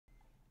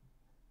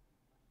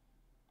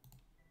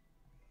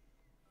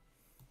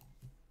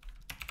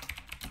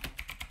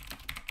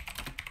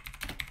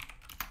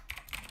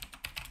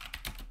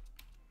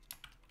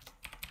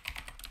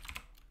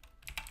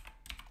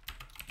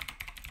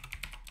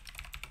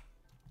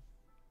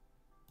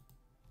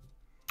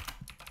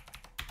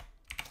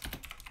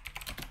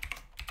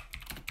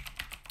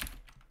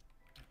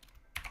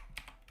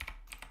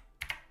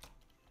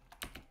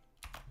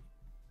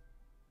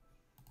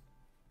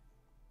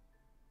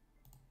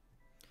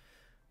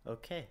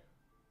Okay.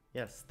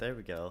 Yes, there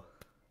we go.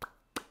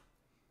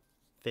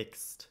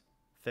 Fixed.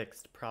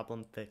 Fixed.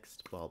 Problem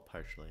fixed. Well,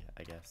 partially,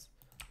 I guess.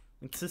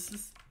 This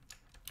is...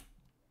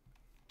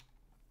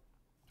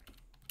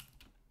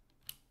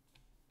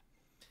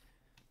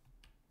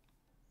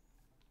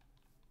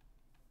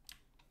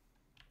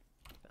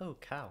 Oh,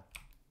 cow.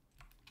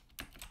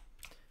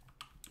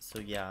 So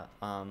yeah,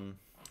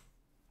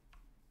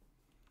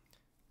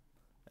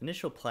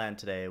 initial plan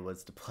today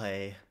was to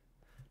play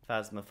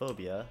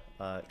Phasmophobia.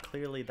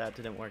 Clearly that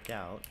didn't work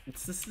out.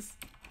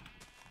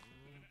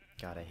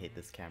 God, I hate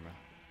this camera.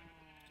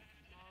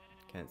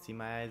 Can't see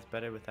my eyes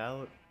better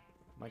without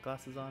my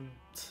glasses on.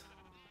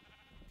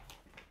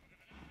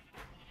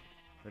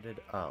 Where did...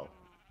 Oh.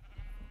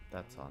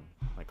 That's on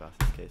my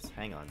glasses case.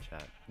 Hang on,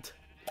 chat.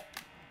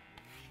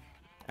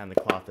 And the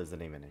cloth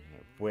isn't even in here.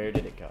 Where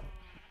did it go?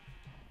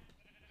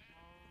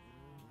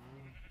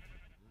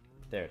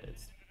 There it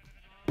is.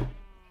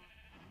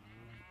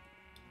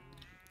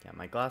 Yeah,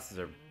 my glasses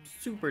are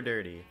super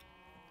dirty.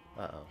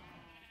 Uh-oh.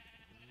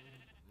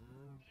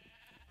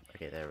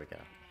 Okay, there we go.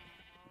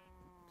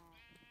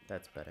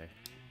 That's better.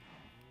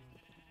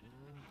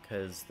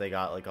 Because they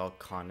got like all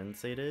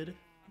condensated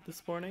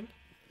this morning.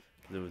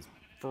 Because it was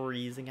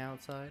freezing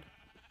outside.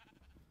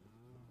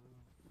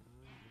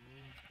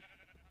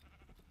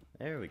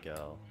 There we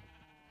go.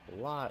 A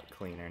lot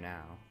cleaner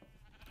now.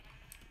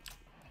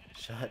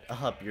 Shut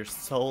up, you're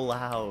so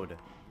loud.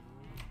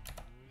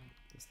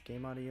 Is the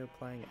game audio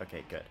playing?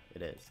 Okay, good.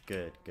 It is.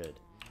 Good, good.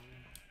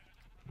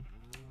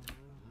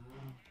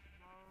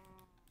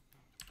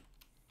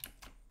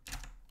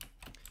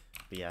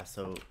 But yeah,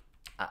 so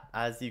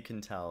as you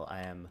can tell,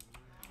 I am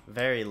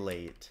very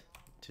late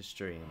to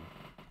stream.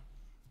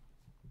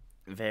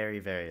 Very,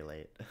 very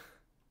late.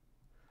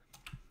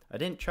 I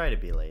didn't try to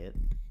be late,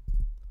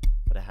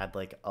 but I had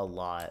like a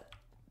lot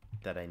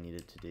that I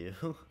needed to do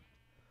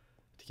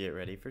to get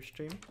ready for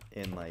stream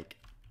in like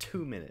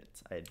 2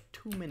 minutes. I had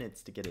 2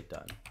 minutes to get it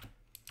done.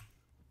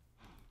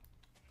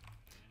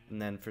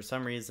 And then for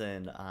some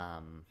reason,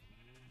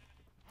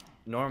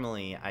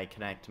 normally I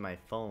connect my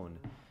phone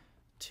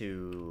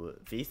to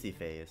VC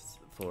Face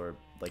for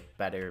like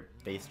better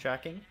face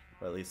tracking,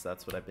 or at least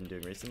that's what I've been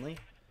doing recently.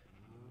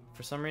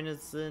 For some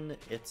reason,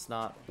 it's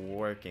not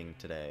working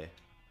today,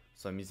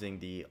 so I'm using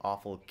the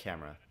awful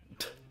camera.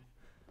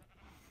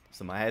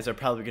 So my eyes are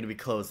probably going to be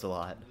closed a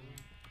lot.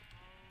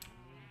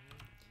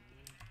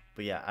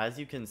 But yeah, as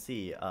you can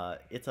see,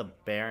 it's a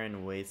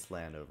barren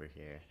wasteland over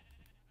here.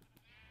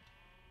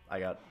 I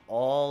got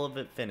all of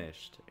it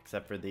finished,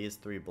 except for these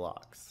 3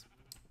 blocks.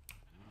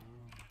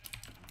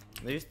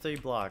 These 3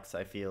 blocks,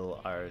 I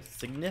feel, are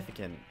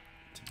significant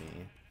to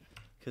me,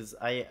 because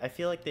I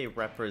feel like they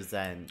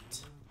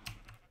represent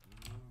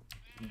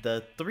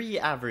the 3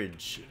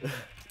 average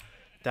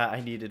that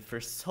I needed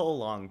for so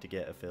long to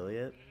get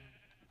affiliate.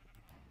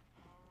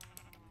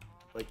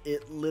 Like,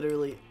 it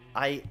literally,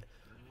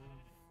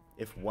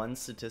 if one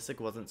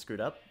statistic wasn't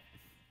screwed up,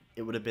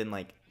 it would have been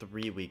like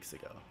 3 weeks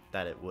ago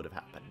that it would have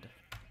happened.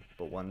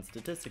 But one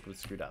statistic was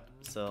screwed up,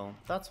 so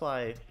that's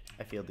why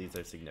I feel these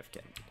are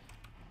significant.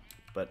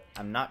 But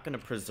I'm not going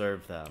to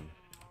preserve them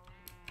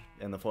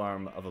in the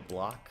form of a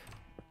block,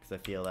 because I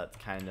feel that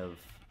kind of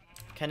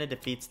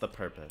defeats the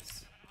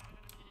purpose.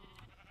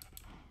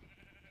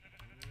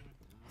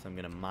 So I'm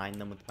going to mine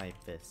them with my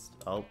fist.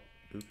 Oh,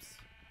 oops.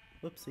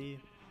 Whoopsie.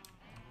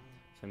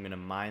 So I'm going to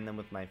mine them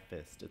with my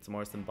fist. It's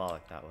more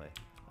symbolic that way.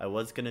 I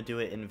was going to do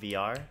it in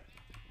VR,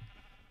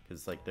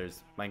 because like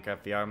there's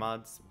Minecraft VR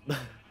mods.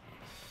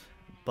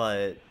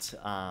 But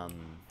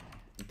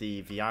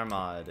the VR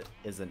mod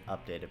isn't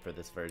updated for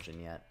this version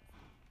yet.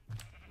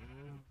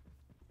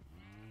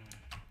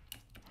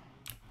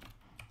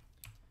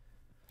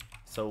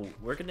 So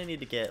we're gonna need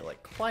to get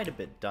like quite a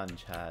bit done,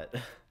 chat.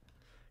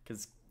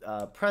 Because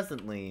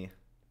presently,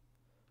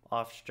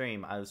 off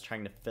stream, I was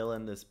trying to fill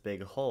in this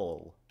big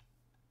hole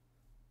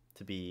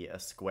to be a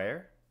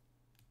square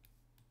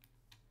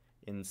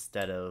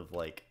instead of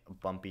like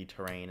bumpy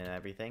terrain and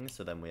everything,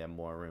 so then we have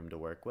more room to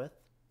work with.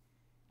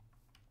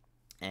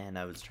 And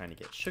I was trying to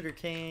get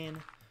sugarcane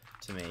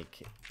to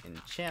make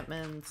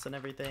enchantments and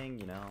everything,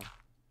 you know.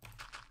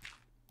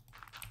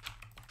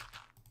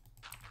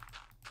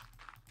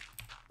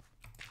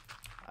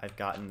 I've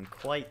gotten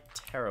quite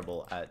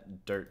terrible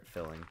at dirt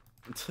filling.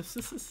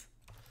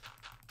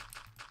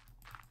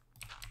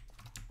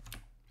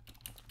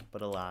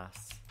 But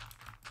alas,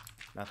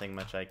 nothing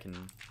much I can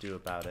do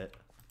about it.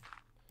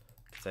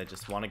 Because I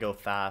just want to go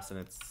fast and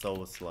it's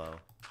so slow.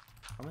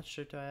 How much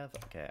dirt do I have?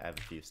 Okay, I have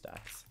a few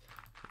stacks.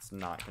 It's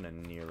not going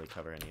to nearly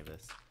cover any of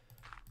this.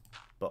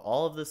 But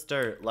all of this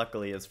dirt,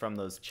 luckily, is from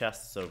those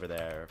chests over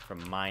there,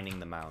 from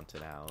mining the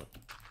mountain out.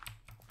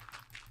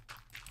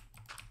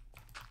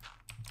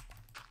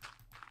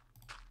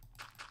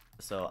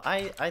 So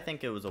I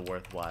think it was a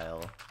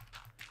worthwhile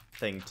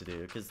thing to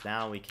do, because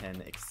now we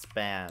can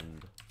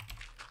expand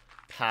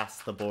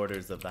past the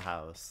borders of the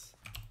house.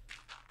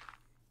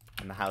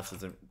 And the house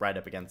isn't right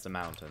up against a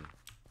mountain.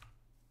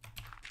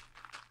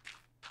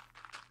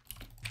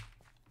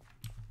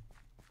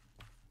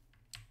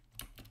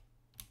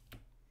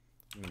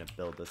 I'm gonna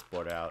build this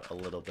border out a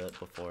little bit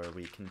before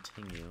we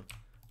continue.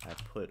 I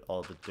put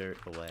all the dirt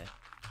away.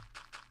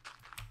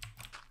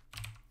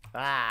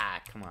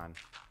 Ah, come on.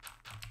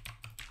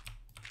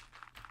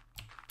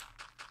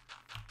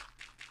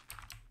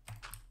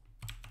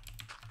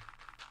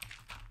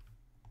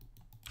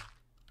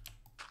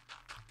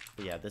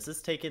 But yeah, this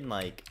has taken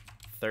like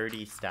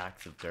 30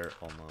 stacks of dirt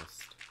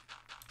almost.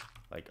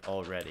 Like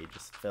already,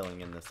 just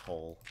filling in this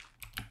hole.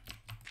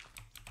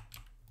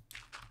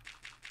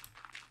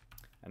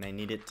 And I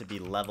need it to be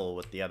level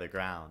with the other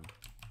ground.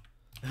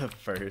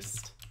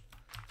 First.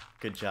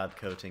 Good job,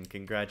 coating.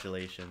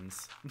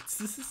 Congratulations.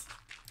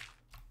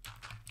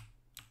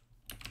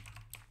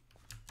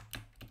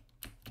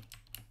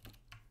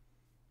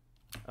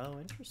 Oh,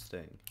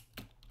 interesting.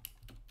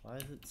 Why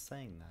is it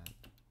saying that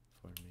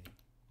for me?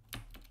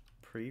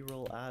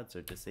 Pre-roll ads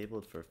are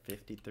disabled for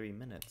 53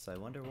 minutes. I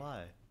wonder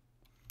why.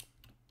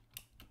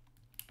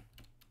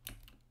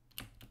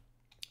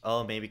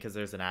 Oh, maybe because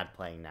there's an ad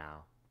playing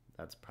now.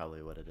 That's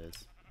probably what it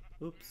is.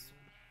 Oops.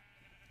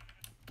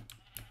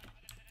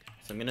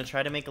 So I'm gonna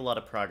try to make a lot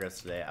of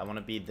progress today. I want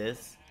to be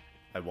this.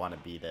 I want to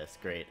be this.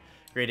 Great.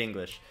 Great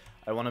English.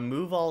 I want to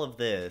move all of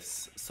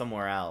this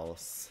somewhere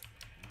else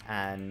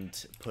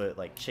and put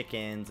like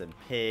chickens and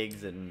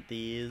pigs and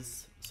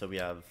these so we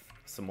have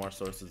some more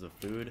sources of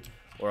food.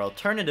 Or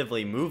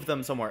alternatively, move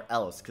them somewhere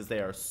else because they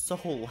are so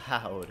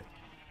loud.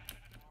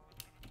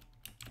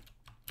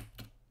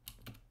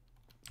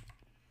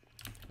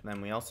 And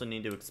then we also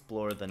need to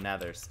explore the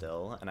nether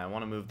still, and I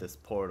want to move this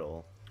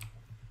portal.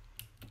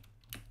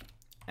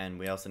 And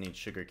we also need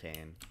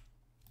sugarcane.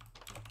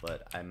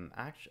 But I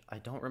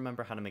don't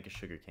remember how to make a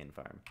sugarcane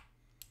farm.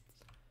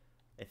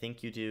 I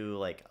think you do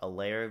like a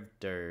layer of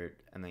dirt,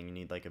 and then you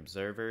need like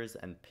observers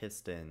and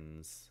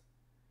pistons.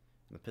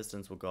 And the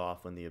pistons will go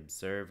off when the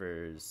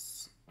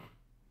observers,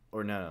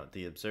 or no,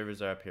 the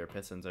observers are up here,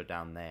 pistons are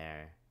down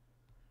there.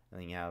 And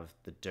then you have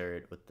the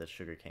dirt with the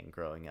sugarcane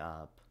growing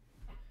up.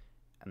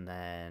 And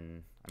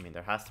then, I mean,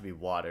 there has to be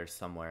water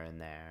somewhere in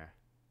there.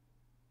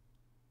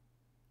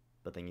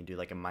 But then you do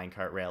like a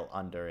minecart rail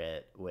under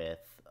it with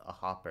a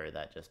hopper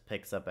that just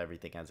picks up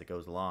everything as it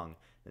goes along.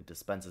 It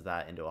dispenses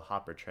that into a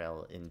hopper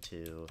trail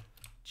into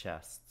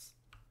chests.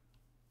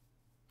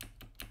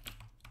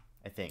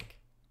 I think.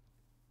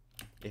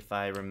 If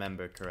I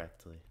remember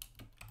correctly.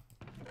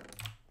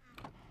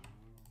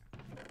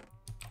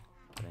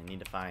 But I need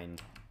to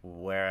find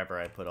wherever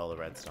I put all the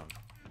redstone.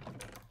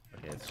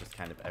 Okay, it's just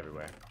kind of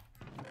everywhere.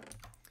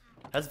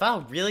 Has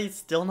Val really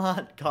still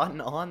not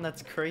gotten on?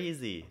 That's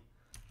crazy.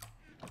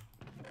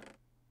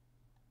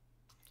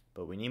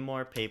 But we need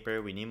more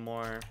paper. We need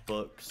more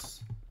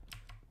books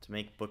to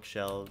make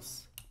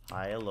bookshelves.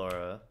 Hi,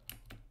 Alora.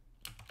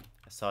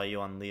 I saw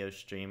you on Leo's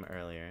stream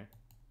earlier.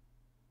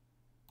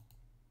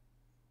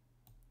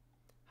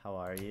 How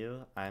are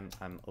you? I'm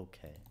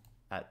okay,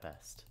 at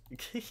best.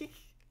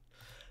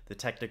 The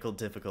technical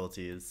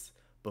difficulties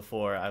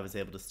before I was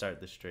able to start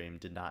the stream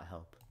did not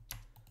help.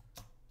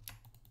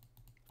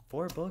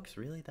 4 books?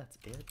 Really? That's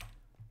it?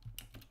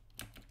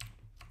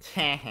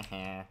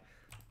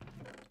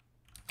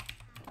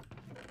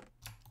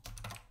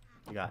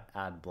 You got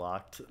ad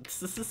blocked.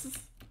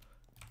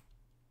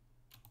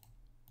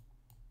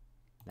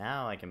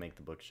 Now I can make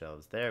the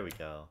bookshelves. There we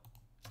go.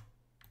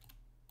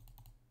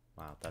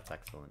 Wow, that's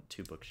excellent.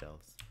 2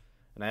 bookshelves.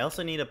 And I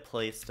also need a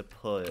place to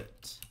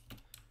put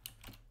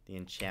the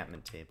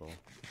enchantment table.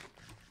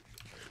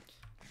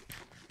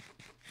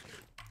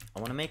 I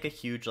want to make a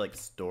huge like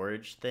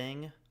storage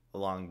thing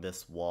along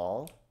this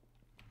wall.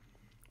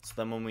 So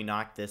then when we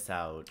knock this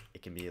out,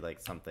 it can be like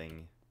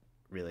something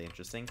really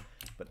interesting.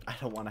 But I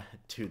don't want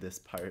to do this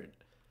part.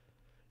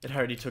 It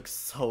already took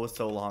so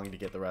long to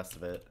get the rest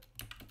of it.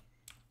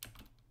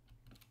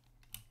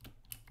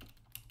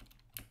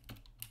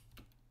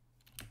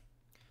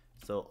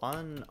 So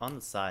on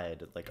the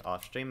side, like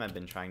off stream, I've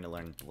been trying to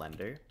learn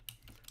Blender.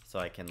 So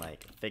I can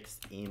like fix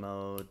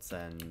emotes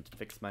and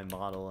fix my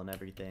model and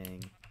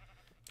everything.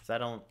 Because I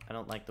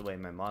don't like the way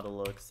my model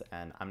looks,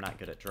 and I'm not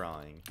good at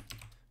drawing.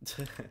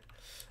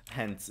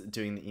 Hence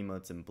doing the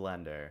emotes in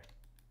Blender.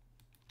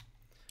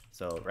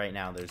 So right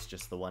now there's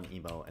just the one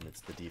emote and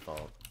it's the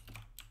default.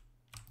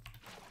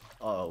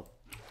 Uh-oh.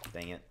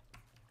 Dang it.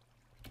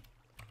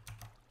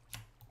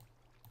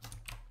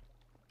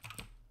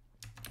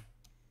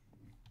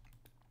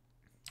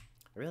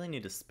 I really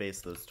need to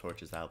space those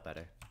torches out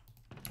better.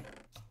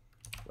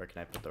 Where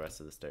can I put the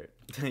rest of this dirt?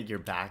 You're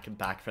back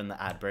from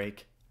the ad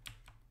break.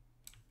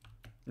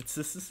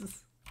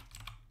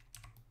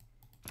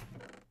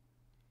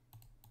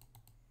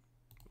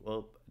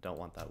 Well, I don't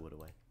want that wood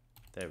away.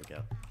 There we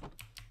go.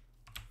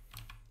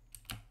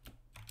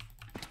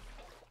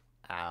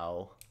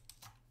 Ow.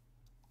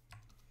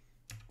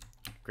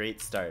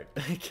 Great start.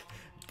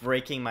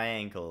 Breaking my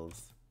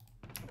ankles.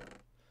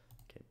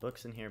 Okay,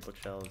 books in here,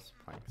 bookshelves,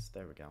 planks.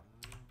 There we go.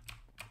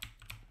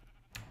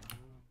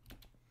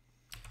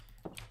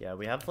 Yeah,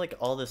 we have like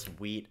all this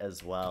wheat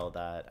as well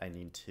that I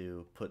need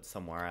to put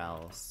somewhere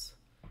else.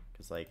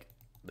 Because like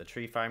The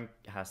tree farm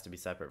has to be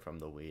separate from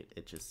the wheat.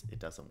 It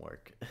doesn't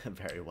work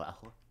very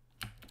well.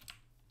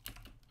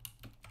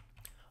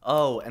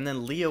 Oh, and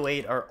then Leo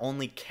ate our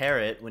only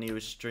carrot when he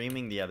was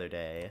streaming the other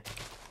day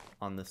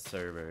on the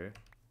server.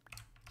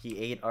 He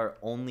ate our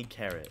only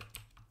carrot.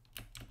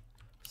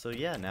 So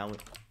yeah, now...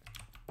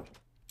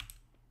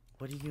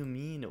 What do you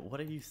mean? What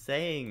are you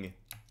saying?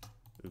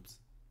 Oops.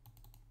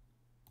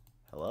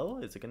 Hello?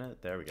 Is it gonna...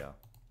 There we go.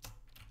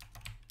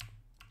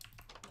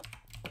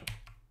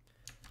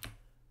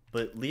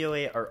 But Leo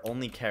ate our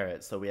only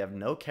carrot, so we have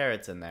no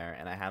carrots in there,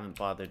 and I haven't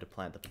bothered to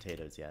plant the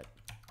potatoes yet.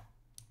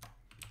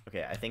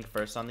 Okay, I think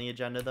first on the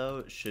agenda,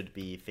 though, should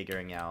be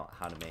figuring out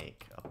how to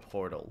make a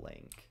portal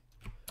link.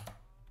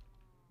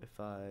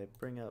 If I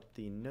bring up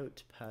the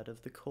notepad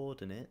of the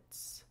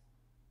coordinates,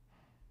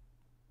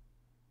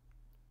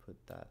 put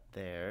that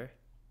there.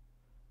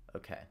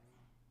 Okay.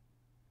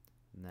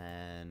 And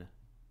then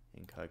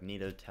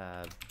incognito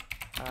tab,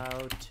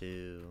 how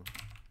to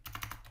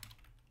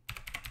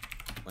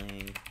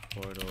link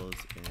portals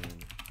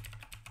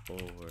in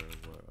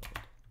overworld.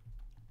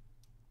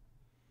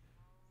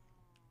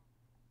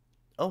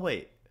 Oh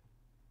wait,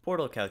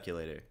 portal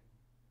calculator.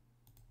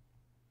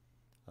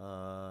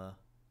 Blah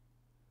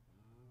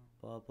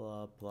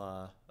blah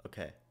blah.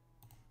 Okay.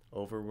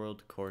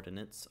 Overworld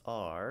coordinates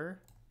are...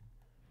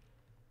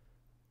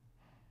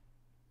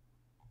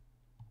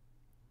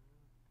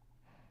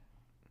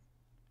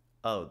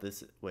 Oh,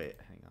 this... Wait,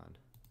 hang on.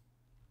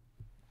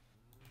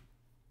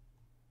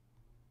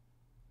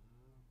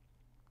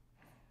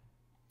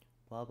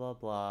 Blah blah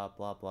blah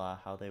blah blah,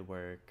 how they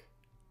work.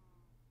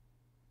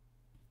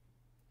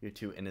 You're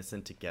too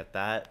innocent to get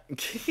that.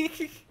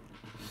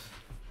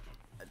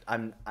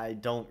 I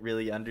don't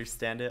really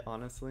understand it,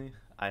 honestly.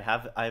 I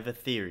have a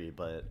theory,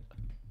 but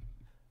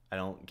I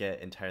don't get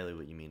entirely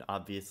what you mean.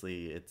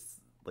 Obviously, it's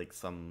like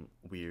some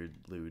weird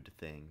lewd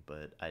thing,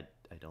 but I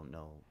don't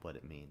know what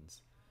it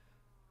means.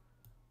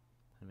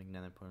 I make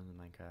nether portals in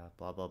Minecraft.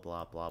 Blah blah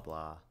blah blah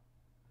blah.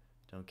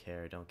 Don't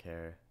care. Don't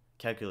care.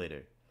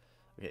 Calculator.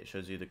 Okay, it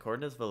shows you the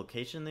coordinates of the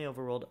location in the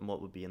overworld and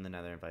what would be in the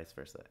nether and vice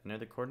versa. Enter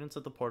the coordinates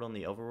of the portal in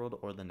the overworld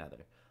or the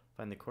nether.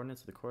 Find the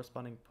coordinates of the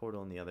corresponding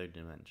portal in the other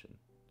dimension.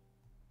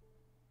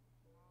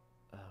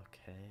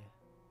 Okay.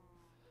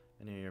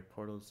 Enter your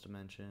portal's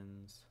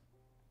dimensions.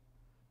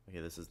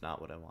 Okay, this is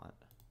not what I want.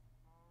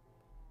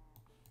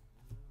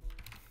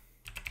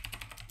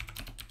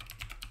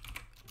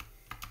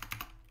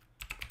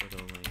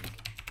 Portal link,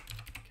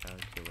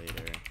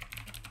 calculator,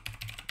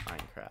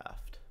 Minecraft.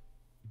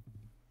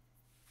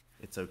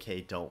 It's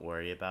okay, don't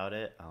worry about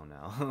it. Oh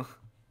no.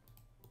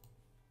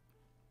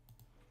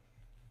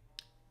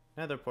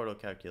 Another portal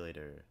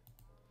calculator.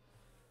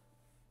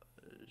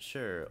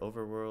 Sure,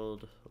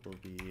 overworld will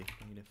be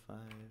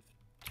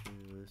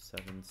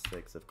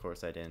 -5,276. Of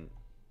course I didn't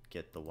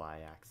get the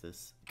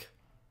y-axis.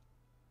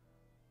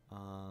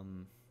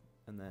 And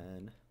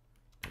then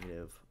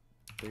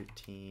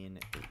 -13,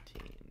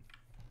 18.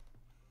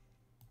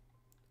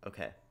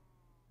 Okay.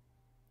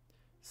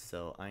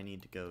 So I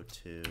need to go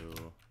to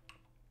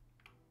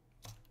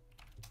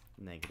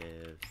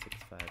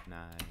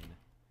 -659,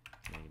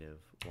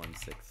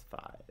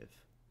 -165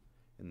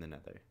 in the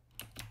nether.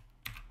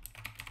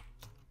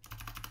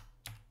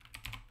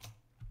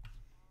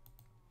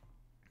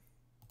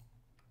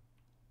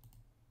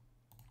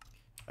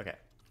 Okay.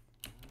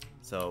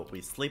 So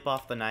we sleep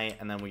off the night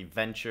and then we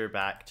venture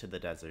back to the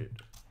desert.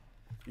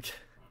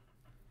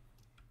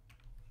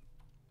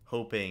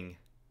 Hoping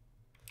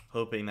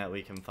that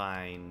we can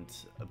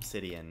find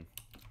obsidian.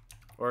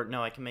 Or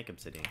no, I can make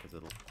obsidian because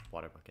of the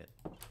water bucket.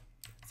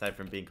 Aside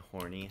from being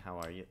horny, how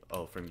are you?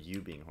 Oh, from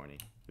you being horny.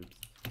 Oops.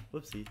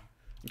 Whoopsie.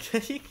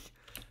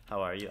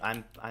 How are you?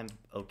 I'm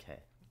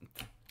okay.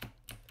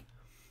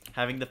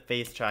 Having the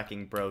face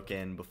tracking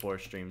broken before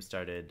stream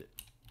started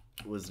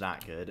was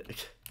not good.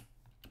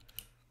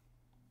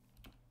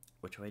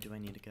 Which way do I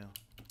need to go?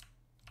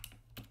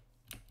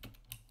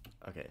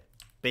 Okay.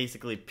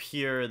 Basically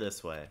pure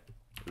this way.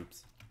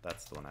 Oops.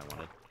 That's the one I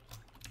wanted.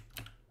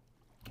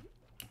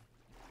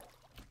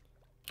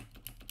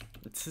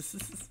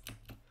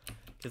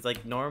 Because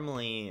like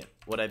normally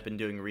what I've been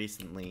doing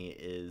recently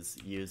is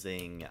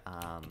using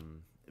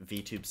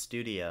VTube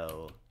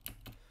Studio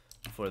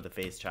for the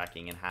face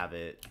tracking and have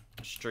it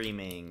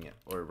streaming,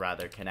 or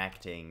rather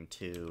connecting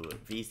to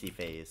VC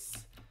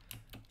Face.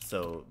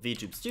 So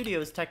VTube Studio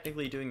is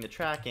technically doing the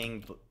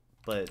tracking,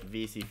 but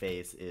VC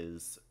Face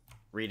is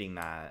reading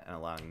that and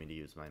allowing me to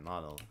use my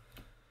model.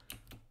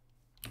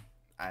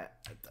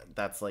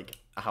 That's like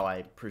how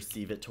I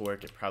perceive it to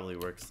work. It probably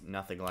works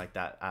nothing like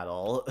that at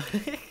all.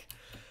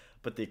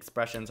 But the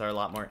expressions are a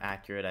lot more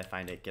accurate. I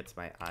find it gets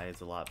my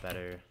eyes a lot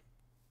better.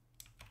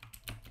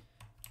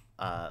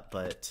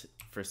 But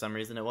for some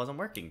reason it wasn't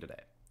working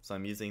today. So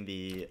I'm using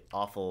the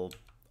awful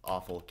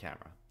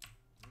camera.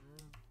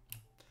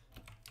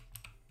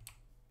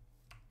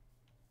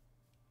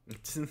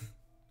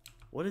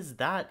 What is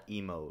that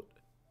emote?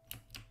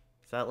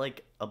 Is that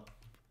like a...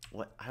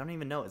 What? I don't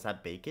even know. Is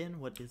that bacon?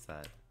 What is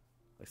that?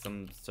 Like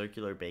some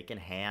circular bacon?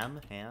 Ham?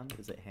 Ham?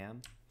 Is it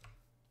ham?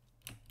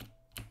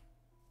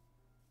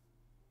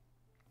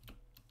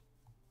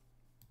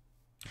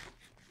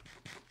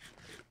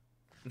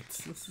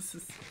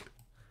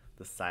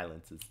 The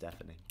silence is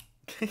deafening.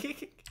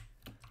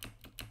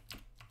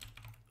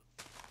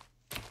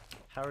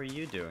 How are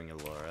you doing,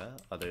 Alora?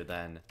 Other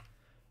than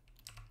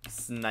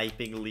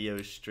sniping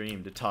Leo's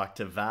stream to talk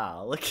to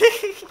Val.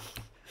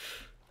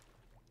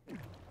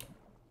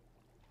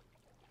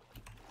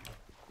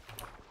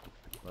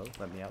 Well,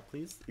 let me out,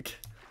 please.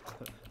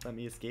 Let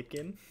me escape,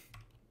 game.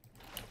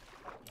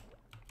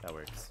 That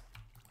works.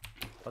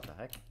 What the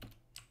heck?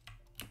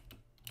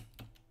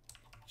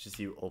 Just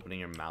you opening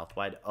your mouth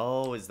wide.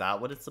 Oh, is that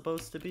what it's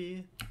supposed to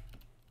be?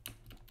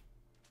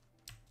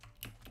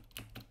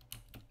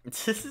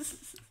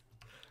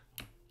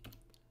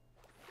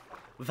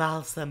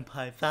 Val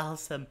senpai, Val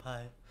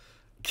senpai.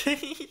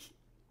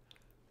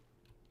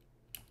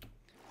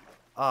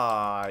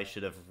 Ah, I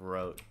should have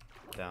wrote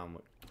down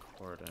what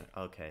coordinate.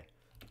 Okay.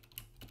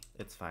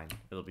 It's fine.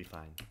 It'll be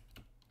fine.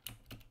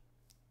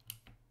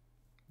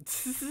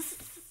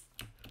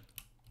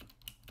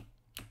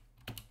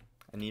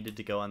 I needed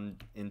to go on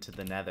into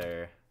the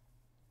nether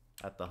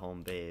at the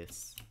home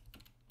base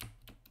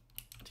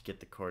to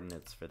get the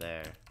coordinates for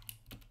there.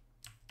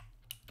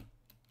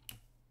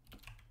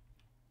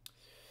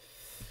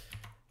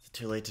 Is it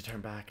too late to turn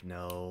back?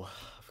 No,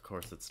 of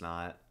course it's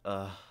not.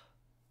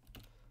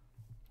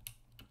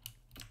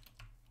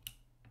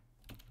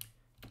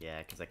 Yeah,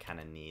 because I kind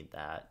of need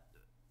that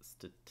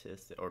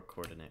statistic, or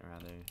coordinate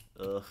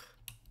rather. Ugh.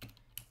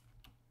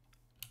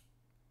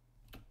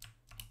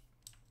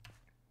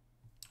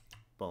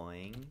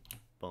 Boing,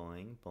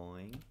 boing,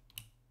 boing.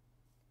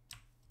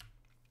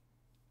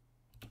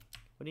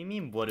 What do you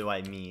mean, what do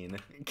I mean?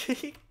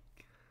 You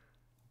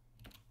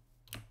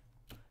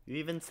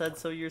even said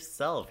so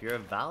yourself. You're a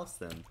Val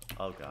simp.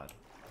 Oh god.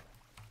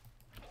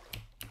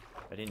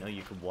 I didn't know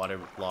you could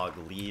waterlog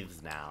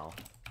leaves now.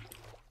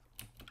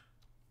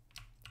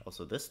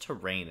 Also, this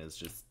terrain is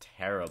just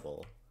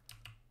terrible.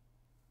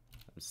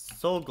 I'm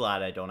so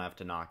glad I don't have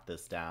to knock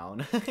this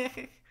down.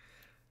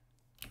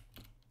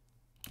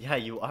 Yeah,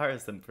 you are a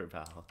simp for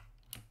Val.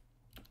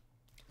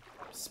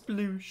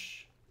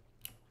 Sploosh.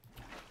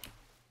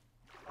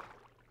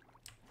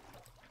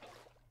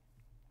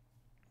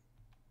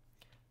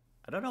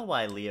 I don't know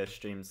why Leo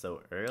streams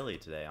so early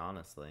today,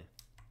 honestly.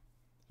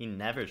 He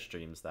never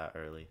streams that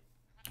early.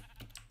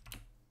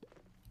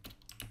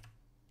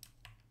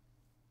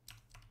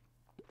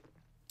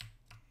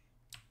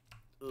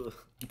 Ugh.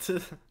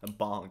 A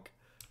bonk.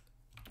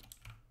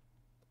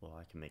 Well,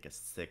 I can make a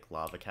sick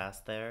lava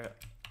cast there.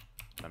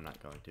 I'm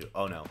not going to.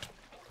 Oh no.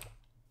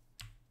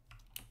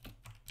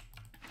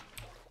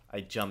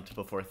 I jumped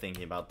before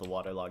thinking about the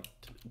waterlogged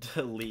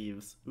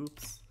leaves.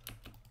 Oops.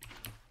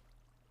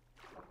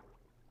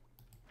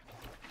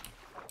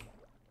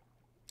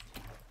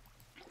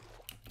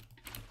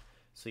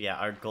 So yeah,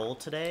 our goal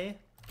today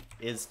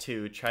is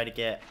to try to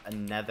get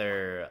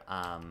another,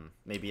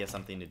 maybe as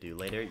something to do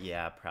later.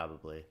 Yeah,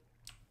 probably.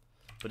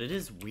 But it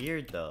is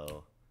weird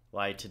though.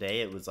 Why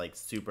today it was like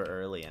super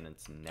early and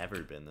it's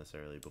never been this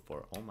early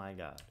before. Oh my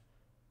god.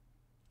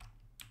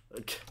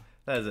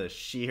 That is a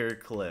sheer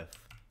cliff.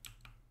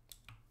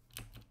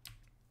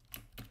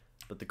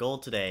 But the goal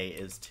today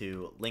is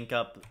to link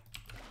up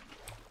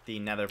the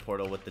nether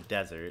portal with the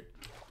desert.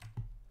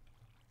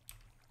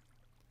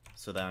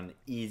 So then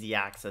easy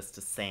access to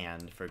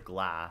sand for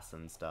glass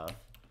and stuff.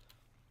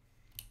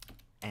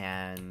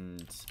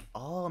 And,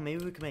 oh,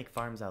 maybe we can make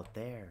farms out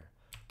there.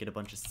 Get a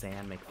bunch of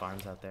sand, make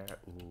farms out there.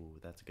 Ooh,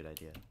 that's a good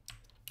idea.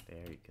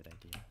 Very good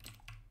idea.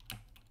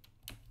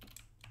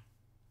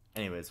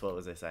 Anyways, what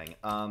was I saying?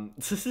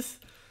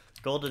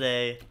 Goal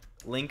today,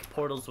 link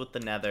portals with the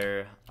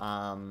nether.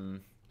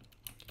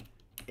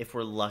 If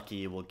we're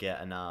lucky, we'll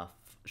get enough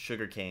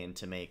sugarcane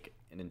to make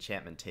an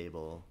enchantment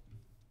table.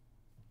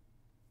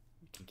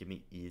 You can give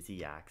me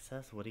easy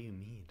access? What do you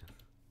mean?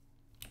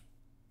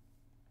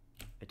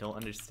 I don't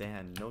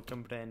understand. No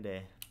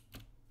comprende.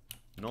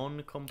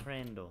 Non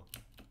comprendo.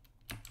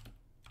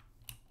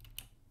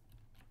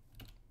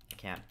 I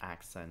can't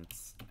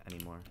accents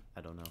anymore.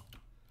 I don't know.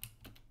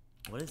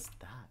 What is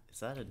that? Is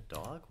that a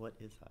dog? What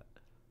is that?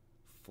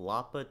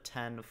 Floppa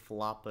 10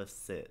 floppa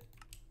sit.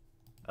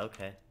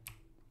 Okay.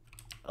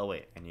 Oh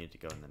wait, I needed to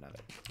go in the nether.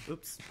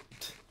 Oops.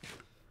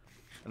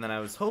 And then I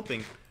was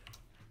hoping,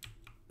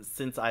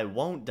 since I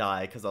won't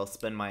die because I'll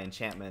spend my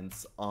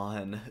enchantments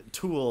on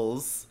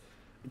tools,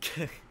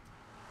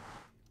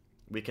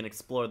 we can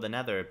explore the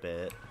nether a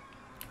bit.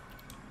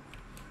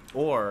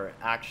 Or,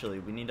 actually,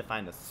 we need to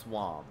find a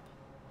swamp.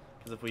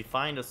 Because if we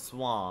find a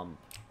swamp...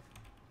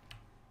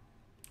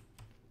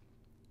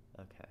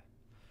 Okay.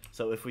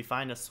 So if we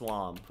find a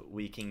swamp,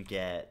 we can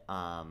get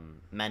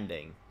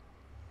mending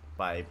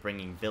by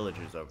bringing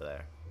villagers over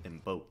there in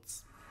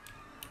boats.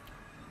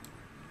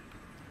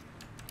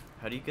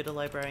 How do you get a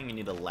librarian? You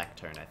need a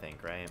lectern, I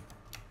think, right?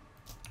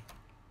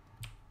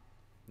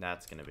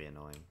 That's gonna be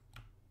annoying.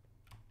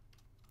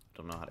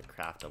 Don't know how to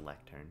craft a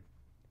lectern.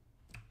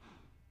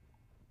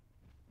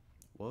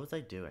 What was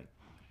I doing?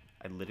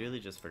 I literally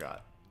just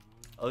forgot.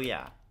 Oh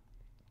yeah.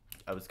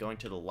 I was going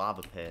to the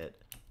lava pit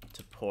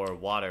to pour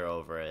water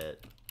over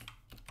it.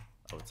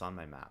 Oh, it's on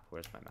my map.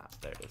 Where's my map?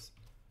 There it is.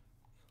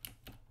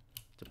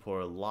 To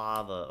pour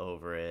lava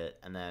over it,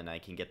 and then I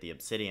can get the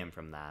obsidian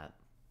from that.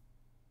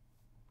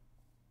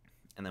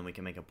 And then we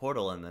can make a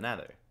portal in the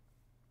nether.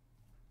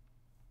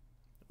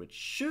 Which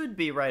should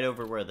be right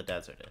over where the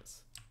desert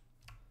is.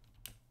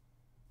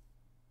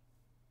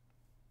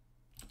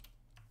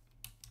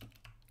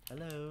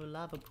 Hello,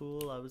 lava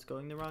pool. I was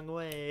going the wrong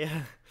way.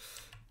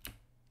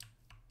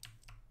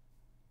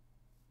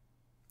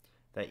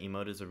 That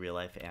emote is a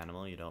real-life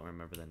animal. You don't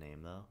remember the name,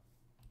 though?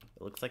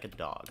 It looks like a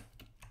dog.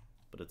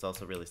 But it's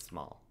also really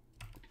small.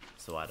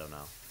 So I don't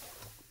know.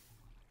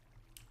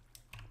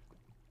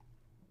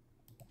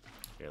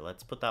 Here,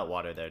 let's put that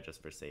water there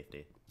just for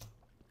safety.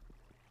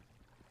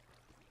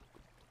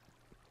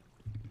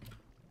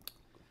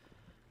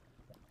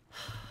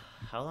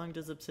 How long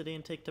does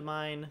obsidian take to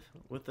mine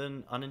with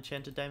an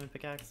unenchanted diamond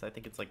pickaxe? I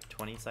think it's like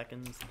 20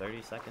 seconds,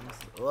 30 seconds.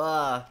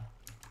 Ugh.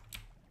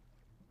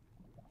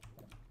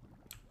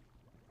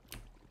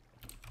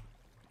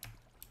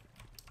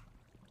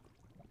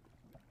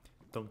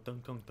 Dunk,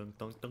 dunk, dunk, dunk,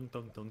 dunk, dunk,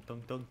 dunk, dunk,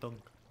 dunk, dunk,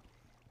 dunk.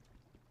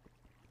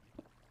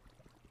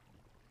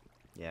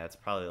 Yeah, it's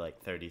probably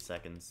like 30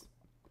 seconds.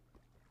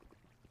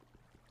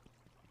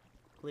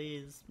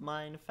 Please,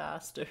 mine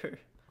faster.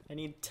 I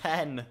need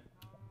 10.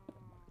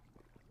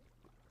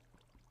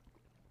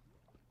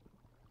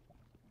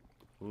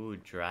 Ooh,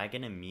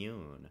 dragon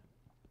immune.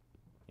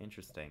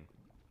 Interesting.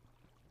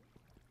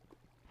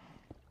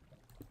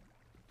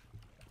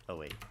 Oh,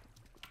 wait.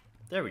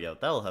 There we go.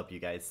 That'll help you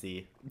guys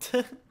see.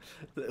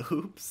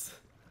 Oops.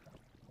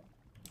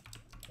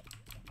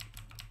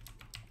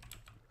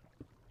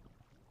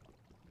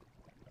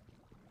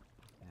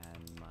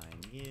 And mine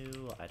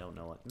you. I don't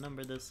know what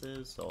number this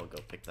is, so I'll go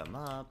pick them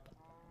up.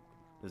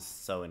 This is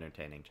so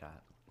entertaining,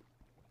 chat.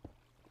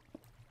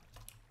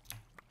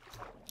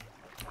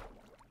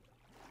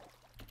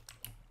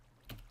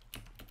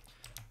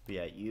 But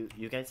yeah,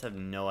 you guys have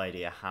no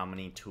idea how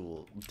many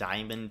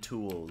diamond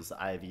tools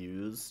I've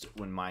used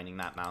when mining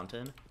that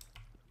mountain.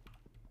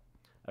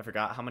 I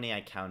forgot how many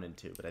I counted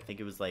to, but I think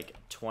it was like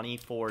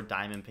 24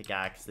 diamond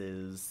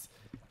pickaxes,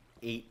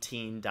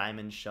 18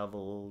 diamond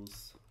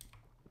shovels.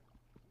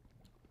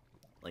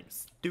 Like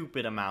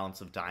stupid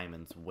amounts of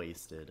diamonds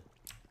wasted.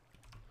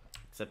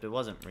 Except it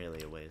wasn't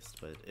really a waste,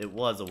 but it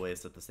was a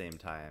waste at the same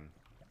time.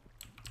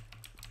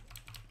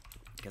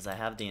 Because I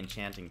have the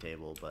enchanting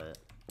table, but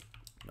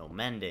no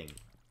mending.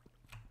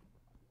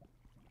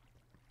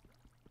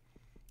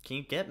 Can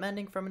you get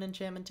mending from an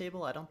enchantment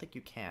table? I don't think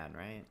you can,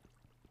 right?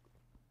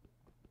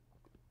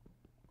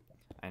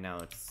 I know,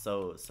 it's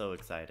so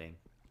exciting.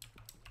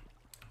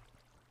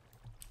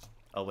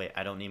 Oh wait,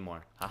 I don't need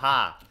more.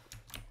 Haha!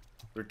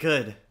 We're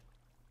good.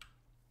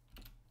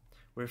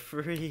 We're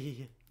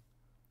free.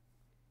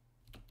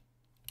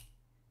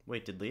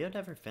 Wait, did Leo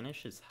never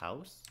finish his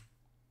house?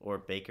 Or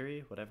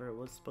bakery, whatever it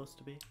was supposed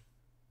to be?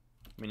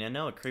 I mean, I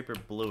know a creeper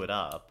blew it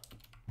up.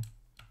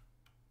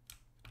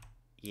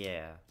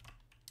 Yeah.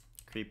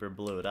 Creeper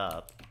blew it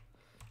up.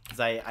 Because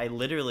I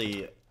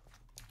literally,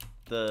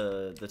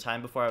 the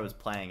time before I was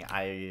playing,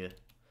 I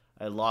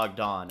logged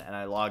on, and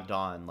I logged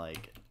on,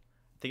 like,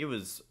 I think it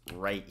was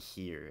right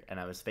here, and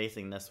I was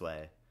facing this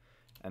way.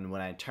 And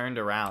when I turned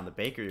around, the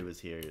bakery was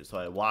here, so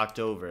I walked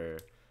over.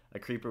 A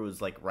creeper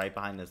was, like, right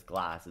behind this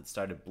glass. It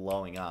started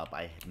blowing up.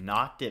 I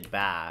knocked it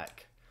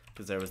back,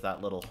 because there was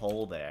that little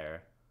hole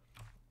there.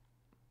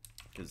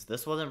 Because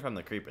this wasn't from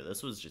the creeper,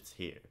 this was just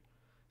here.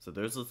 So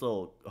there's this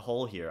little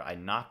hole here, I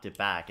knocked it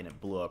back and it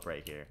blew up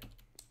right here.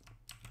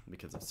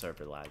 Because of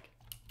server lag.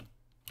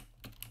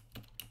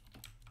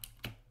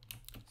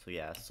 So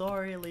yeah,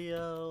 sorry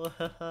Leo.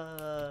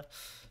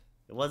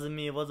 It wasn't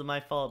me, it wasn't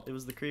my fault, it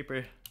was the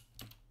creeper.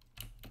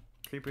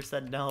 Creeper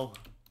said no.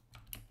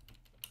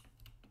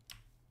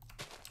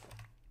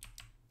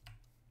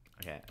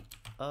 Okay.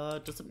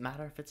 Does it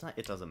matter if it's night?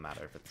 It doesn't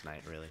matter if it's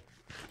night, really.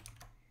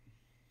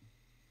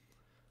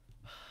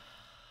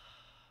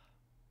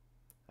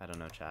 I don't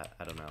know, chat.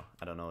 I don't know.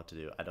 I don't know what to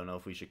do. I don't know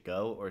if we should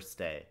go or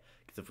stay.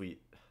 Because if we...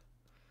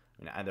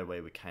 I mean, either way,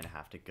 we kind of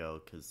have to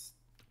go because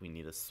we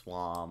need a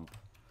swamp.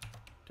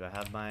 Do I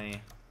have my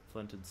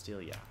flint and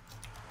steel? Yeah.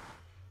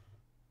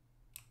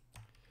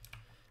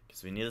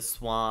 Because we need a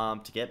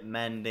swamp to get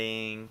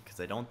mending. Because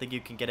I don't think you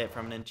can get it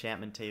from an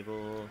enchantment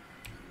table.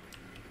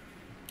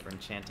 Or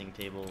enchanting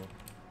table.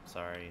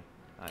 Sorry,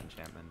 not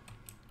enchantment.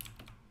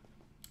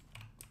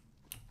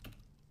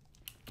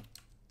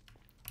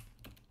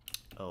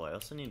 Oh, I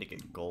also need to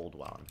get gold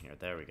while I'm here.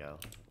 There we go.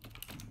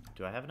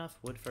 Do I have enough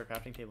wood for a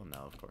crafting table? No,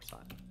 of course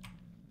not.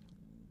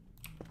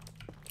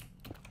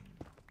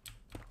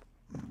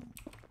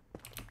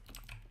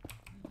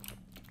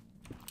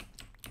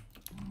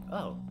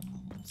 Oh,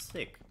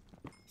 sick.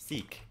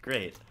 Seek,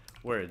 great.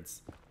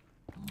 Words.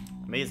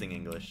 Amazing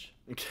English.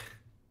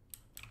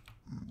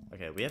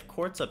 Okay, we have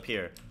quartz up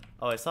here.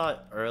 Oh, I saw it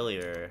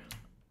earlier.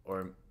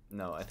 Or,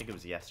 no, I think it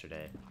was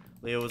yesterday.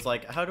 Leo was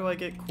like, how do I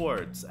get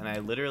quartz? And I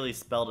literally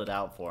spelled it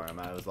out for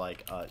him. I was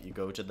like, you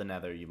go to the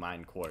nether, you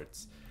mine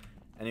quartz.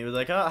 And he was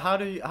like, how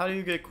do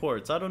you get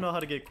quartz? I don't know how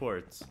to get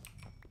quartz.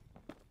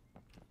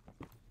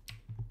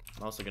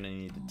 I'm also gonna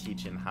need to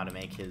teach him how to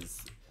make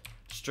his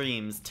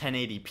streams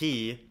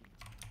 1080p,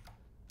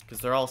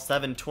 because they're all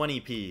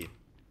 720p,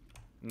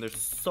 and they're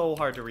so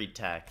hard to read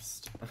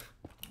text.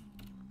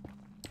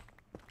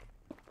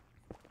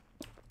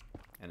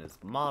 And his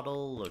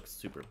model looks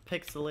super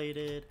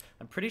pixelated.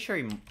 I'm pretty sure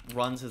he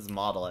runs his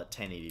model at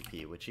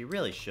 1080p, which he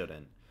really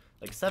shouldn't.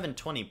 Like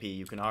 720p,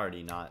 you can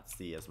already not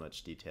see as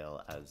much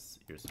detail as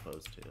you're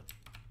supposed to.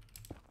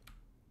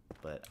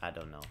 But I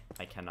don't know.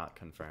 I cannot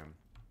confirm.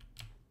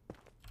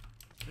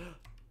 Oh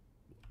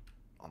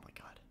my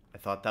god. I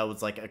thought that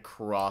was like a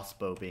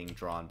crossbow being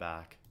drawn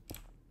back.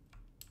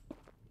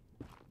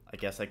 I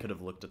guess I could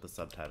have looked at the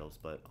subtitles,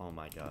 but oh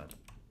my god.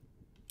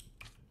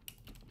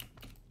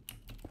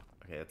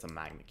 Okay, it's a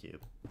magma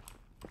cube.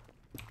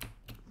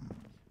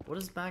 What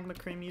is magma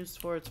cream used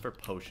for? It's for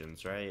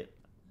potions, right?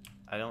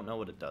 I don't know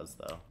what it does,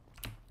 though.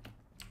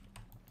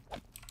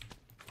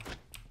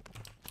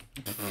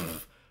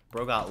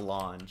 Bro got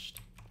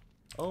launched.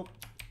 Oh.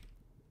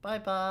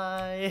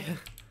 Bye-bye.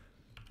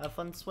 Have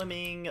fun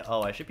swimming.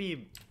 Oh, I should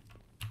be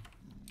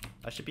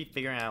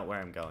figuring out where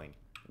I'm going.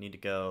 I need to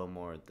go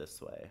more this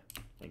way.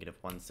 Negative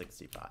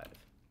 165.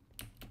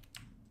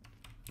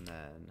 And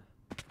then...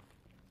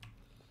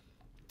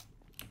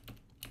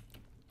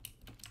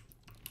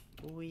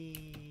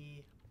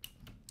 Whee.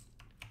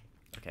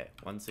 Okay,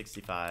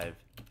 165,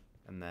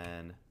 and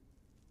then...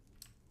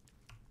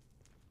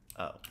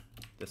 Oh,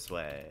 this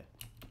way.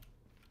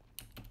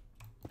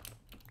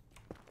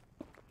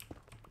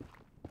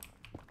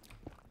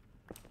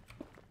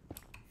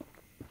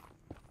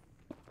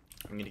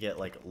 I'm gonna get,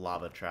 like,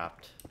 lava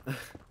trapped.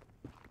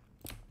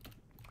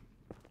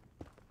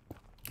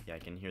 Yeah, I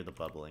can hear the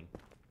bubbling.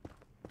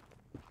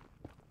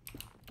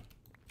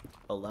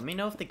 Oh, let me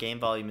know if the game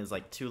volume is,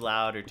 like, too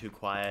loud or too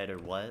quiet or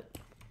what.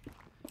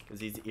 Because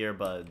these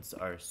earbuds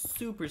are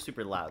super,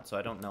 super loud, so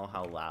I don't know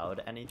how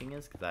loud anything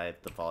is because I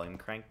have the volume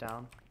cranked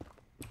down.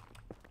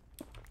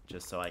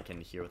 Just so I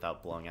can hear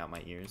without blowing out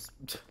my ears.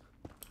 Negative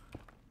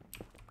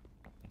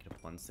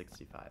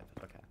 165,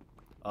 okay.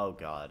 Oh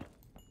god.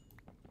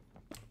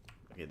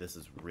 Okay, this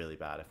is really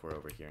bad if we're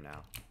over here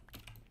now.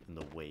 In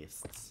the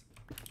wastes.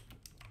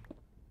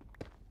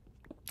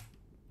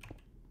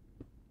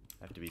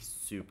 I have to be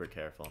super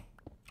careful.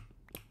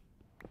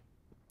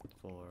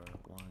 4,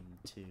 1,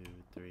 2,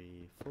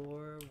 3,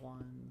 4,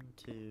 1,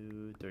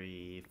 2,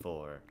 3,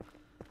 4.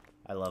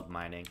 I love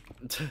mining.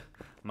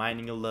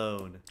 Mining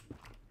alone.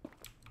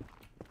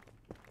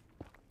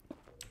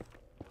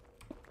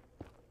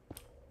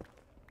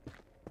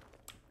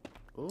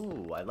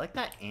 Ooh, I like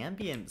that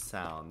ambient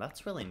sound.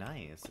 That's really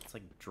nice. It's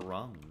like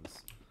drums.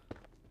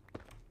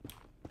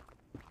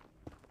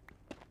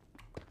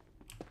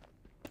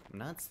 I'm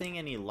not seeing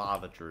any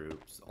lava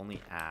droops, only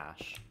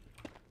ash.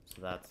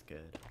 So that's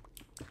good.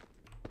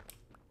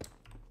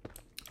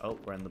 Oh,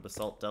 we're in the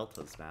basalt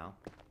deltas now.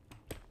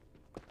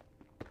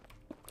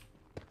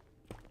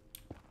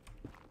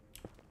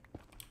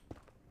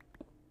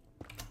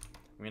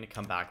 I'm gonna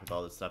come back with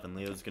all this stuff and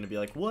Leo's gonna be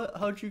like, what?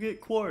 How'd you get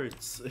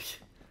quartz?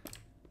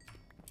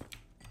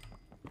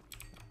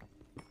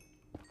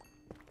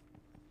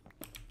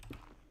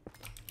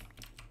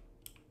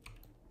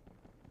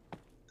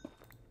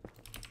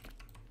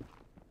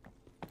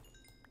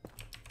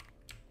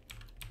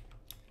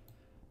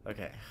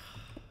 Okay.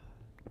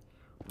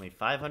 Only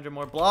 500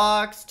 more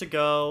blocks to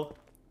go.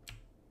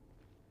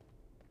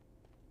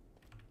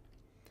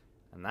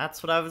 And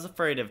that's what I was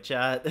afraid of,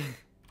 chat.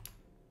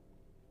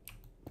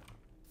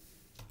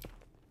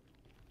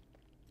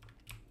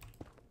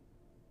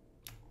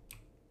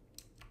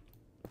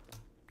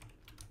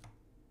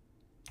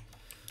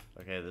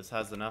 Okay, this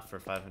has enough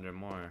for 500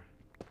 more.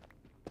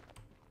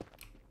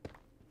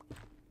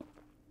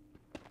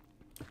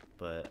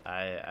 But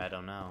I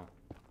don't know.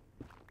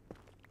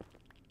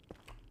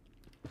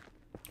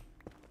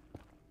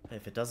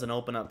 If it doesn't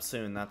open up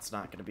soon, that's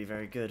not going to be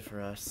very good for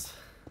us.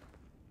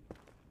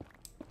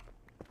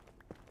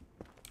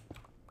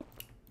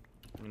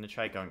 I'm going to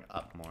try going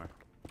up more.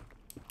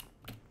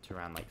 To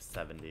around like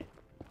 70.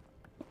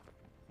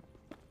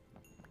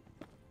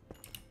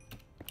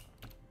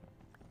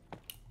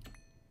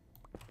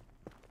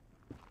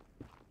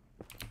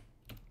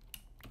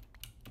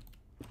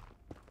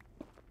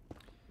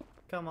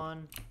 Come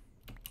on.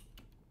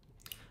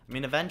 I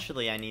mean,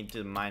 eventually I need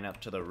to mine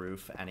up to the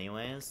roof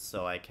anyways,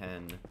 so I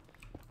can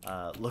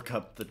look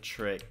up the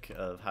trick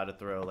of how to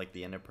throw like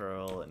the ender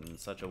pearl in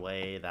such a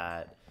way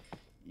that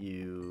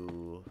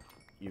you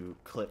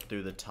clip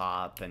through the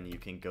top and you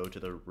can go to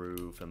the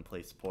roof and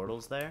place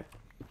portals there.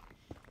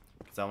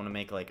 Because I want to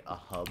make like a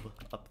hub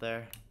up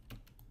there.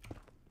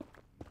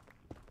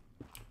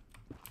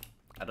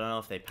 I don't know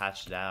if they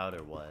patched it out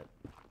or what.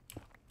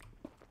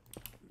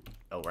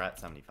 Oh, we're at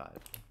 75.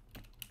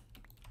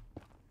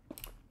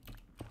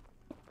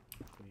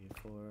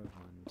 4, 1,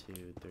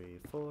 2, 3,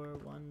 4,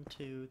 1,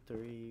 2,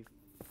 3,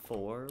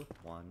 4,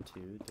 1,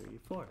 2, 3,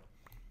 4.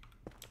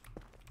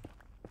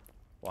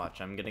 Watch,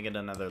 I'm gonna get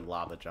another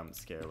lava jump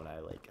scare when I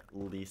like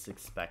least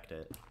expect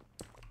it.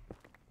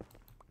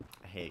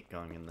 I hate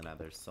going in the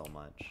nether so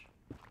much.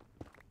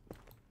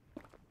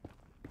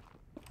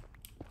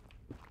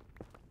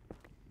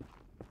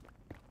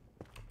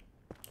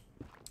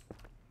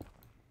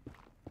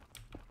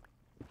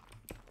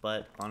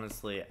 But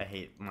honestly, I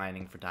hate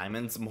mining for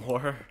diamonds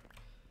more.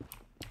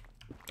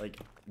 Like,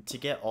 to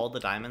get all the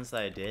diamonds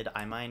that I did,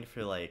 I mined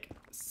for like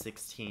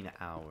 16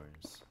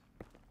 hours.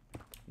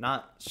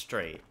 Not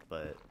straight,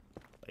 but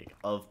like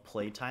of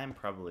playtime,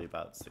 probably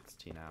about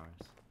 16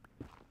 hours.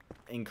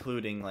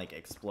 Including like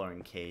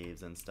exploring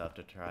caves and stuff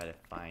to try to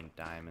find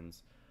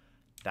diamonds.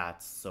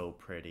 That's so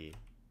pretty.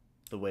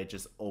 The way it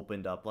just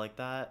opened up like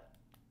that.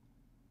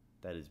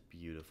 That is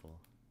beautiful.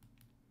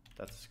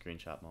 That's a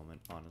screenshot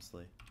moment,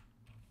 honestly.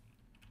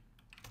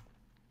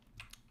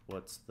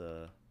 What's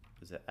the...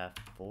 Is it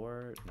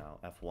F4? No,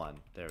 F1.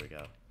 There we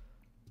go.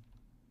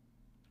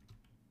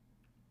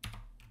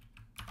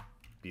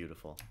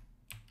 Beautiful.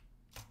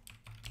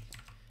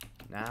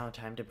 Now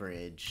time to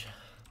bridge.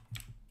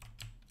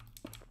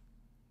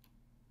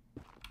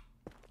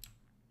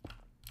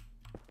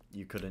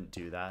 You couldn't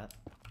do that?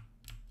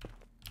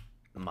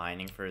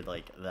 Mining for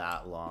like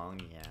that long?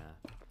 Yeah.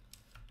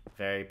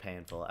 Very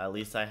painful. At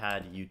least I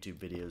had YouTube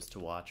videos to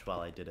watch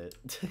while I did it.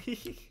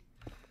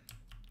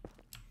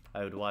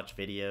 I would watch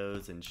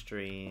videos and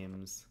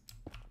streams.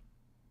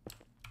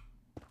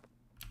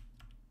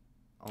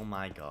 Oh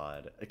my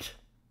god.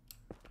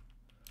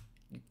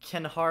 You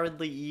can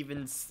hardly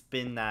even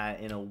spin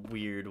that in a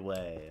weird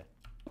way.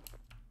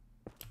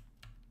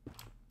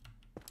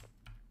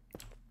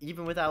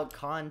 Even without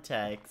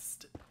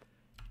context,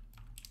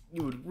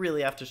 you would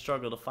really have to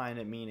struggle to find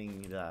it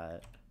meaning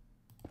that.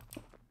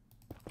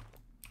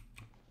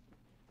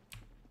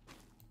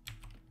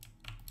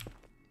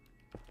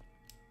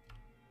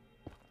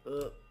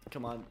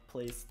 Come on,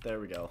 place. There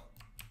we go.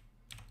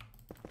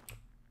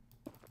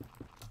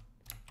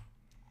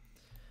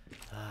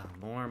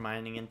 More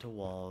mining into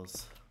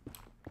walls.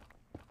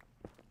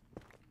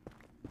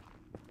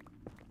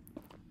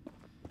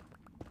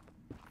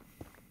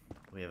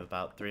 We have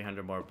about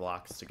 300 more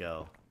blocks to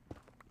go.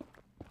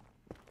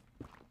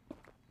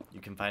 You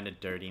can find a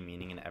dirty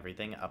meaning in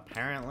everything.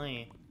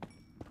 Apparently.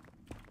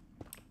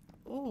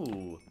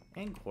 Ooh,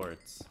 and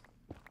quartz.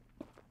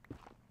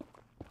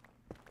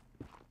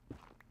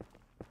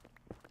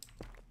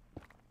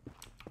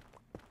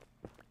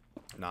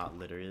 Not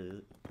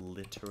literally,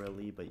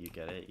 but you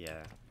get it,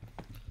 yeah.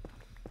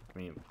 I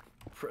mean,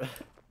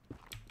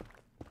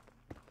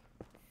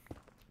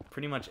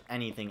 pretty much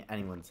anything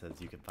anyone says,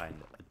 you can find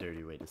a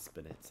dirty way to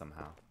spin it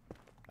somehow.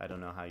 I don't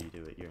know how you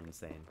do it, you're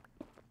insane.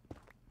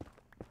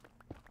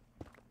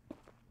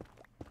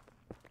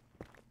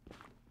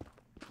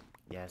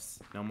 Yes,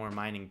 no more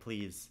mining,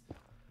 please.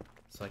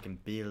 So I can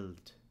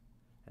build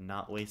and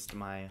not waste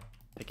my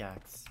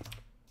pickaxe.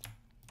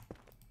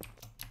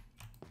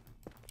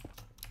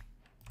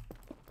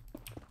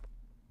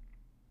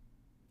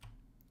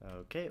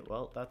 Okay,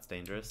 well, that's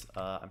dangerous.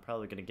 I'm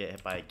probably gonna get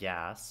hit by a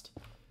ghast.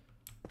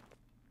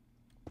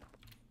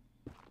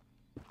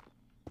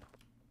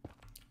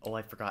 Oh,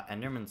 I forgot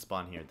Enderman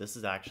spawn here. This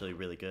is actually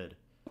really good.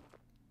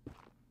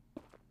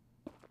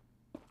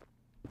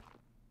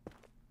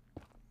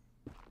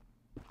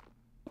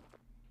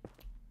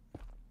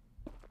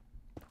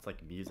 It's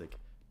like music.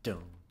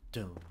 Dun,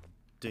 dun,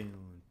 dun,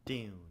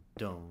 dun,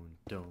 dun,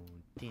 dun,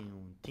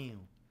 dun, dun.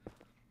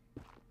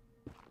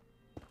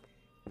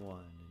 1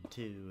 and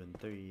 2 and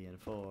 3 and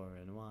 4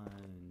 and 1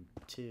 and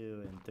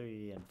 2 and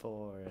 3 and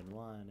 4 and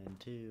 1 and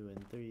 2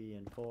 and 3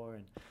 and 4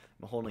 and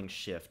I'm holding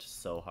shift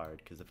so hard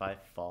because if I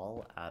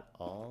fall at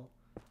all,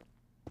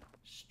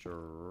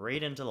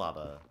 straight into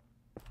lava.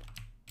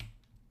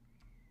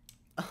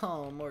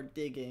 Oh, more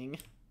digging.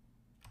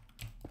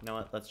 You know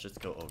what? Let's just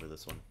go over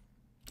this one.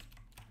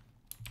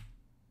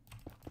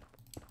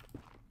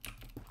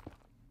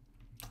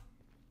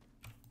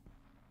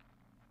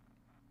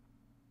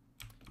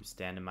 You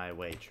stand in my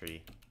way,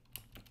 tree.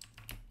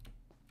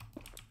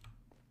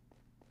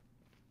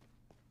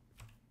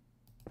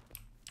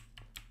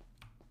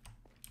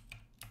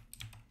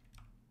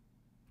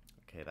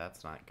 Okay,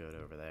 that's not good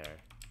over there.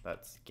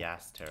 That's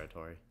gas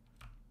territory.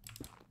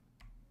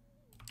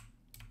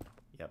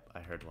 Yep, I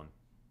heard one.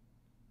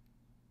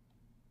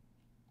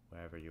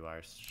 Wherever you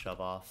are,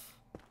 shove off.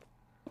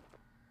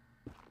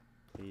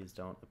 Please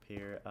don't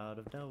appear out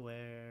of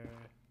nowhere.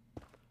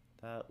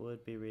 That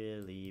would be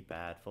really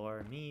bad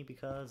for me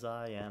because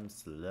I am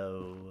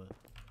slow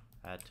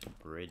at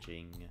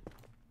bridging.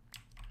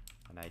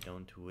 And I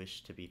don't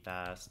wish to be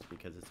fast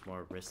because it's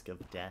more risk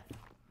of death.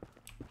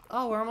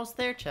 Oh, we're almost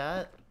there,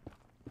 chat.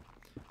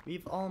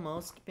 We've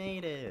almost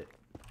made it.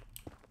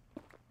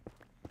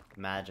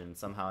 Imagine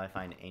somehow I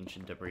find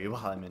ancient debris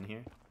while I'm in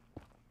here.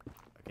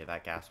 Okay,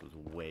 that gas was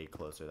way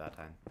closer that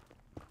time.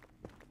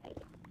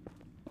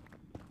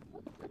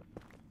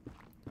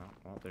 Oh,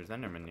 well, there's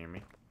Enderman near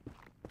me.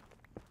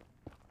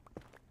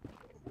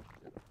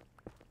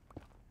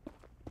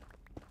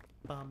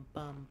 Bum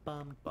bum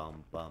bum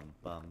bum bum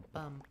bum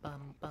bum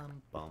bum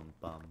bum bum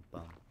bum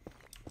bum.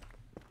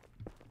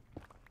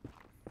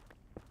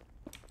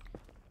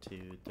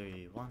 2,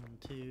 3, 1,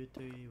 2,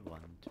 3, 1,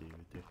 2,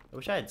 3. I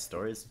wish I had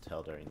stories to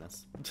tell during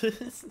this.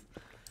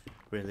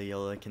 Really,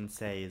 all I can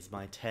say is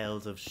my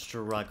tales of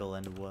struggle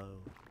and woe.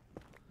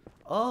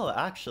 Oh,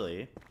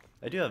 actually,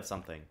 I do have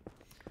something.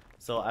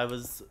 So I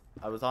was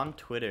on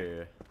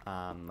Twitter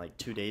like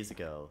 2 days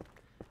ago,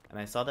 and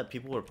I saw that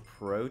people were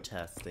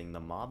protesting the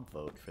mob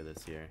vote for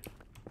this year.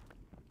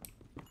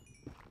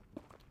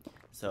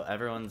 So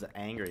everyone's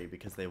angry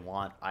because they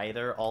want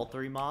either all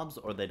 3 mobs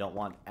or they don't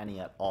want any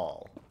at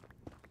all.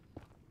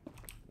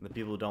 The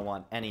people who don't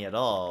want any at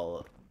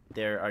all,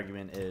 their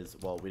argument is,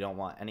 well, we don't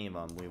want any of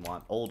them, we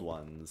want old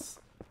ones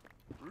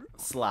 /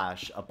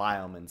 a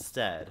biome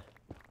instead.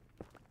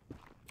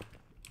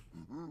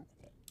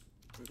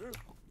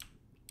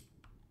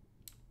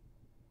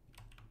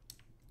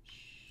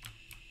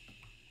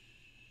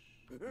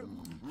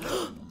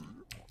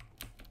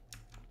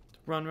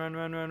 Run, run,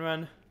 run, run,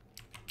 run.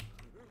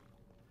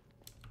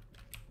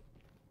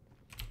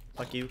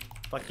 Fuck you,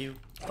 fuck you,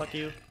 fuck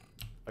you.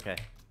 Okay,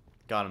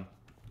 got him.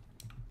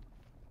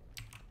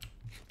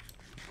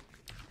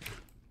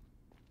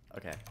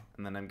 Okay,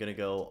 and then I'm gonna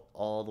go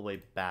all the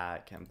way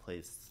back and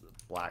place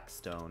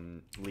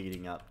Blackstone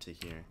leading up to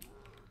here.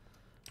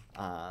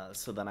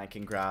 So then I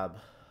can grab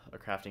a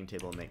crafting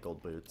table and make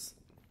gold boots.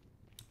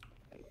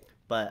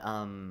 But,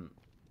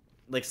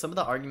 like, some of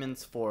the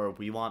arguments for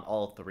we want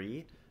all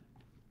 3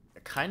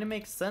 kind of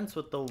makes sense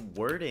with the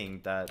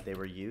wording that they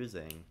were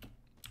using.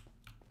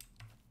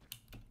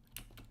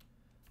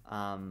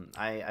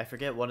 I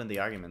forget one of the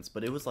arguments,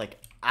 but it was, like,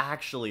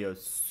 actually a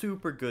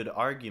super good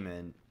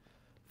argument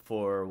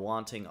for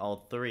wanting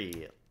all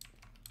 3.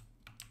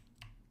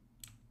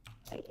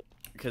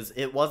 Because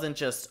it wasn't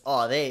just,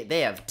 oh,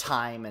 they have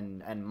time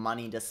and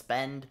money to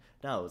spend.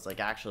 No, it was, like,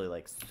 actually,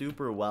 like,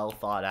 super well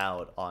thought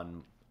out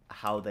on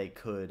how they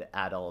could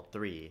add all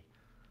 3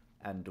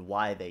 and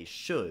why they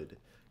should.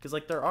 Because,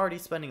 like, they're already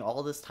spending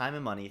all this time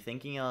and money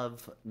thinking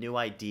of new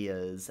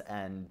ideas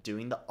and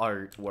doing the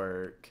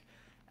artwork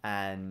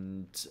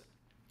and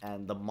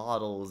the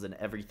models and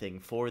everything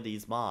for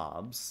these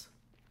mobs.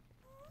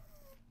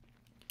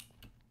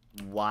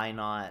 Why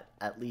not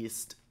at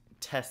least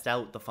test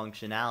out the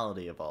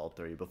functionality of all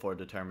 3 before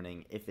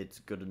determining if it's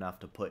good enough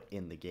to put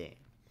in the game?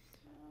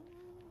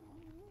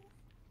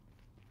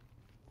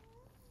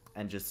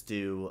 And just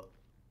do,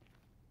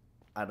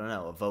 I don't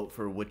know, a vote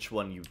for which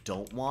one you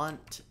don't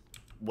want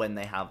when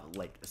they have,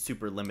 like,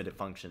 super limited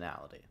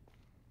functionality.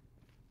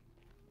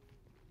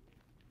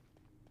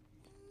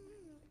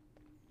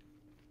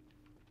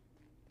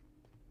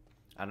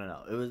 I don't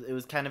know. It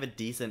was kind of a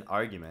decent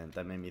argument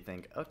that made me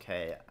think,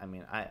 okay, I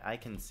mean, I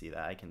can see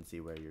that. I can see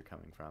where you're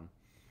coming from.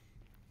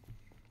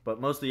 But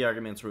most of the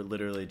arguments were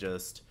literally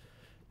just,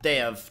 they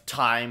have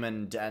time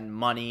and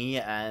money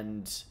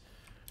and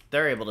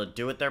they're able to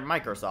do it. They're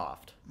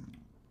Microsoft.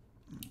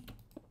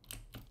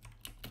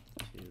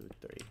 2,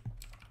 3.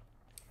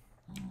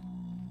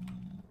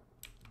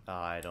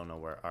 I don't know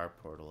where our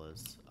portal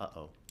is.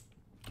 Uh-oh.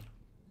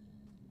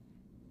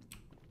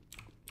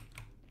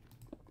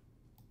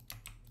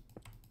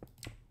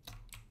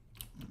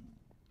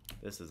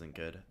 This isn't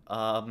good.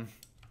 Oh,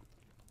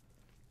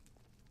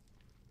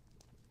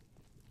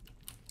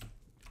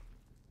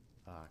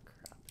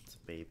 crap. It's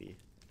a baby.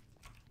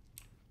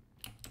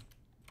 I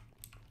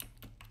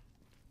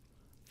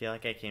feel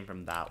like I came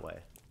from that way.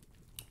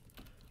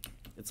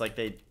 It's like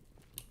they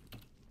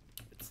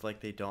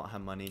don't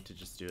have money to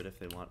just do it if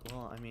they want.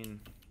 Well, I mean,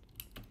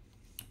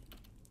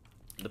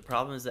 the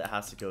problem is it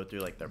has to go through,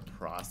 like, their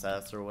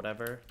process or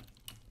whatever.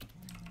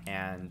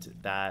 And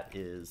that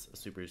is a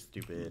super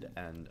stupid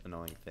and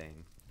annoying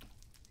thing.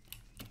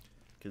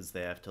 Because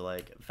they have to,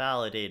 like,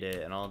 validate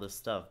it and all this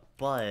stuff.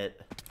 But,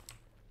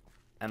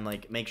 and,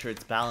 like, make sure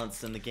it's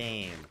balanced in the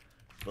game.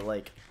 But,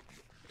 like,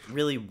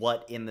 really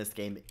what in this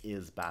game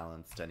is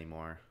balanced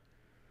anymore?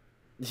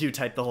 You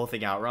typed the whole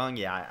thing out wrong?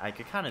 Yeah, I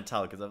could kind of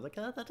tell because I was like,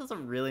 oh, that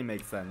doesn't really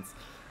make sense.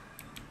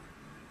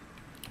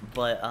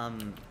 But,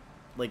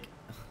 like,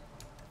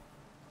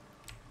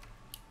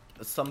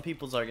 some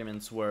people's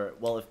arguments were,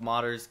 well, if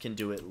modders can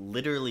do it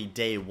literally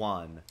day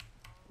 1,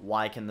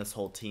 why can this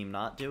whole team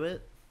not do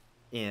it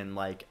in,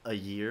 like, a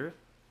year?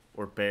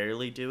 Or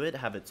barely do it,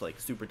 have it, like,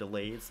 super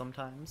delayed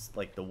sometimes,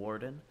 like the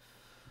Warden?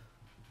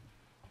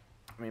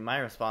 I mean, my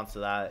response to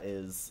that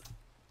is,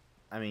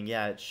 I mean,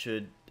 yeah, it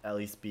should at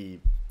least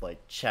be,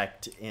 like,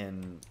 checked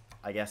in,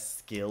 I guess,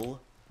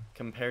 skill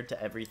compared to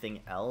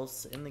everything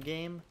else in the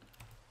game.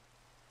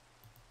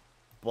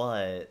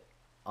 But,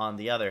 on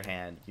the other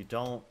hand, you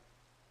don't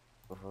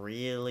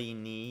really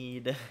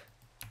need,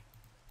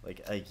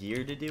 like, a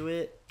year to do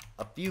it.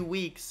 A few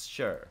weeks,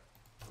 sure.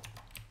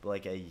 But,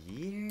 like, a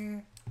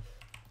year?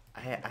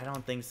 I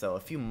don't think so.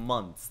 A few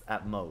months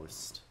at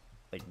most.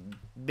 Like,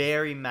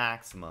 very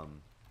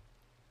maximum.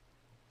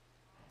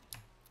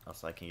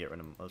 Also, I can get rid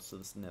of most of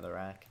this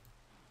netherrack.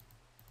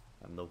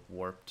 And the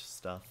warped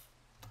stuff.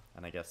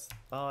 And I guess,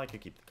 oh, I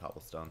could keep the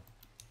cobblestone.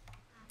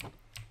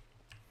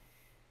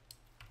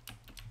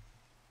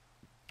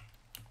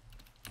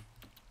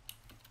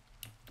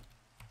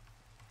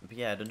 But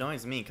yeah, it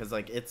annoys me because,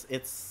 like, it's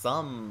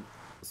some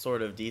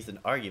sort of decent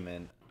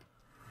argument,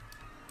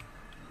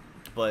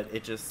 but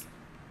it just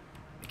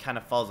kind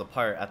of falls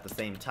apart at the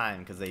same time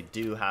because they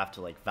do have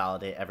to, like,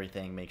 validate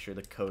everything, make sure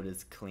the code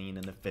is clean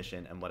and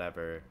efficient and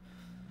whatever.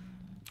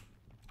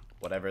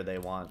 whatever they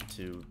want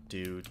to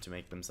do to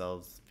make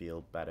themselves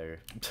feel better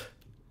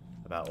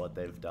about what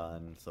they've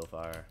done so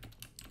far.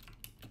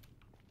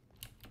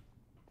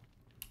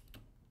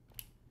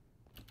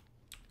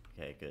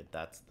 Okay, good.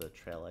 That's the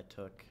trail I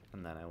took,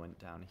 and then I went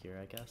down here,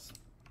 I guess.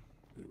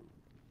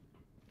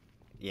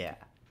 Yeah.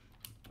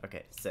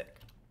 Okay, sick.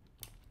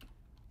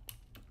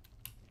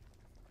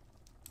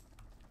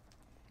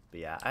 But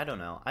yeah, I don't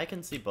know. I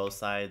can see both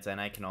sides, and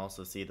I can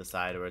also see the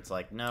side where it's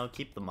like, no,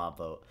 keep the mob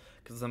vote.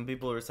 Because some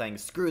people are saying,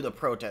 screw the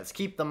protest,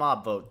 keep the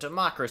mob vote,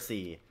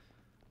 democracy.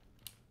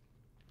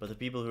 But the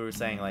people who are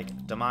saying,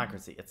 like,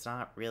 democracy, it's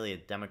not really a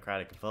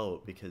democratic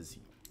vote because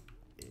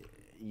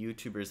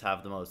YouTubers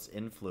have the most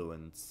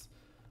influence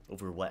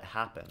over what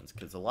happens.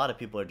 Because a lot of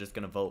people are just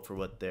going to vote for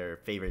what their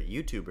favorite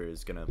YouTuber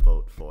is going to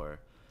vote for.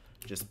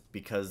 Just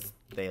because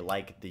they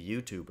like the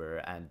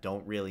YouTuber and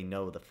don't really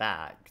know the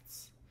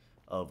facts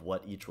of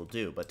what each will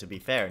do. But to be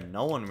fair,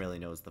 no one really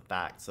knows the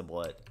facts of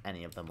what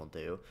any of them will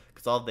do,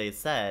 because all they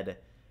said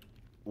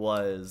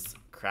was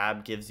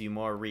crab gives you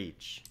more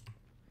reach,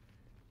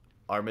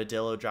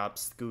 armadillo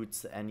drops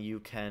scoots, and you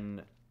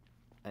can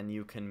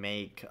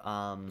make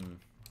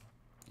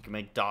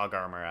dog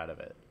armor out of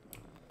it.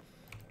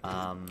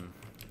 And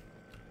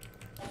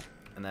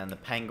then the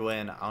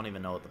penguin, I don't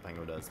even know what the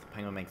penguin does. The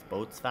penguin makes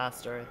boats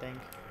faster, I think,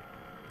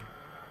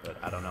 but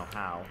I don't know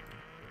how.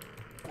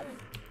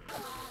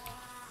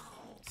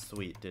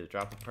 Sweet. Did it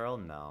drop a pearl?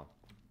 No.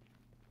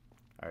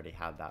 I already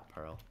had that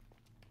pearl.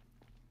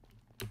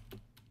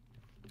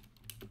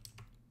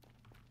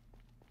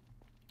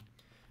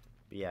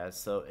 But yeah,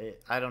 so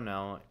I don't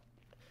know.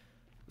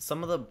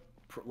 Some of the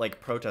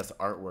protest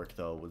artwork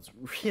though was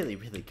really,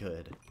 really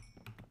good.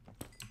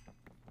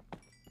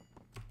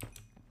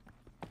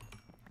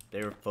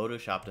 They were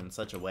photoshopped in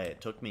such a way. It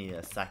took me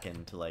a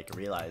second to like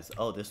realize,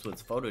 oh, this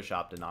was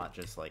photoshopped and not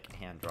just like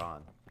hand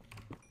drawn.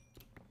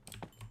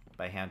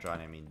 By hand drawn,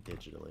 I mean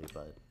digitally,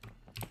 but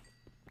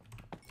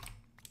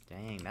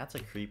dang, that's a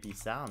creepy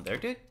sound. They're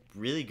doing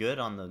really good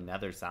on the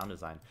Nether sound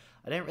design.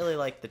 I didn't really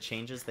like the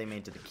changes they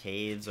made to the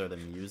caves or the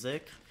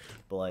music,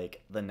 but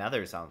like the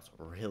Nether sounds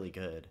really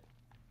good.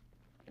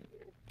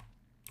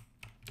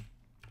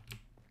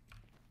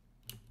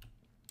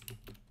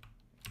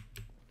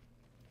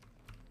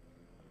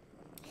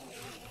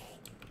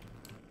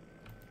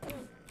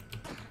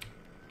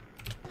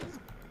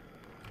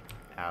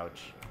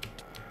 Ouch.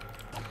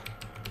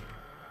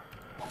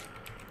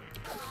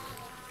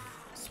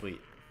 Sweet.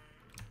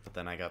 But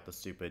then I got the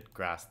stupid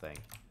grass thing.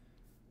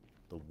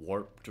 The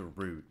warped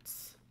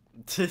roots.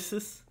 This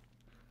is...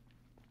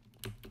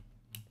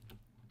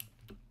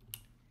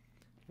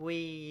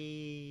 Whee!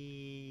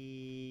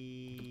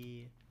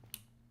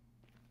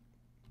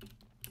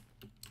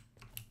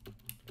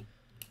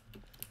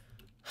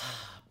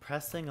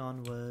 Pressing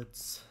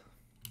onwards.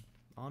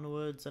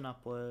 Onwards and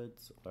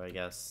upwards. Or I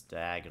guess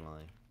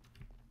diagonally.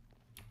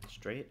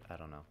 Straight? I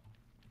don't know.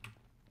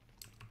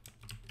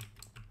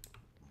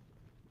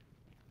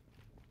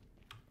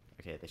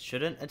 Okay, they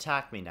shouldn't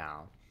attack me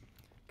now,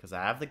 because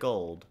I have the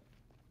gold,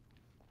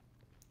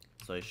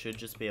 so I should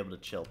just be able to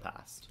chill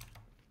past.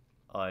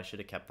 Oh, I should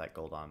have kept that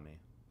gold on me.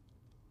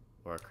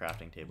 Or a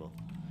crafting table.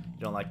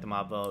 You don't like the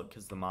mob vote,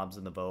 because the mobs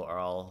in the vote are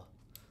all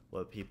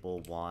what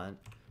people want.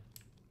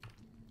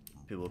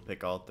 People would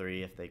pick all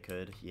three if they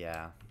could,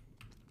 yeah.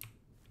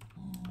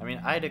 I mean,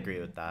 I'd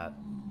agree with that.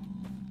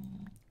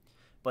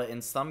 But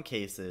in some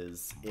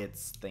cases,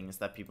 it's things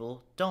that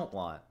people don't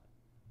want.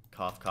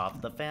 Cough,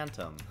 cough, the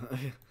phantom.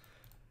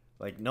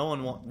 Like, no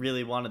one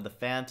really wanted the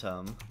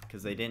phantom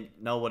because they didn't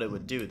know what it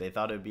would do. They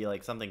thought it would be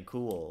like something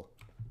cool,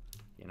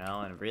 you know?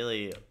 And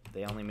really,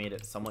 they only made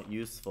it somewhat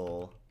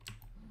useful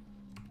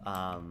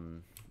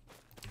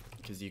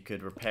because you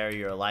could repair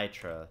your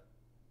elytra.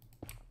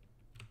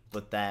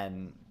 But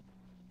then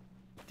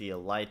the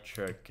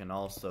elytra can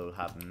also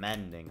have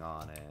mending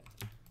on it.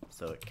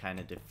 So it kind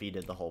of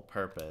defeated the whole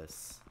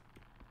purpose.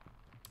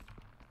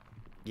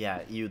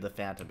 Yeah, the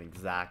phantom,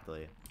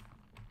 exactly.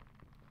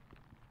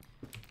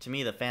 To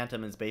me, the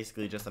phantom is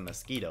basically just a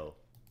mosquito.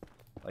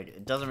 Like,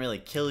 it doesn't really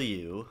kill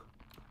you.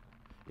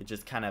 It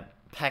just kind of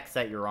pecks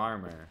at your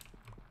armor.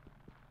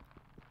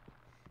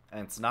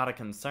 And it's not a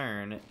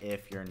concern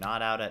if you're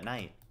not out at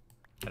night.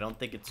 I don't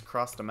think it's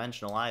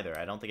cross-dimensional either.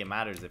 I don't think it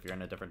matters if you're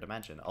in a different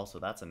dimension. Also,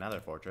 that's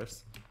another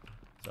fortress.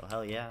 So,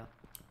 hell yeah.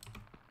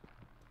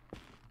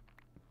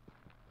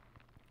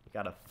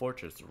 Got a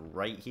fortress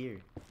right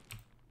here.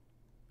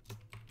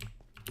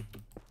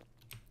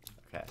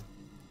 Okay.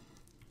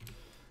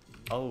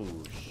 Oh,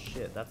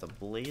 shit. That's a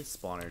blaze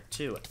spawner,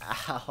 too.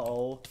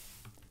 Ow.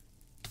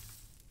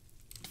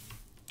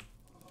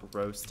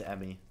 Roast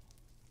Emmy.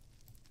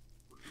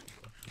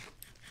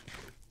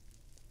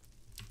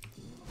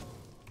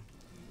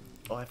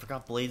 Oh, I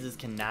forgot blazes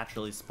can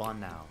naturally spawn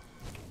now.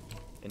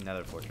 In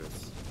Nether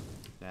Fortress.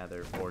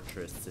 Nether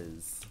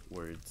Fortress's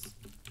words.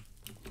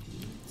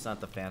 It's not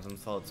the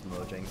Phantom's fault, it's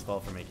Mojang's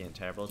fault for making it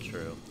terrible.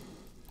 True.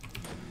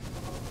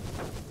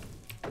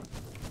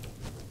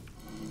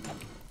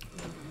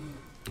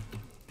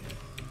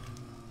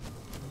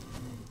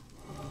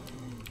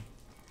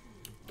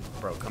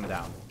 Bro, come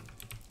down.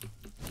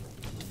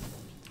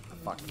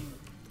 Fuck.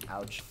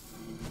 Ouch.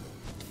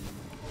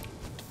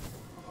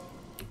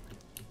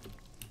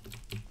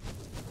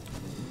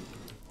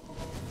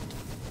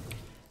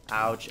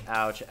 Ouch,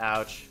 ouch,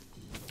 ouch.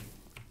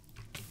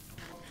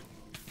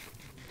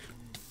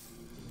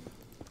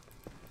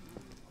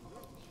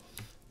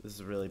 This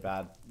is really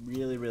bad.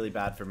 Really, really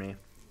bad for me.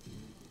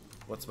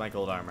 What's my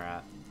gold armor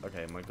at?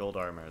 Okay, my gold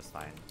armor is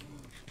fine.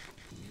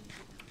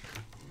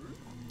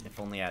 If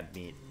only I had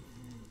meat.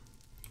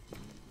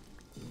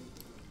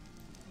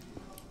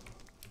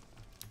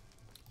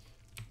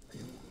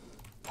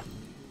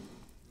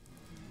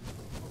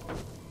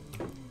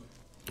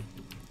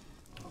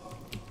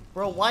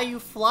 Bro, why are you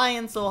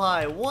flying so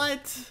high?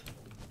 What?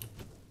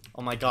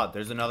 Oh my god,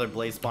 there's another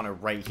blaze spawner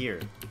right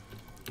here.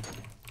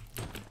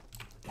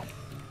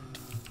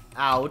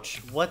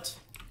 Ouch. What?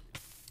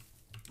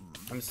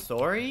 I'm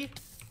sorry?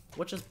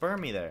 What just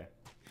burned me there?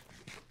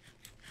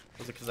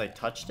 Was it because I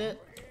touched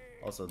it?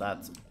 Also,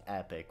 that's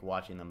epic,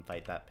 watching them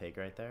fight that pig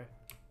right there.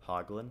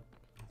 Hoglin.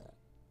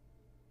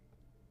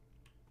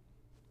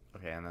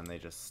 Okay, and then they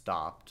just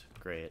stopped.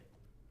 Great.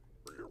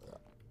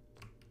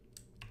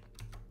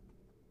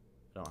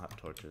 I don't have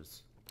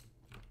torches.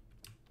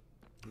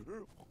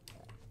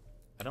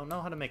 I don't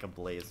know how to make a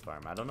blaze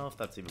farm. I don't know if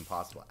that's even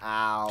possible.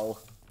 Ow!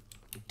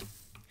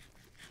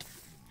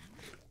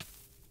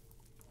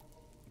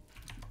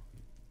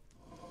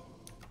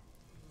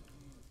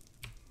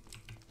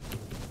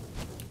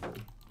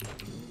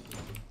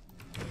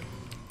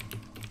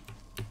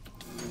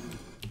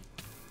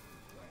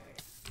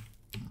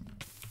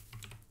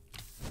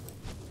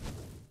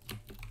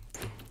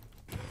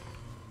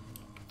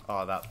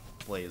 Oh, that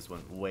blaze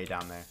went way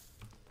down there.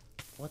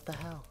 What the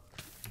hell?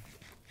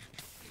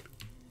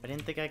 I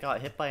didn't think I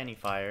got hit by any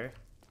fire.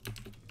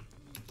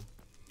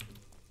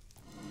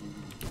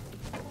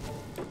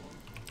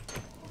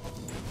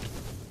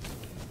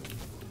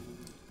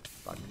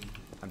 Fuck.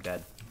 I'm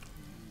dead.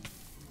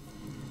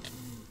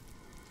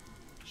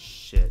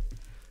 Shit.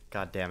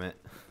 God damn it.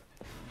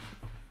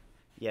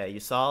 Yeah,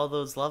 you saw all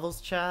those levels,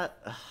 chat?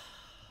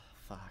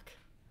 Fuck.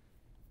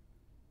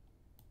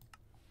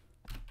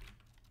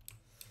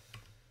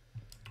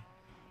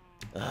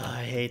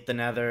 I hate the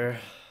nether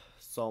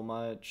so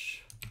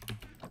much.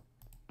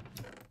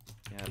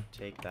 Yeah,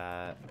 take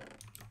that.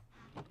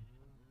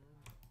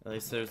 At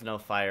least there's no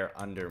fire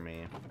under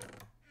me.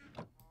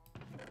 I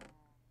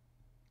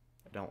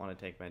don't want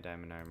to take my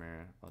diamond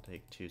armor. I'll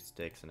take 2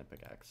 sticks and a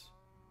pickaxe.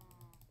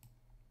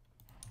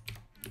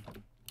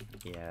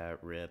 Yeah,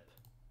 rip.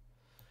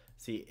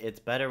 See,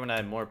 it's better when I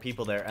have more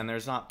people there and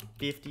there's not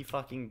 50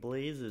 fucking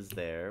blazes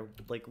there.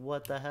 Like,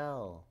 what the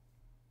hell?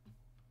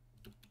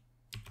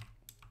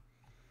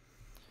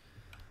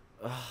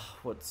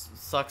 What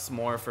sucks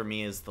more for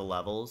me is the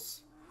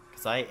levels.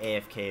 Because I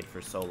AFK'd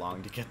for so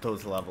long to get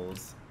those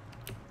levels.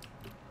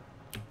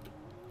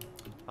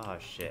 Oh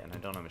shit, and I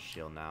don't have a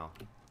shield now.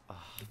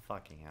 Oh,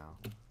 fucking hell.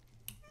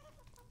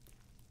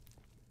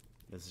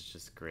 This is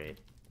just great.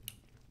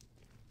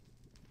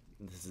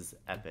 This is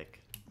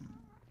epic.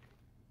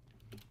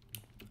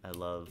 I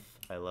love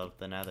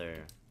the nether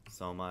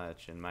so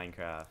much in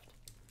Minecraft.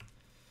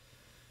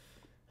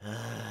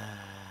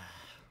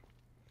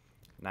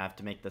 And I have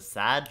to make the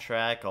sad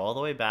trek all the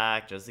way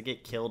back just to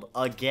get killed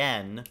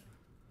again.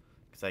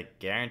 Because I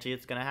guarantee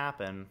it's going to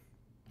happen.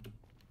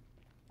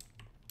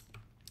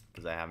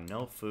 Because I have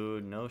no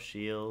food, no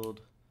shield.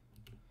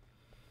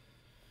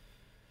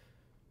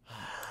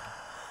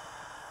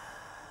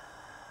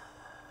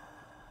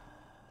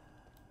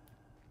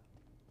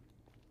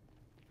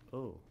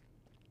 Oh.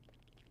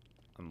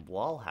 I'm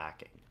wall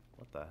hacking.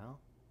 What the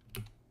hell?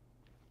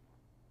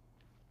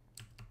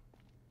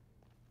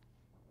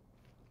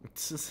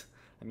 It's just...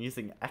 I'm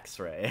using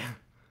X-ray.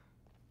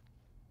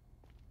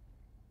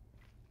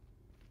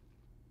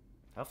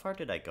 How far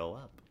did I go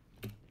up?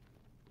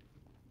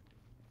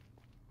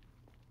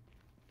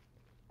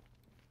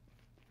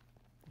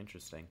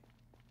 Interesting.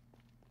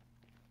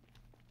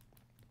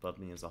 Above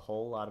me is a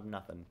whole lot of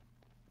nothing.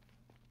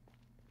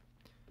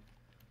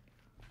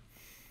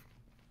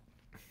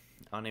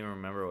 I don't even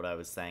remember what I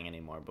was saying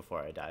anymore before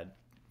I died.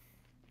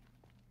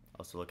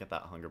 Also, look at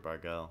that hunger bar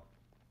go.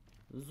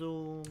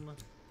 Zoom.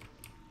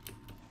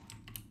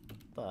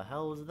 What the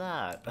hell was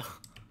that?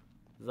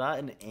 Is that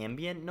an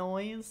ambient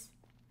noise?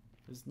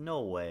 There's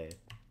no way.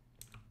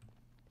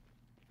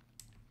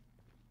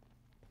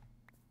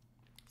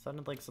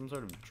 Sounded like some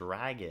sort of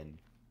dragon.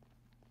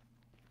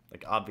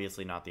 Like,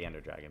 obviously not the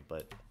Ender Dragon,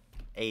 but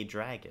a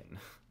dragon.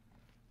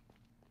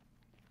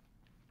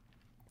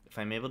 If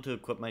I'm able to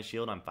equip my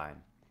shield, I'm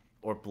fine.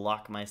 Or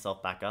block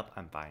myself back up,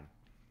 I'm fine.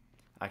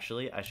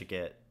 Actually, I should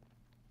get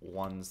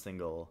one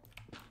single...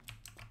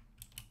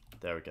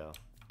 There we go.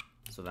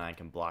 So then I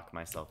can block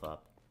myself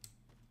up.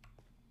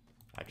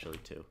 Actually,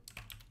 2.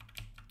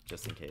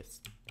 Just in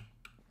case.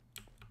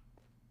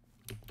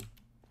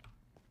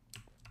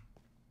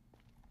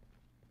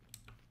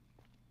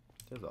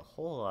 There's a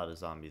whole lot of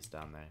zombies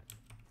down there.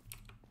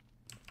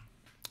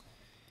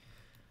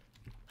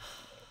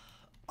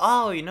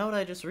 Oh, you know what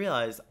I just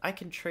realized? I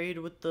can trade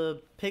with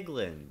the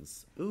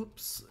piglins.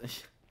 Oops.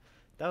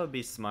 That would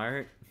be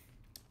smart.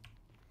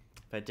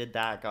 If I did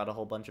that, got a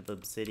whole bunch of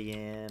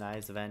obsidian,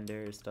 eyes of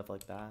ender, stuff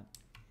like that.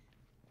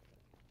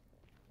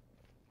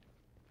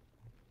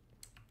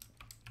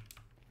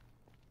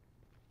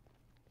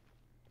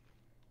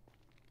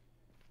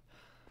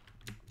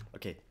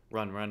 Okay,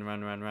 run, run,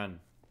 run, run,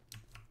 run.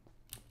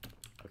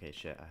 Okay,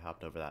 shit, I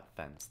hopped over that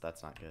fence.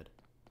 That's not good.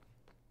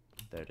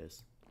 There it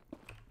is.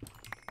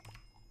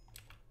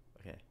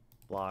 Okay,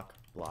 block,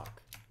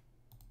 block.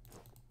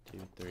 2,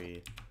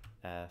 3,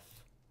 F.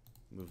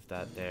 Move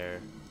that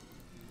there.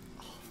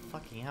 Oh,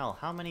 fucking hell,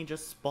 how many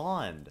just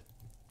spawned?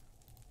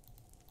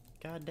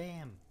 God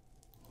damn.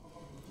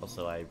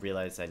 Also, I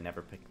realized I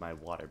never picked my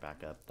water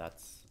back up.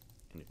 That's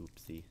an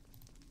oopsie.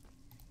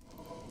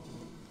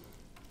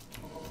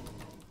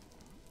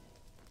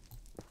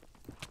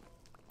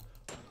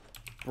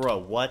 Bro,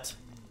 what?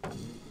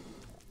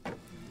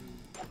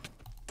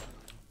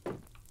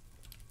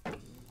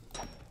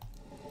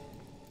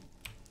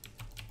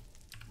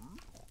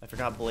 I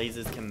forgot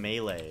blazes can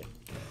melee.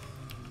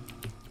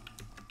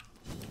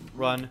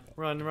 Run,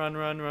 run, run,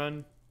 run,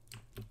 run.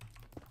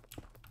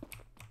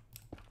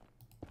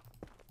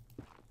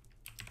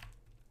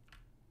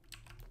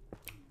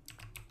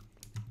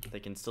 They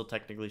can still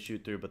technically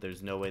shoot through, but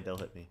there's no way they'll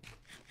hit me.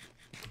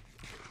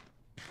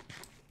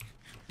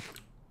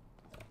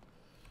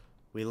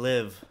 We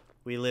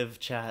live,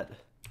 chat.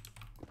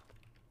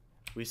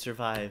 We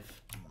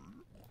survive.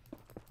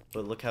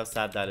 But look how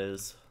sad that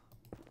is.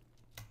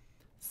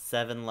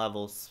 7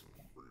 levels.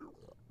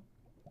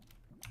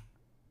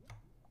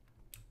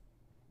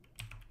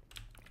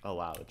 Oh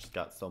wow, it just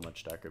got so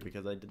much darker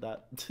because I did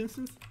that.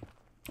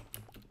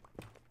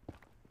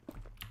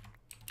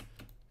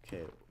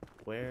 Okay,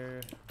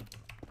 where...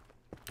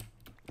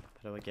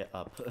 How do I get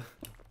up?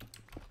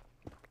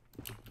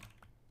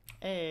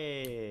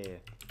 Hey!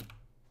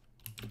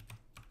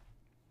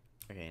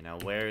 Okay, now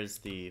where's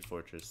the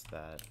fortress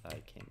that I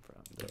came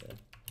from?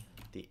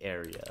 The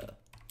area.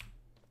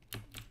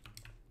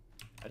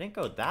 I didn't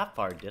go that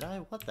far, did I?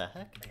 What the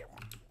heck?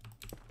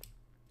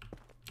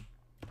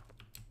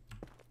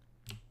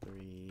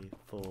 3,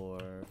 4,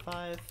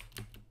 5.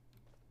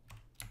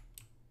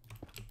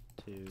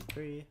 2,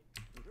 3.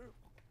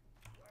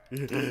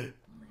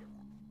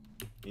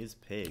 These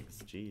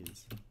pigs,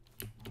 jeez.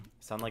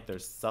 Sound like they're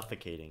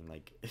suffocating,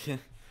 like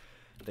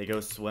they go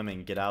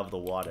swimming, get out of the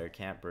water,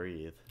 can't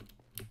breathe.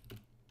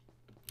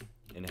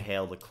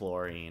 Inhale the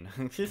chlorine.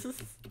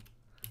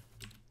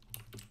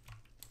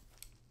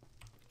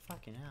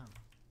 Fucking hell.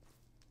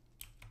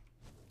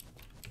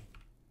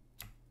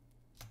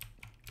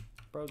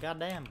 Bro,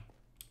 goddamn.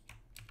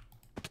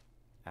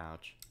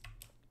 Ouch.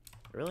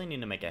 I really need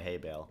to make a hay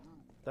bale.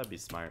 That'd be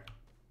smart.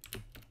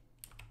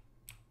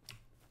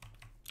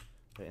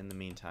 But in the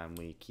meantime,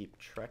 we keep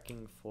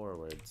trekking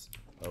forwards.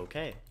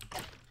 Okay.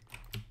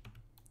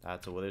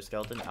 That's a wither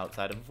skeleton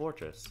outside of a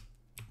fortress.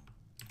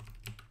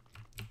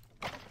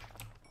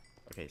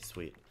 Okay,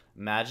 sweet.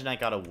 Imagine I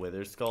got a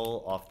wither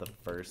skull off the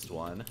first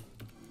one.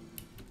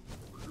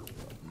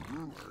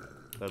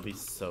 That would be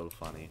so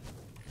funny.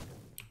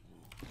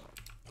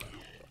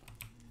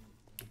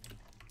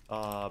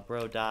 Aw,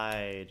 bro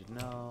died.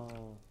 No.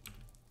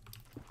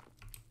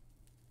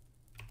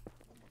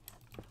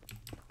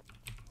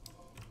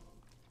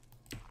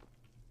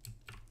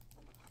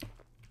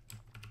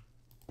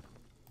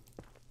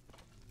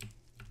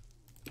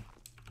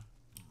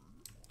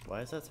 Why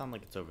does that sound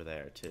like it's over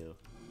there, too?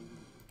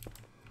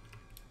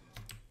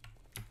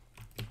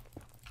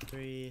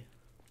 3.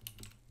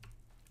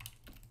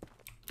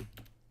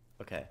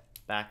 Okay,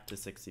 back to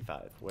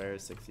 65. Where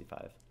is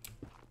 65?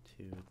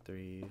 2,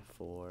 3,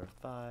 4,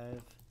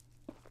 5.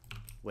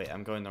 Wait,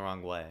 I'm going the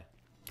wrong way.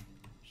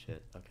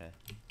 Shit, okay.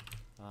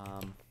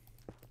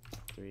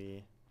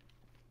 3.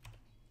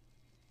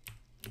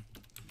 I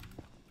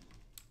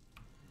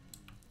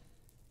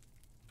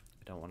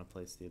don't want to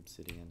place the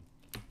obsidian.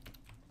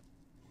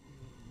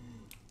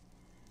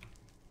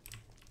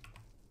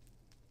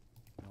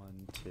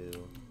 One,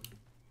 2.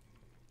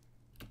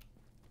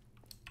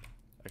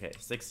 Okay,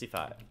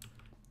 65.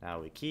 Now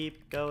we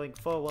keep going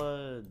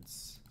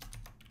forwards.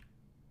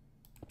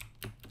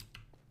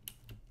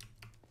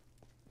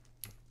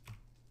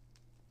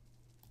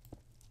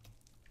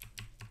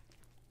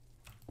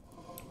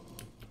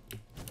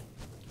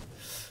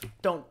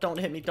 Don't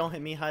hit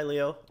me, hi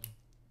Leo.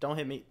 Don't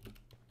hit me.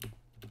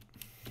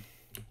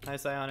 Hi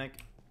Psionic.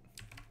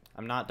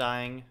 I'm not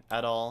dying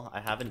at all. I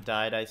haven't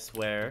died, I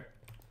swear.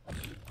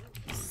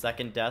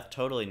 Second death,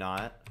 totally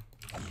not.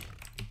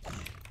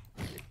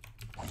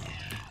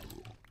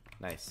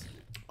 Nice.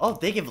 Oh,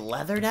 they give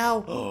leather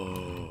now?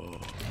 Oh.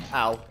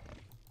 Ow.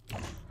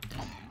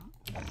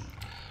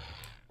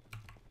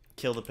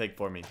 Kill the pig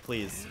for me,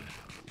 please.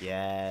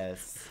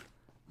 Yes.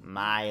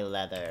 My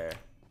leather.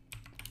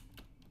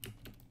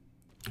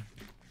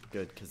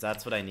 Good, because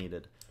that's what I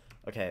needed.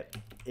 Okay,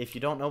 if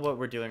you don't know what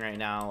we're doing right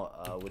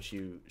now, which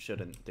you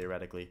shouldn't,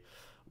 theoretically,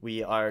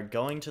 we are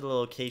going to the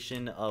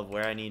location of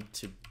where I need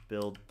to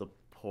build the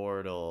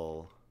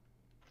portal.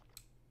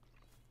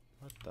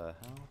 What the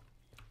hell?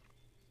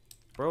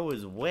 Bro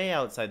is way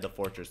outside the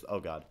fortress. Oh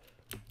god.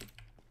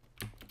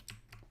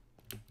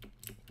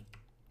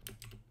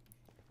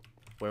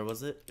 Where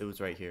was it? It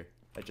was right here.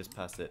 I just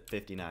passed it.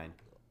 59.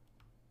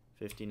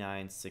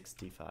 59,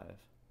 65.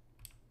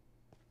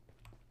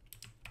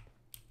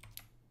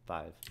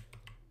 5.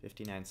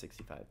 59,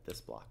 65.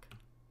 This block.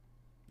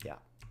 Yeah.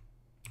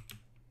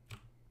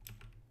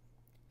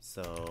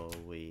 So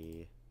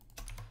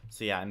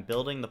yeah, I'm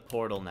building the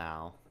portal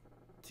now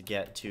to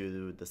get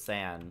to the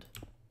sand.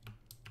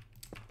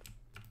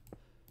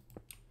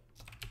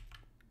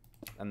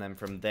 And then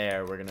from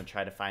there, we're gonna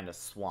try to find a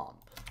swamp.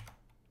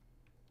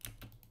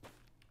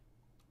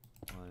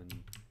 1,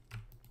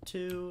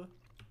 2,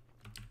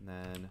 and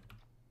then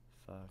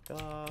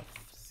fuck off,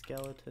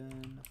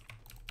 skeleton.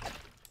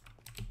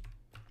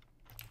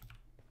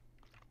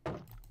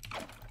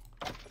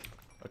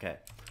 Okay,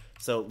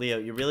 so Leo,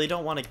 you really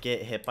don't want to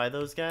get hit by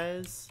those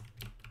guys.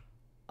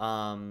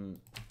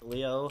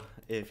 Leo,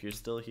 if you're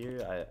still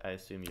here, I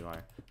assume you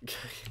are.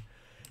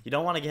 You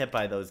don't want to get hit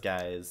by those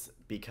guys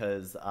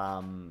because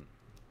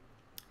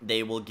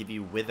they will give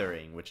you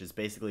withering, which is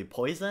basically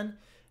poison,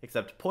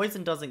 except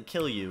poison doesn't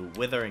kill you,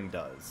 withering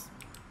does.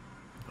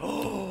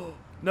 Oh,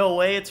 no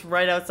way, it's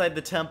right outside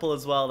the temple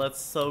as well.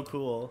 That's so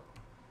cool.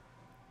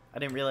 I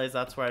didn't realize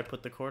that's where I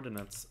put the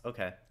coordinates.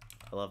 Okay,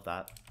 I love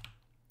that.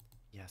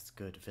 Yes,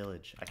 good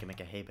village. I can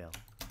make a hay bale.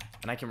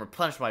 And I can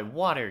replenish my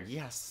water.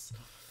 Yes.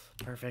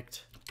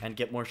 Perfect. And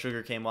get more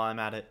sugarcane while I'm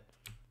at it.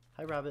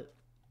 Hi, rabbit.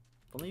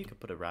 If only you could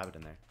put a rabbit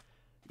in there.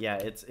 Yeah,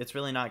 it's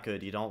really not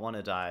good. You don't want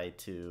to die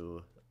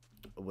to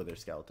a wither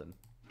skeleton.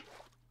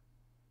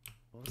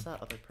 What was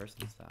that other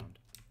person's sound?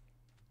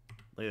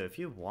 Leo, if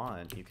you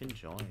want, you can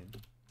join.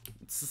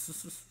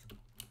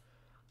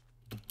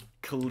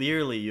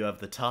 Clearly you have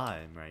the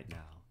time right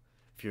now.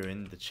 If you're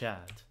in the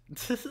chat.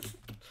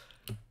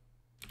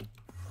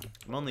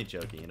 I'm only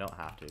joking. You don't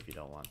have to if you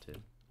don't want to.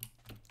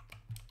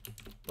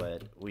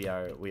 But we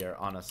are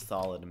on a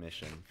solid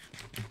mission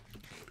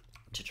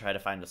to try to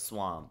find a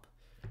swamp,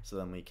 so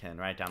then we can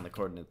write down the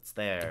coordinates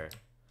there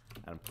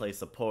and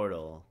place a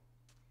portal,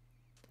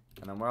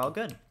 and then we're all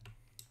good.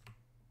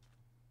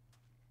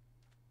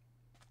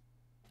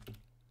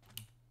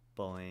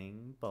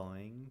 Boing,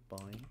 boing,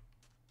 boing.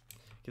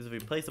 Because if we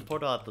place a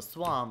portal at the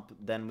swamp,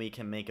 then we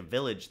can make a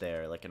village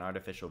there, like an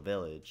artificial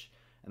village.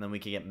 And then we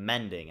can get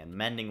mending, and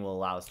mending will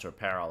allow us to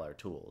repair all our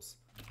tools.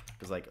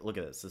 Because, like, look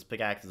at this. This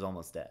pickaxe is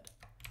almost dead.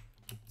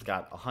 It's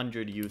got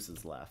 100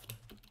 uses left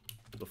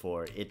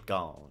before it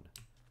gone.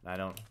 And I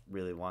don't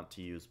really want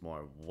to use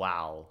more.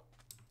 Wow.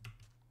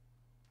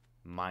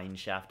 Mine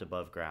shaft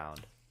above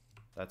ground.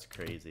 That's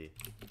crazy.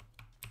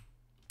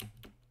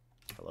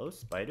 Hello,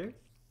 spider?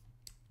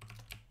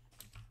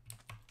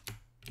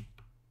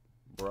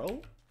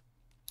 Bro?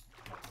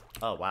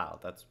 Oh, wow.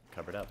 That's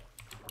covered up.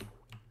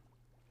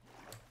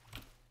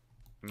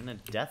 I'm in a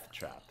death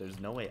trap. There's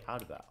no way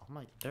out of that. Oh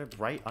my, they're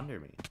right under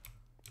me.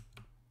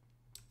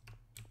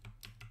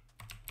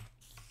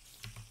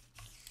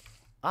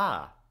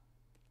 Ah.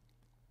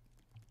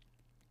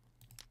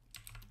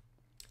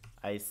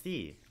 I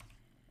see.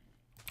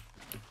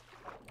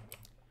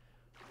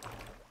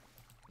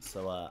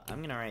 So,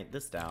 I'm gonna write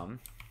this down.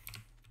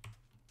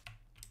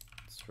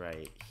 It's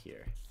right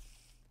here.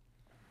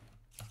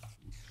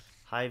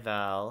 Hi,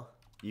 Val.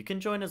 You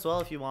can join as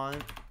well if you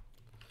want.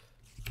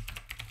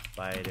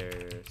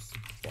 Spider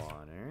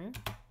spawner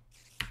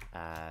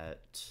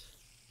at,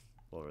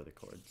 what were the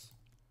chords?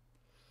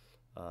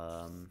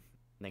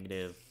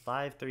 Negative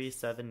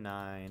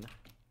 5379,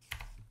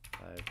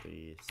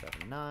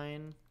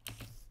 5379,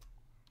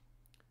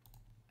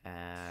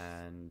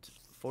 and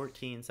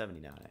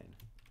 1479.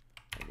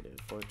 Negative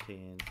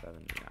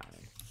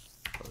 1479.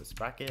 Close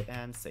bracket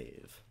and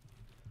save.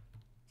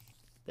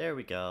 There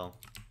we go.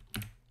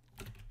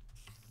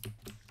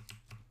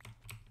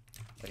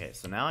 Okay,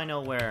 so now I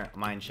know where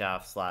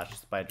mineshaft /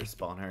 spider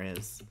spawner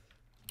is.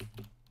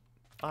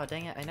 Oh,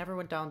 dang it. I never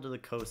went down to the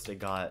coast and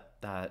got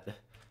that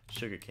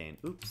sugarcane.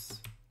 Oops.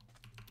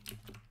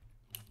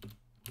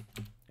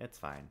 It's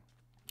fine.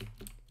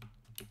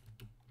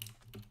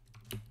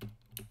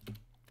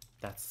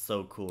 That's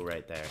so cool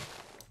right there.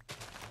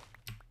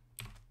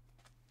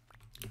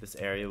 This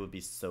area would be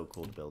so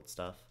cool to build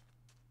stuff.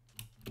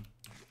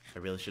 I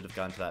really should have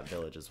gone to that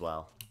village as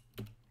well.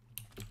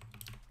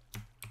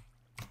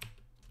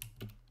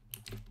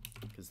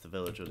 The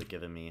village would have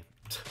given me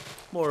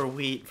more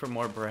wheat for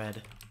more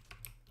bread.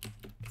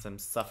 Because I'm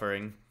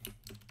suffering.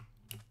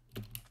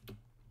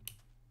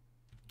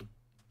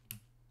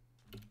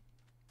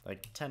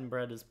 Like, 10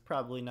 bread is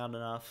probably not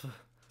enough.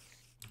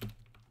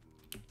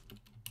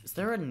 Is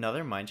there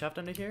another mineshaft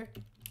under here?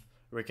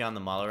 We're working on the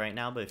model right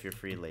now, but if you're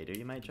free later,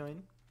 you might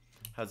join.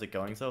 How's it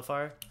going so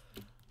far?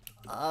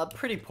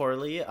 Pretty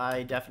poorly.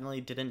 I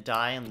definitely didn't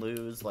die and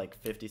lose, like,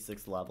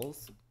 56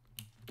 levels.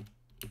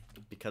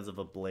 Because of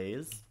a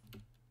blaze.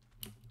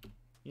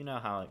 You know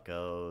how it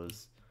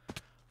goes.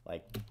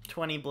 like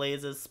 20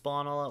 blazes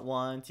spawn all at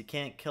once. You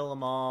can't kill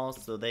them all,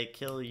 so they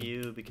kill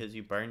you because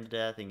you burn to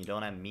death and you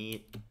don't have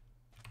meat.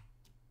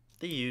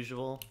 The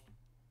usual.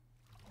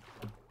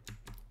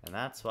 And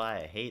that's why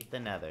I hate the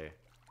Nether.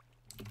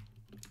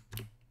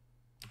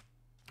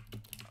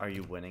 Are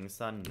you winning,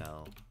 son?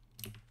 No.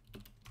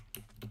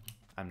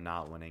 I'm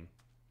not winning.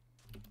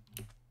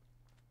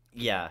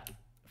 Yeah,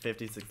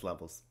 56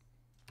 levels.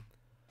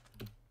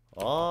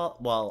 Oh,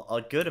 well,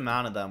 a good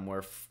amount of them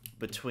were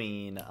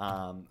between,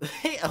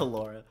 hey,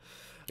 Alora.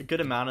 A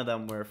good amount of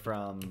them were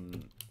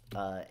from,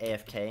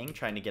 AFKing,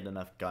 trying to get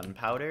enough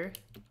gunpowder.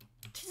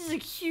 This is a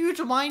huge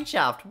mine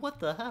shaft, what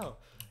the hell?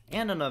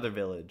 And another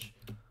village.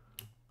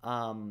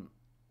 But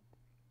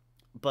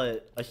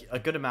a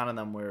good amount of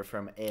them were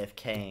from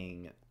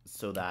AFKing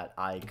so that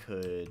I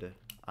could,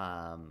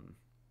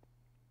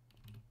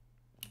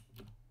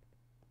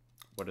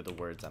 what are the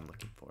words I'm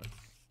looking for?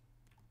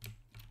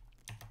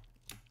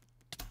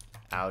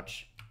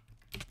 Ouch.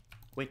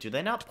 Wait, do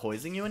they not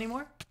poison you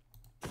anymore?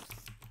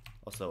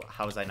 Also,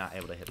 how was I not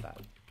able to hit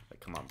that? Like,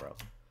 come on, bro.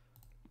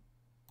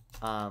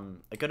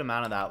 A good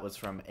amount of that was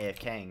from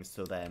AFKing,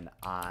 so then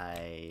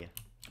I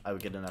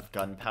would get enough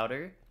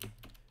gunpowder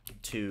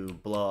to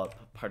blow up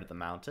part of the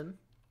mountain.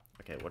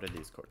 Okay, what are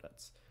these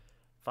coordinates?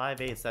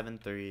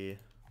 5873.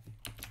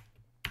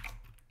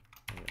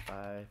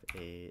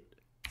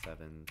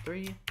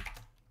 5873,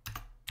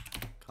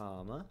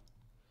 comma.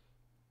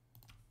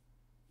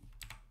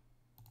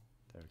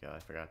 There we go. I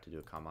forgot to do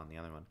a comma on the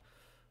other one.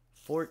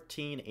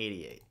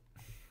 1488.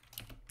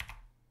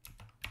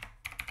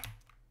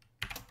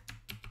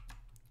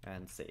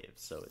 And save,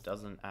 so it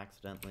doesn't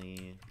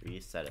accidentally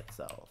reset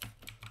itself.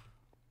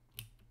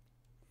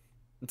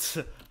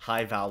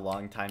 Hi Val,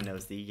 long time no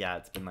see. Yeah,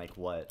 it's been like,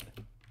 what?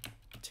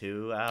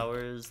 2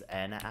 hours?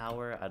 An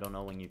hour? I don't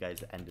know when you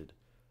guys ended.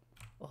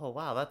 Oh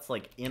wow, that's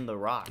like in the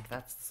rock.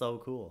 That's so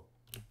cool.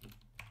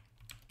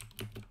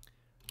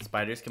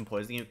 Spiders can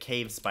poison you?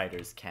 Cave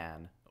spiders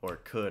can. Or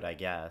could, I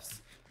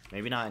guess.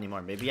 Maybe not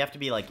anymore. Maybe you have to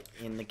be like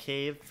in the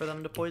cave for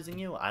them to poison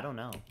you? I don't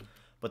know.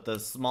 But the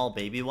small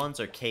baby ones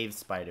are cave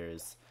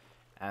spiders.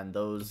 And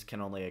those can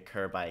only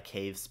occur by a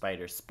cave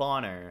spider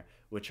spawner,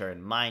 which are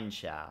in mine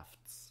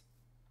shafts.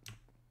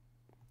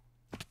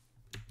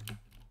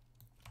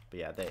 But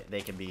yeah,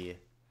 they can be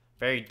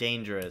very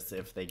dangerous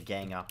if they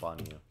gang up on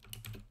you.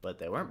 But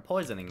they weren't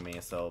poisoning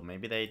me, so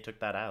maybe they took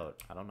that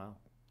out. I don't know.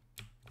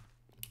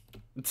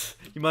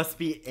 You must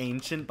be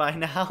ancient by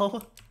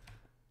now.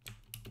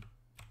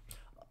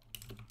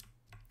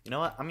 You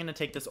know what? I'm gonna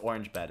take this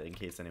orange bed in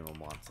case anyone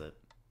wants it.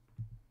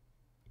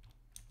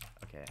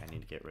 Okay, I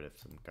need to get rid of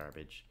some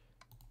garbage.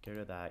 Get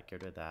rid of that,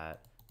 get rid of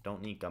that.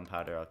 Don't need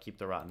gunpowder. I'll keep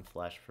the rotten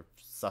flesh for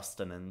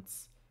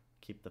sustenance.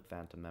 Keep the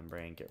phantom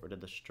membrane. Get rid of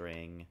the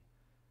string.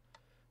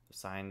 The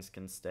signs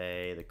can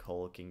stay. The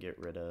coal can get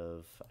rid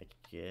of. I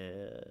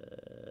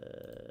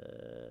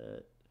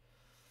get...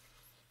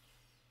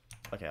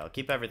 Okay, I'll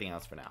keep everything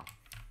else for now.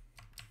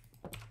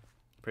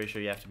 Pretty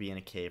sure you have to be in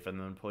a cave for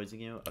them to poison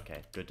you?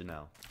 Okay, good to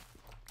know.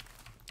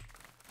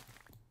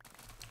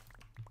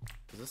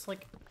 Is this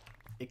like...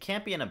 It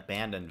can't be an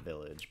abandoned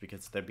village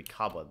because there'd be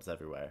cobwebs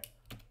everywhere.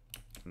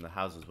 And the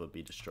houses would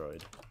be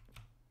destroyed.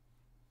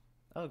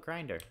 Oh,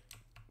 grinder.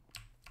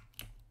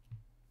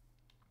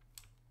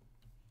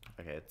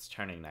 Okay, it's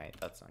turning night.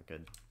 That's not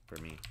good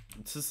for me.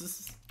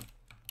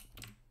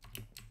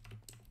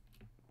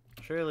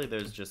 Surely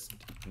there's just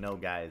no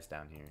guys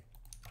down here.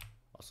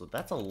 Also,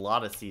 that's a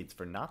lot of seeds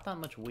for not that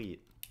much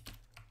wheat.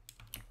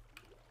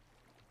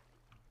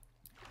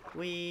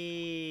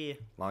 Whee!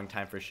 Long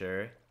time for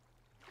sure.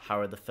 How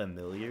are the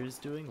familiars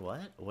doing?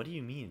 What? What do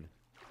you mean?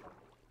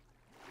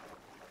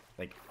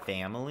 Like,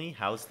 family?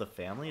 How's the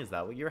family? Is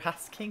that what you're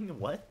asking?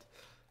 What?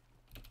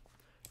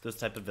 Those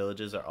type of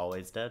villages are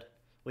always dead?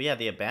 Well, yeah,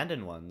 the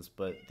abandoned ones,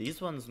 but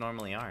these ones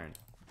normally aren't.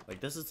 Like,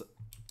 this is...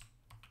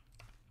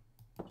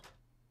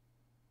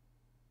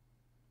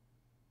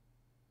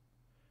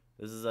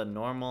 This is a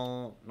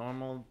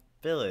normal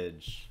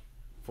village.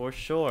 For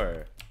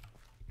sure.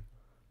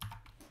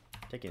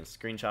 Taking a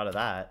screenshot of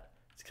that.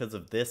 It's because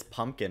of this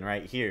pumpkin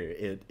right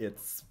here.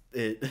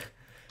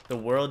 The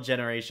world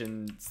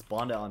generation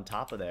spawned it on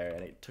top of there,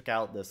 and it took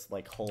out this,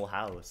 like, whole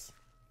house.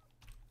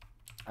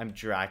 I'm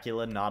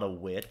Dracula, not a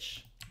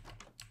witch.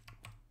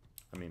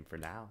 I mean, for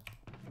now.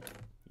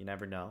 You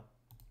never know.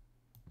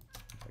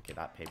 Okay,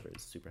 that paper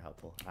is super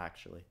helpful,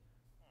 actually.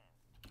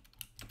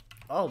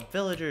 Oh,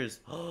 villagers!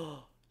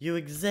 Oh, you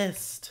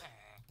exist!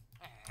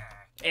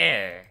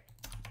 Is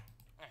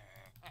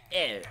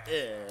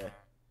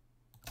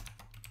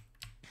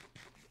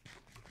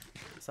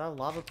that a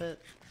lava pit?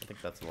 I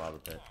think that's a lava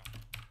pit.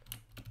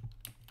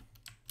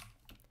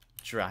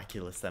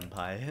 Dracula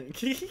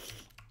senpai.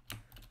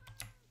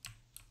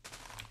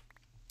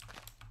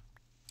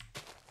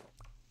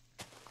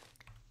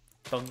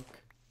 Funk.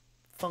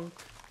 Funk.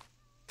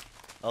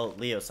 Oh,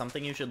 Leo,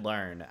 something you should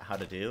learn how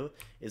to do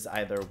is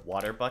either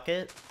water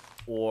bucket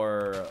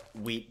or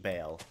wheat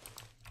bale.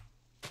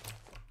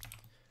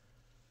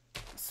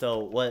 So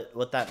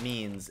what that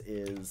means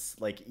is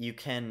like you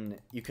can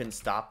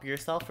stop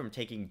yourself from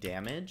taking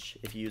damage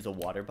if you use a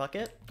water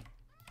bucket.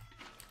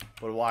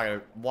 But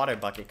a water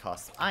bucket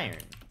costs iron,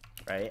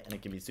 right? And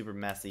it can be super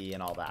messy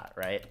and all that,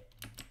 right?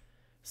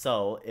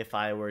 So if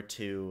I were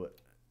to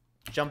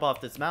jump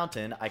off this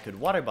mountain, I could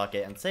water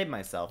bucket and save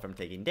myself from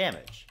taking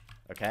damage,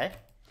 okay?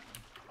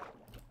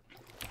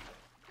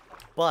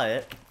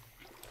 But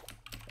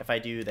if I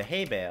do the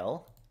hay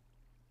bale,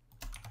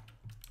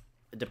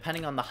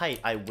 depending on the height,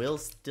 I will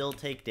still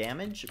take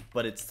damage,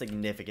 but it's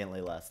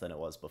significantly less than it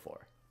was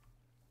before.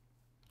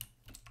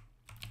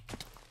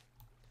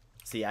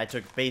 See, I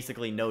took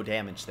basically no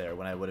damage there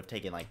when I would have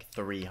taken like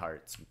 3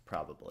 hearts,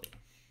 probably.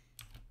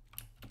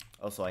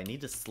 Also, I need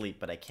to sleep,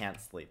 but I can't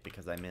sleep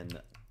because I'm in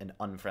an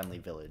unfriendly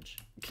village.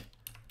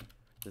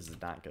 This is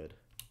not good.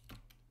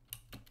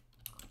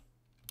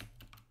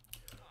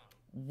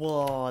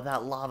 Whoa,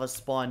 that lava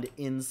spawned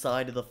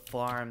inside of the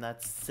farm.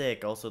 That's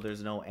sick. Also,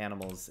 there's no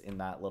animals in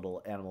that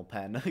little animal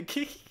pen.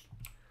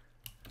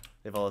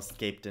 They've all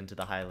escaped into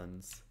the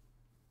highlands.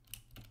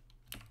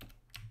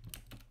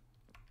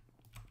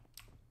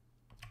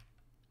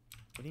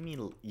 What do you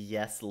mean,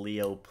 yes,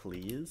 Leo,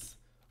 please?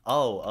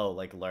 Oh,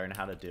 like learn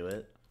how to do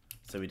it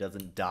so he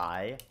doesn't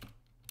die?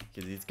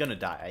 Because he's gonna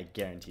die. I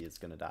guarantee he's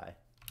gonna die.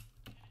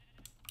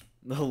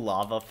 The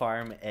lava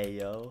farm,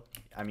 ayo.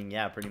 I mean,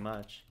 yeah, pretty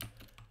much.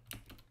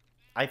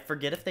 I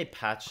forget if they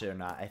patched it or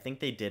not. I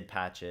think they did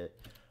patch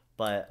it.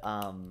 But,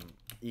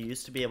 you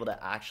used to be able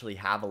to actually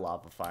have a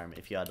lava farm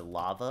if you had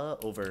lava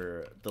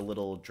over the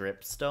little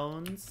drip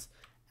stones.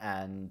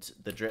 And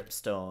the drip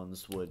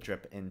stones would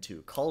drip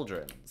into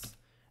cauldrons.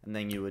 And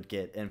then you would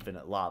get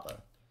infinite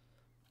lava.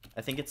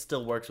 I think it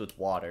still works with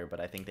water, but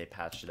I think they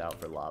patched it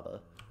out for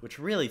lava. Which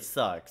really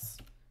sucks.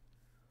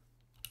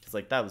 Because,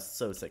 like, that was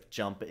so sick.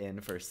 Jump in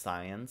for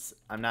science.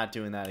 I'm not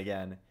doing that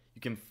again.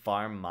 You can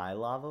farm my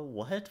lava?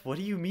 What? What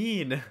do you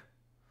mean?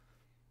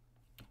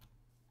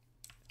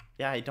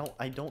 Yeah, I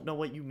don't know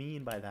what you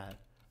mean by that.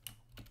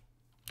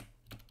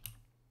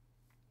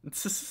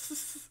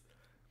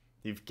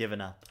 You've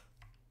given up.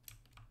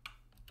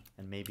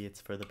 And maybe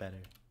it's for the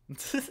better.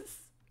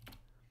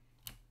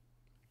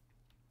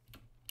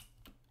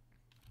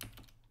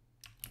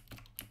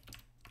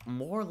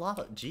 More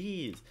lava.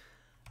 Jeez.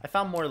 I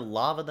found more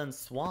lava than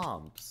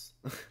swamps.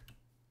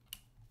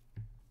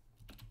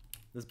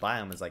 This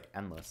biome is like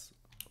endless.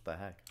 What the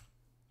heck?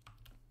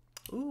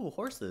 Ooh,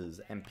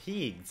 horses and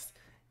pigs.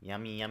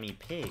 Yummy, yummy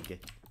pig.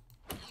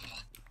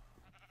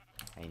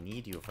 I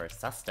need you for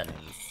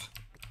sustenance.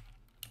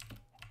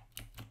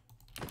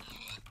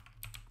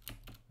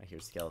 I hear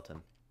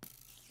skeleton.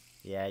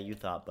 Yeah, you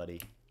thought, buddy.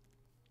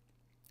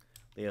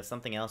 Leo,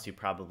 something else you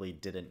probably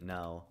didn't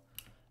know.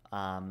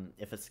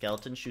 If a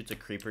skeleton shoots a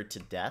creeper to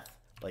death,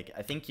 like,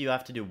 I think you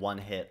have to do 1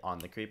 hit on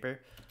the creeper,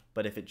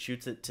 but if it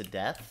shoots it to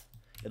death,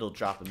 it'll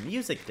drop a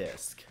music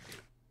disc.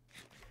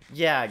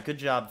 Yeah, good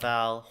job,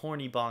 Val.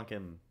 Horny bonk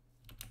him.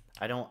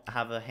 I don't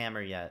have a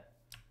hammer yet.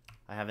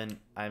 I haven't...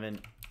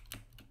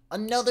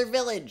 Another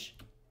village!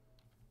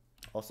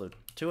 Also,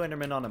 2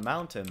 Endermen on a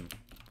mountain.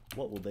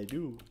 What will they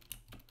do?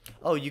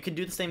 Oh, you can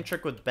do the same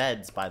trick with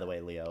beds, by the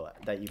way, Leo,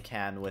 that you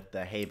can with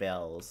the hay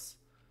bales.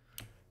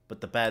 But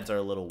the beds are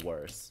a little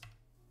worse.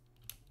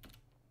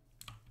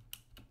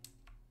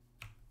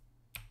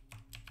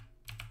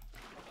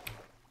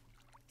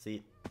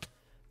 See,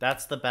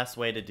 that's the best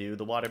way to do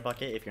the water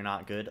bucket if you're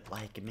not good,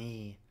 like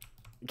me.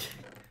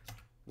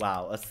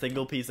 Wow, a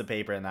single piece of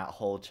paper in that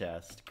whole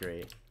chest.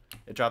 Great.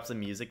 It drops a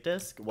music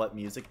disc. What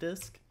music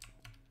disc?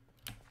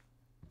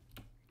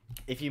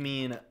 If you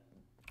mean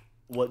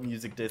what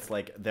music disc,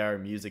 like there are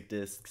music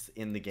discs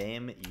in the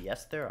game,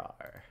 yes there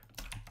are.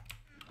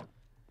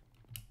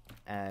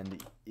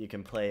 And you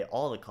can play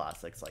all the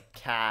classics like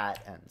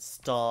Cat and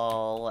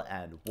Stall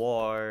and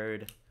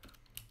Ward.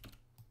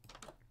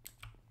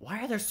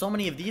 Why are there so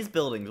many of these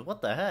buildings?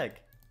 What the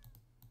heck?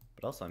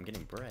 But also I'm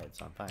getting bread,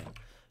 so I'm fine.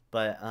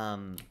 But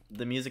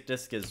the music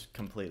disc is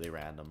completely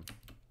random.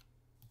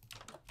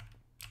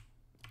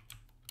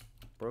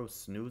 Bro,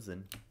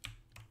 snoozing.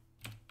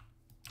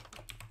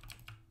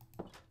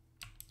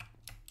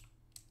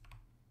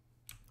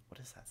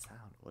 What is that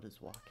sound? What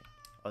is walking?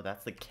 Oh,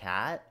 that's the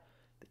cat?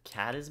 The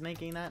cat is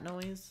making that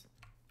noise?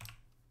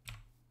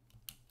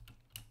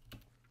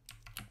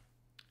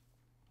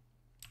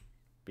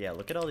 But yeah,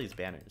 look at all these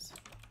banners.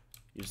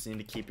 You just need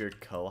to keep your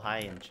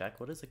kohai in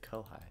check. What is a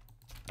kohai?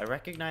 I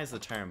recognize the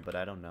term, but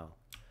I don't know.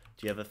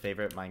 Do you have a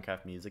favorite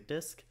Minecraft music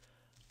disc?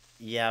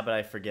 Yeah, but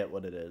I forget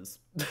what it is.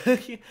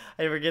 I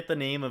forget the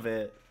name of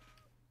it.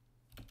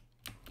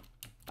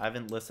 I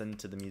haven't listened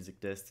to the music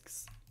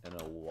discs in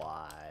a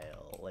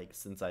while. Like,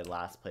 since I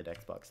last played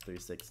Xbox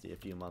 360 a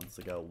few months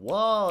ago.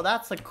 Whoa,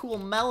 that's a cool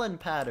melon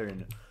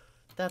pattern.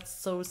 That's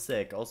so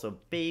sick. Also,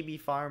 baby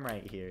farm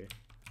right here.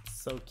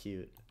 So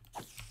cute.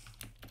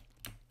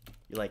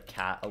 You like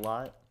cat a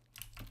lot?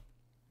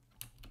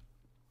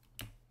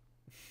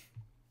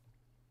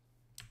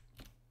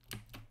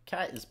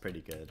 Cat is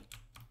pretty good.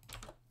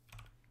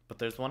 But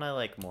there's one I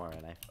like more,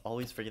 and I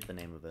always forget the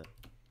name of it.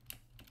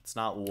 It's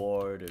not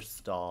ward or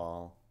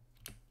stall.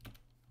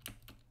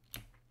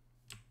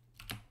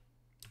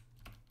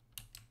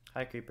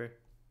 Hi, creeper.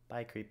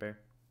 Bye, creeper.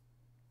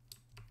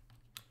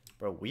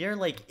 Bro, we are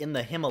like in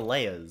the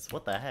Himalayas.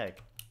 What the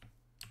heck?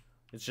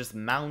 It's just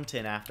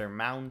mountain after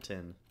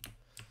mountain.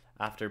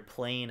 After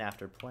plain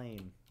after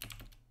plain.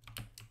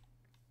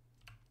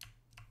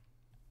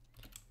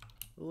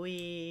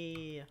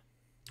 Wee.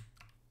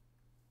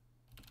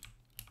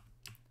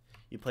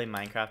 You play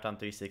Minecraft on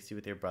 360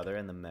 with your brother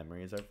and the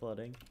memories are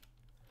flooding?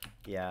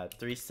 Yeah,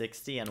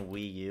 360 and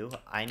Wii U.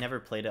 I never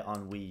played it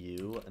on Wii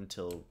U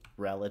until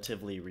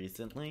relatively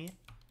recently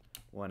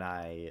when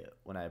I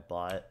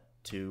bought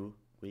 2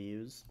 Wii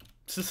U's.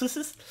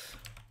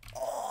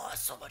 Oh,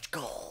 so much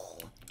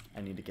coal.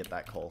 I need to get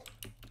that coal.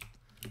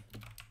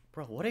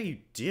 Bro, what are you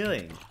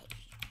doing?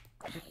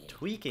 You're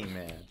tweaking,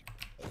 man.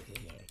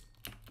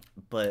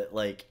 But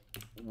like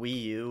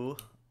Wii U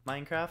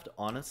Minecraft,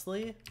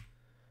 honestly,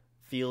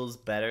 feels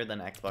better than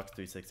Xbox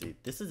 360.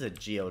 This is a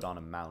geode on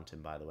a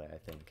mountain, by the way, I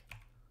think.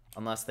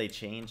 Unless they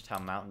changed how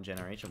mountain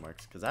generation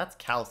works, because that's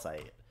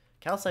calcite.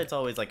 Calcite's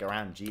always like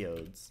around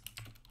geodes.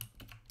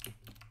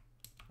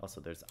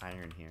 Also, there's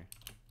iron here,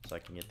 so I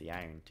can get the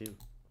iron too.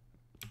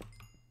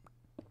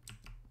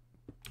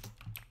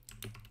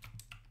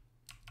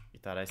 You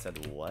thought I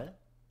said what?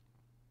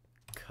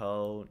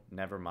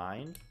 Never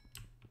mind?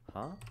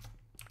 Huh?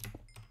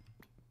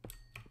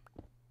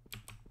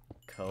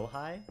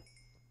 Kohai?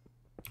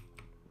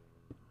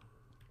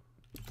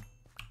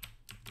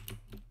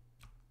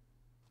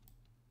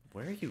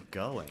 Where are you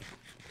going?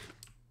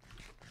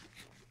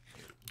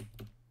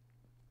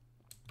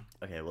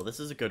 Okay, well this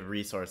is a good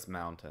resource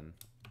mountain.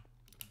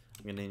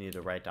 I'm gonna need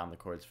to write down the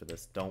coords for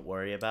this. Don't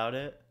worry about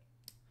it.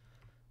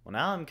 Well,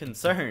 now I'm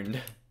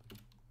concerned.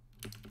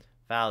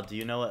 Val, do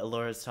you know what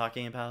Alora's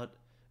talking about?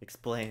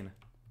 Explain.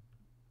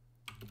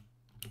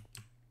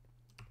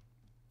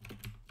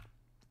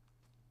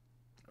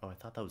 Oh, I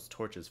thought that was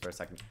torches for a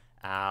second.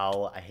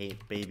 Ow, I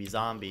hate baby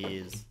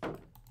zombies.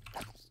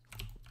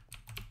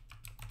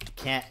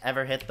 Can't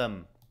ever hit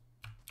them.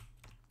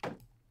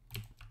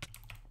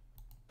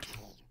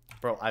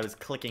 Bro, I was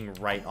clicking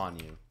right on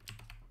you.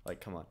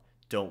 Like, come on.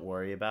 Don't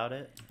worry about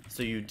it.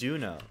 So you do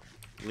know.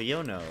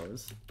 Leo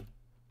knows.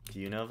 Do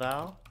you know,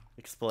 Val?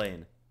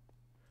 Explain.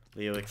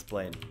 Leo,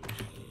 explain.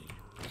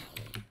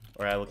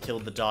 Or I will kill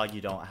the dog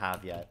you don't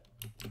have yet.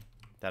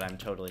 That I'm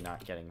totally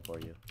not getting for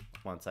you.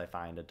 Once I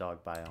find a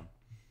dog biome.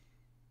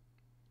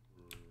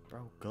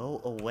 Bro,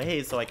 go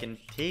away so I can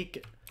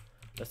take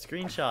a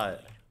screenshot.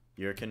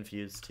 You're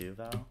confused too,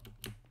 Val?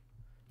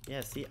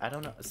 Yeah, see, I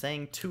don't know.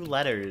 Saying 2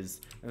 letters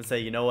and say,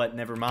 you know what,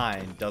 never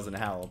mind, doesn't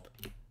help.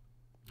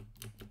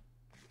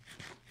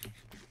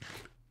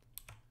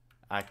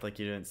 Act like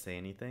you didn't say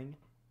anything.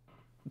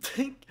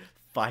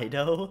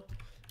 Fido?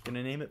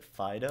 Gonna name it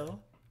Fido?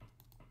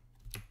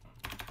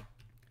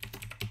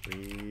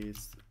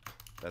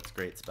 That's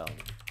great spelling.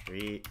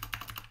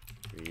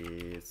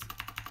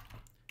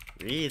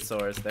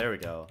 Resource, there we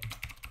go.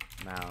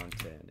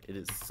 Mountain. It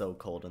is so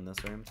cold in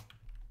this room.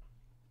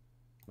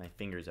 My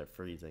fingers are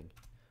freezing.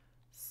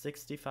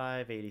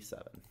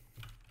 6587.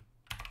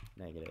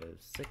 Negative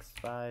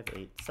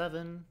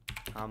 6587,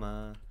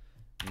 comma,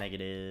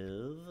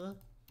 negative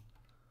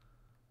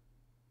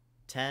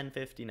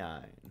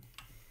 1059.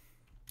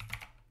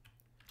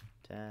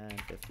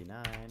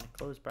 1059,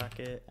 close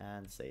bracket,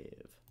 and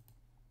save.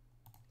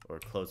 Or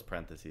close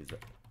parentheses,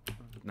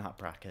 not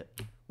bracket.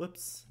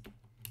 Whoops.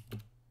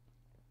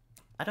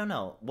 I don't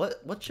know.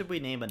 What should we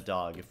name a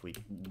dog if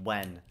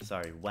when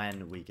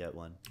we get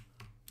one?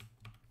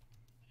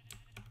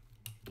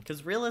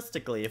 Because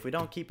realistically, if we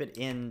don't keep it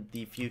in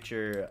the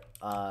future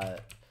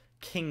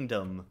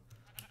kingdom,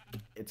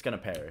 it's gonna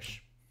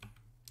perish.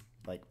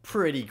 Like,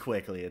 pretty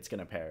quickly, it's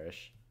gonna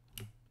perish.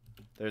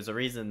 There's a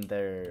reason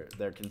they're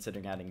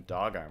considering adding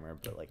dog armor,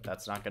 but like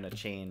that's not gonna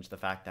change the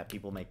fact that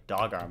people make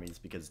dog armies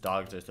because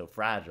dogs are so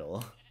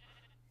fragile.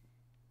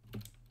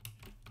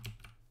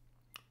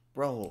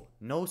 Bro,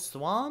 no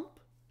swamp?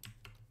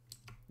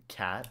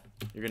 Cat?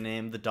 You're gonna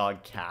name the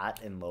dog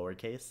Cat in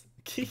lowercase?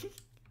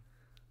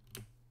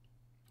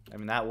 I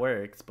mean, that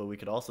works, but we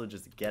could also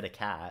just get a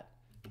cat.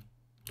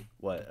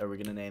 What, are we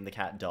gonna name the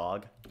cat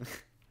Dog?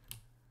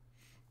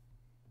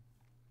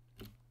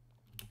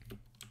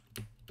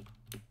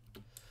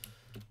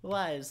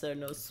 Why is there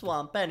no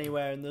swamp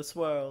anywhere in this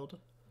world?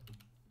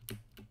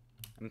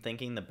 I'm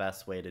thinking the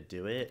best way to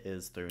do it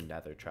is through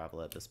nether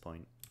travel at this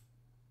point.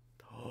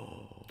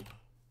 Oh.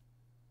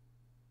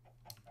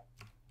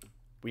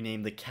 We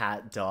named the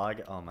cat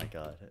Dog? Oh my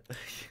god.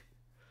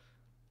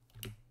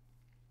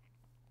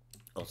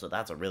 Also,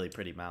 that's a really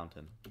pretty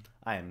mountain.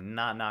 I am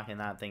not knocking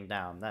that thing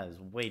down. That is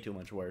way too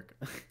much work.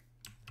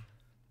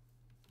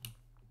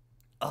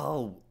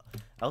 Oh,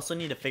 I also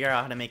need to figure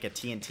out how to make a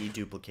TNT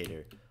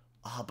duplicator.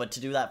 Oh, but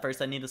to do that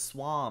first I need a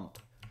swamp.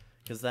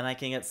 Because then I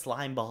can get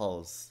slime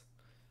balls.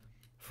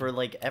 For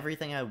like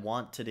everything I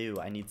want to do,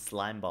 I need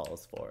slime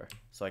balls for.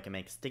 So I can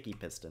make sticky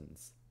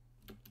pistons.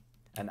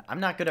 And I'm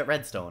not good at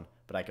redstone,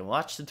 but I can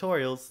watch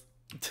tutorials.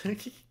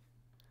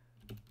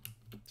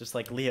 Just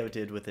like Leo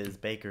did with his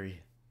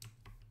bakery.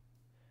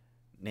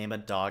 Name a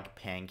dog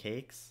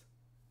Pancakes?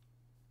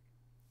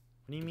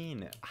 What do you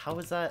mean? How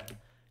is that?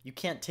 You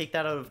can't take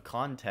that out of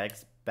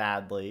context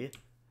badly.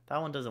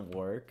 That one doesn't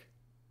work.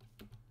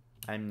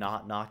 I'm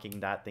not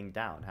knocking that thing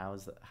down.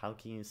 How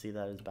can you see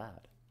that as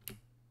bad?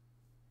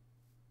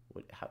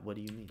 What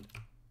do you mean?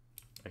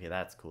 Okay,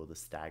 that's cool. The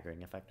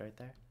staggering effect right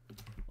there.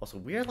 Also,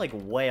 we're like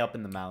way up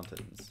in the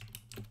mountains.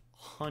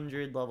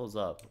 100 levels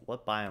up.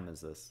 What biome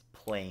is this?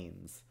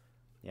 Plains.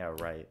 Yeah,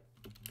 right.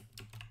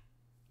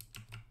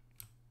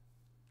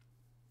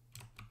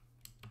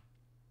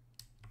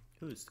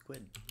 Ooh,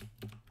 squid.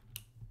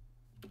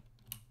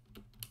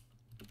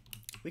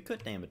 We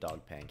could name a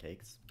dog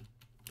Pancakes.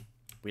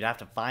 We'd have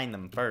to find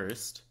them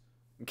first.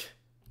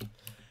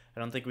 I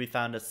don't think we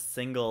found a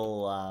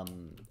single,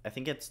 I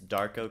think it's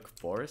Dark Oak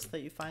Forest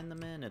that you find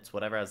them in. It's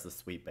whatever has the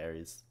sweet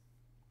berries.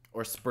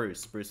 Or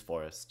Spruce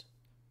Forest.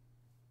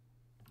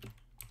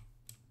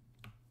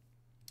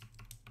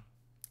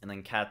 And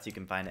then cats you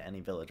can find at any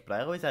village. But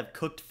I always have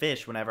cooked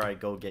fish whenever I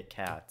go get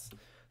cats.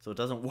 So it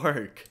doesn't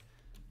work.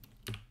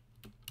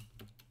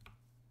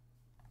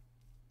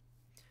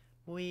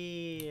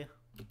 We...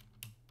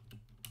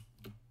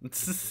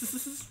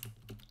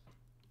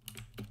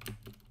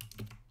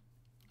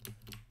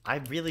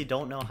 I really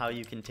don't know how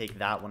you can take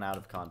that one out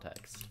of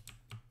context.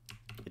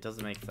 It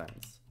doesn't make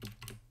sense.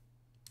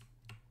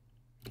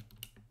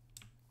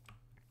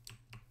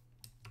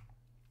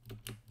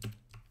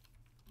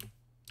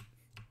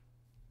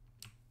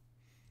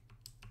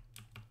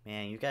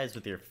 Man, you guys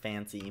with your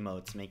fancy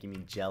emotes making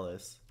me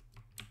jealous.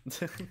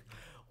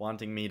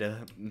 Wanting me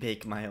to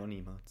make my own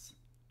emotes.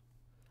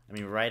 I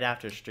mean, right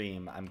after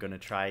stream, I'm gonna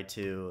try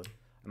to...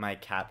 Am I a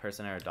cat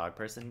person or a dog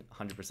person?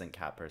 100%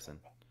 cat person.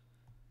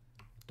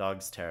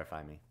 Dogs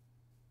terrify me.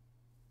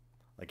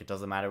 Like, it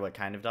doesn't matter what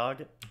kind of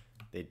dog,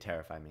 they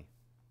terrify me.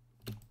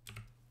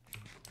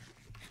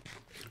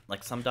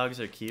 Like, some dogs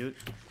are cute.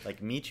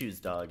 Like,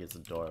 Michu's dog is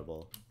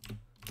adorable.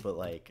 But,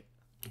 like,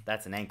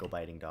 that's an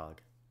ankle-biting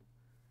dog.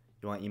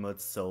 You want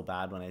emotes so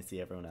bad when I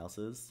see everyone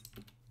else's?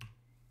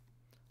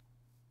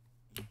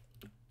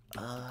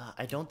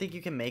 I don't think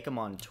you can make them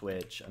on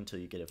Twitch until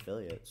you get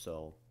affiliate,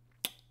 so...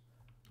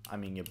 I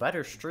mean, you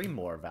better stream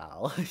more,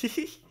 Val.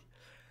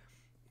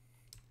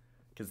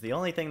 Because the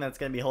only thing that's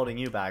going to be holding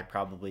you back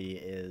probably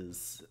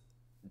is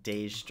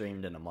days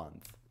streamed in a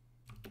month.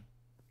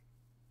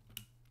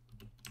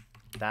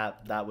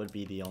 That would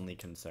be the only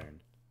concern.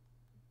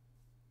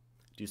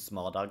 Do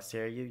small dogs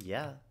scare you?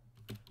 Yeah.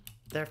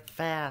 They're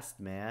fast,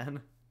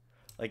 man.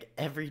 Like,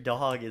 every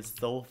dog is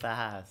so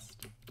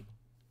fast.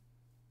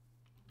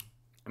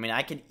 I mean,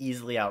 I could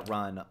easily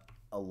outrun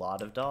a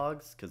lot of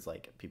dogs, because,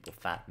 like, people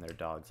fatten their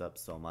dogs up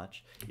so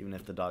much. Even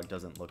if the dog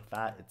doesn't look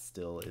fat, it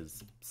still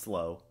is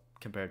slow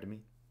compared to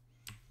me.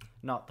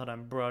 Not that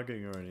I'm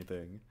bragging or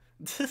anything.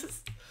 But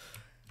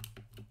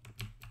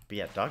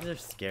yeah, dogs are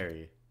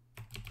scary.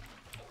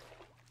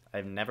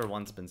 I've never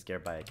once been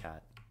scared by a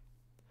cat.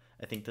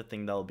 I think the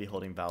thing that will be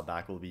holding Val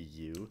back will be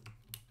you.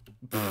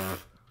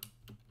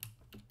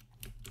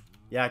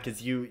 Yeah,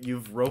 because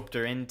you've roped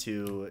her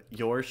into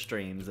your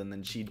streams, and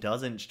then she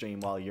doesn't stream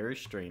while you're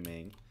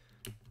streaming.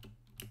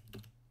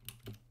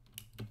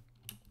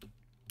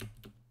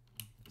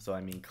 So,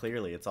 I mean,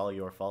 clearly, it's all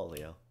your fault,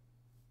 Leo.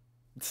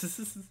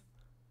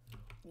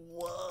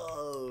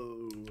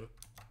 Whoa!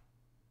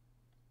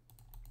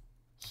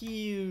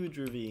 Huge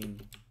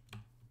ravine.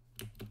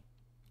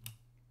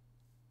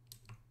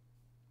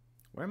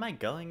 Where am I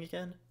going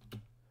again?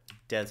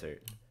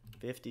 Desert.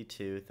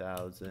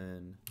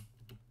 52,000.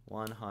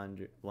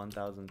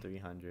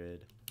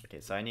 1,300. Okay,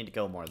 so I need to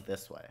go more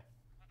this way.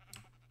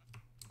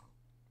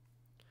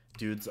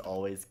 Dude's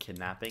always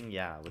kidnapping?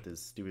 Yeah, with his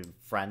stupid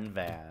friend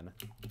van.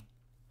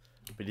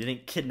 But he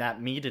didn't kidnap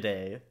me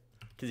today,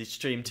 because he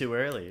streamed too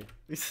early.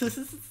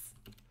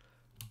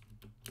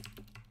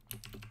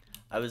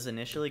 I was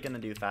initially going to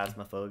do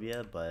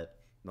Phasmophobia, but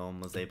no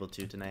one was able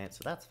to tonight, so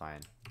that's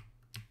fine.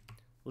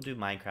 We'll do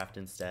Minecraft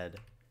instead.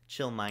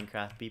 Chill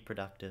Minecraft, be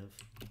productive.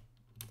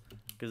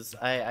 Because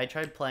I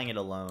tried playing it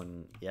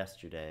alone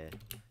yesterday,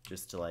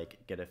 just to, like,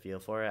 get a feel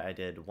for it. I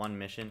did one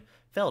mission.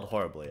 Failed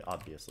horribly,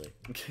 obviously.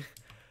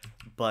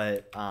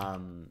 But,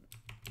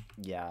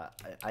 yeah,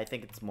 I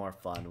think it's more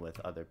fun with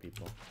other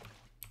people.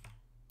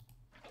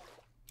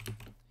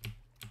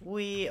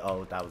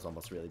 Oh, that was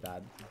almost really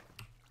bad.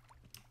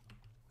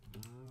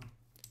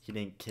 He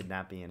didn't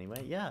kidnap me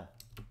anyway? Yeah.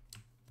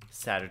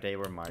 Saturday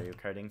we're Mario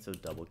Karting, so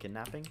double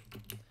kidnapping?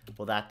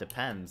 Well, that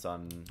depends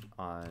on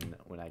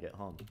when I get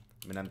home.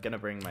 I mean, I'm gonna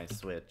bring my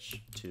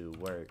Switch to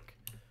work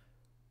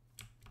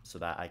so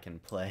that I can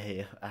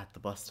play at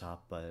the bus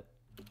stop, but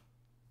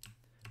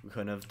we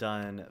couldn't have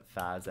done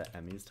Phaz at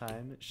Emmy's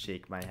time.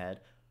 Shake my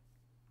head.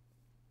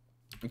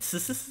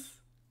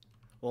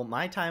 Well,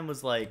 my time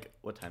was like,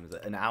 what time is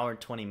it? An hour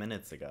 20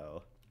 minutes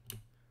ago.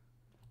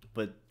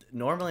 But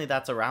normally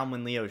that's around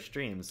when Leo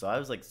streams, so I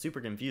was like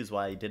super confused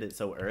why he did it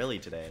so early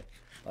today.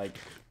 Like,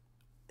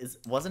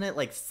 wasn't it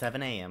like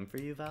 7 a.m. for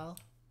you, Val?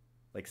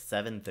 Like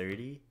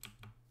 7:30?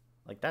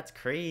 Like, that's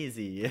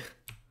crazy.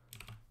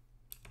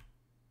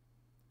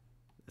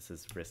 This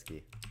is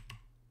risky.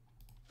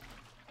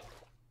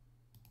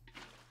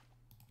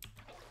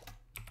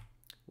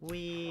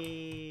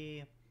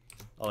 Whee!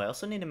 Oh, I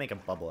also need to make a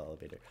bubble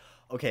elevator.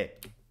 Okay,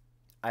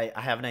 I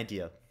have an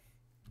idea.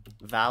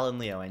 Val and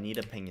Leo, I need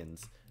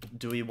opinions.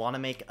 Do we want to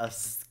make a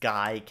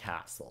sky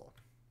castle?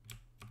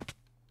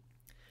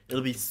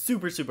 It'll be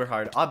super, super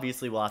hard.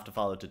 Obviously, we'll have to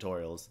follow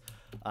tutorials.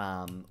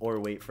 Or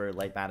wait for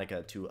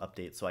Lightmatica to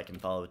update so I can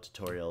follow a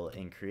tutorial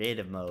in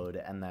creative mode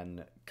and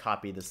then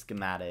copy the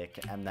schematic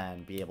and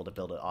then be able to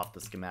build it off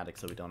the schematic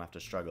so we don't have to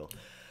struggle.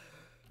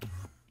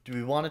 Do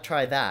we want to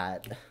try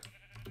that?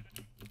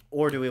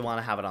 Or do we want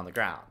to have it on the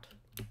ground?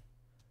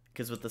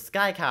 Because with the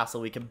sky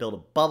castle, we can build a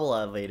bubble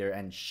elevator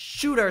and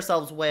shoot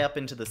ourselves way up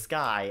into the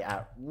sky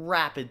at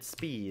rapid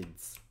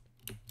speeds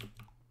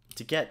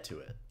to get to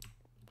it.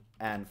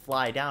 And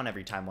fly down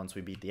every time once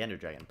we beat the Ender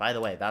Dragon. By the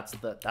way, that's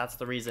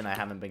the reason I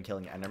haven't been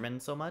killing Endermen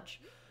so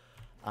much.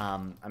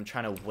 I'm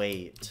trying to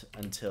wait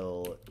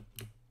until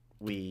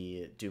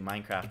we do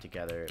Minecraft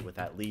together with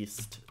at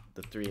least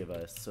the 3 of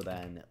us, so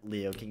then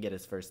Leo can get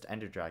his first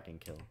Ender Dragon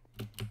kill.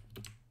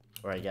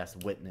 Or I guess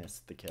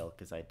witness the kill,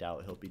 because I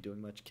doubt he'll be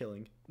doing much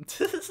killing.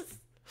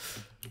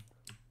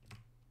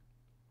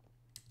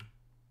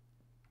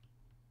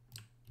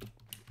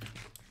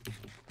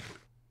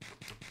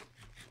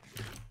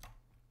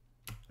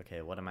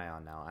 Okay, what am I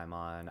on now? I'm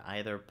on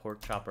either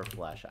pork chop or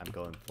flesh. I'm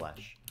going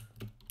flesh.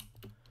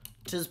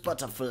 'Tis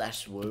but a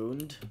flesh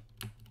wound.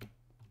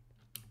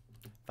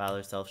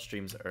 Valor Self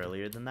streams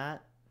earlier than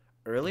that?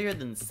 Earlier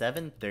than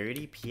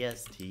 7:30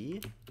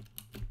 PST?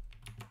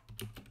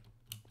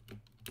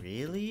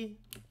 Really?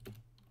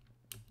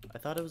 I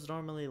thought it was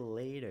normally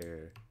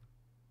later.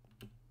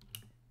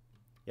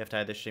 You have to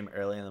either stream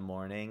early in the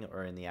morning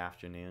or in the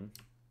afternoon.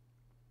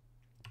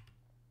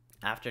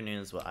 Afternoon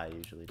is what I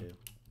usually do.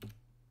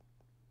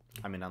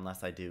 I mean,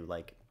 unless I do,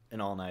 like,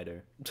 an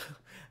all-nighter.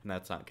 And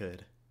that's not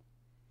good.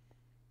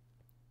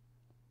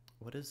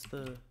 What is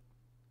the...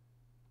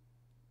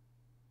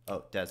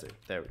 Oh, desert.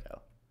 There we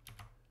go.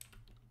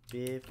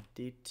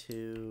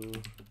 52...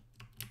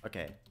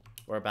 Okay.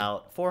 We're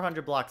about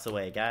 400 blocks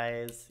away,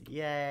 guys.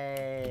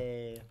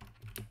 Yay!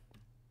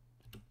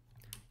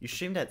 You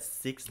streamed at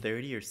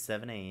 6:30 or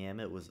 7 a.m.?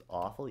 It was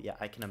awful? Yeah,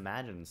 I can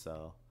imagine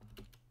so.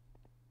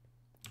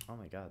 Oh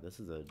my god, this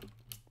is a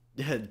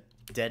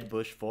dead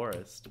bush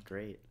forest.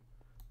 Great.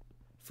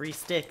 Free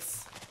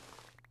sticks.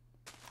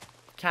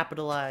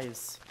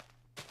 Capitalize.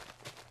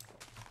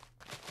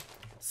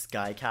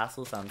 Sky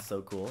Castle sounds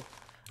so cool.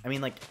 I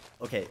mean, like,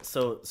 okay,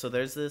 so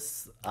there's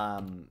this,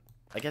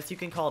 I guess you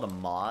can call it a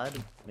mod,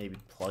 maybe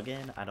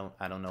plugin.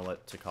 I don't know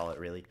what to call it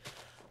really.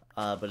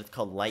 But it's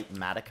called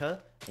Lightmatica,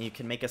 and you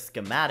can make a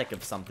schematic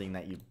of something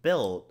that you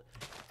built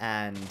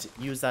and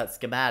use that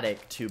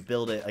schematic to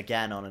build it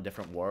again on a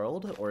different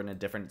world or in a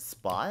different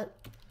spot.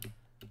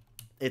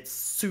 It's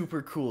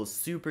super cool,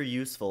 super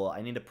useful.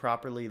 I need to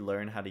properly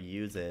learn how to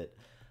use it.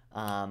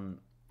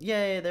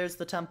 Yay, there's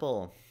the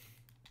temple.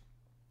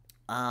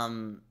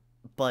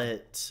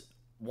 But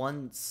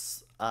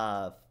once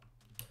Lightmatica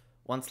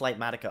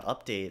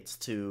updates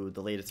to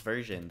the latest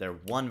version, they're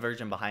one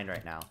version behind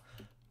right now.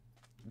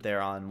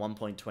 They're on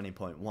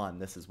 1.20.1.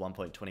 This is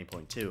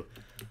 1.20.2.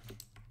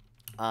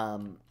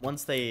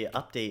 Once they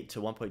update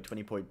to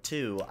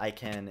 1.20.2, I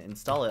can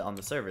install it on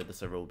the server. The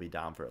server will be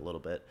down for a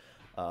little bit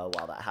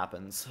while that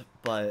happens.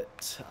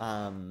 But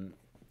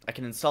I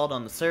can install it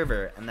on the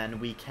server, and then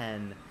we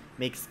can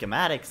make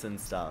schematics and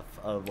stuff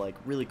of like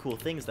really cool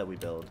things that we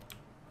build.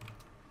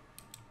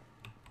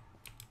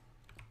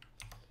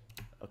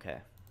 Okay.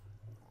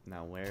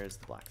 Now where's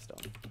the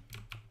Blackstone?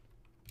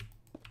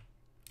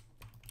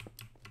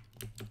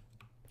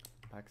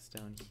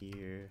 Blackstone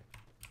here.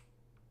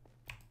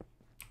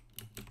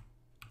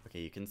 Okay,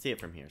 you can see it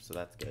from here, so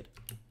that's good.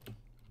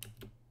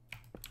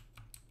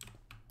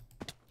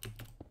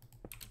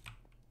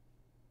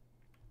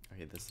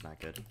 Okay, this is not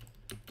good.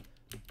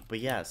 But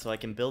yeah, so I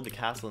can build the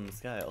castle in the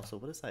sky. Also,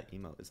 what is that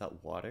emote? Is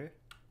that water?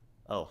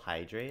 Oh,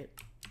 hydrate?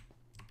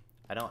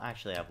 I don't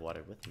actually have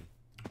water with me.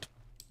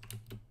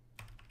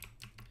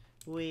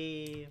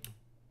 Whee!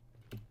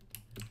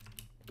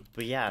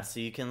 But yeah, so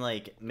you can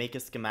like make a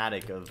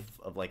schematic of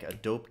like a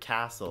dope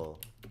castle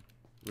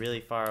really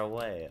far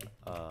away.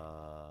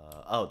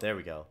 Oh, there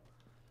we go.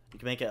 You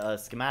can make a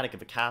schematic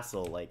of a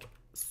castle like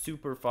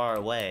super far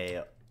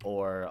away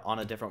or on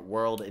a different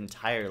world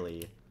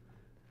entirely.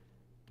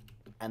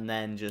 And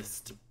then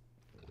just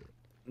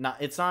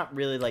it's not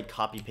really like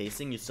copy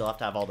pasting. You still have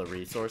to have all the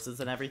resources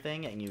and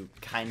everything, and you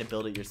kind of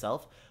build it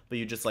yourself, but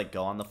you just like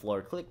go on the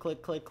floor, click,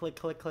 click, click, click,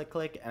 click, click,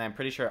 click, and I'm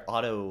pretty sure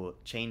auto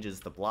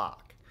changes the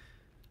block.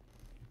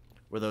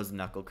 Were those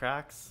knuckle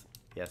cracks?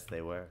 Yes,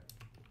 they were.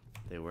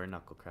 They were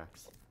knuckle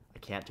cracks. I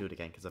can't do it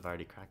again because I've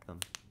already cracked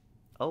them.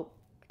 Oh,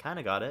 I kind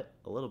of got it.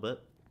 A little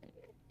bit.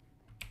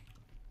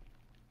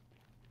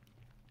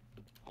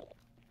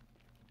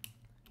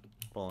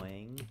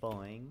 Boing,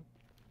 boing.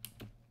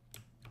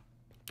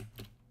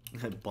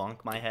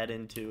 Bonk my head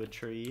into a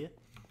tree.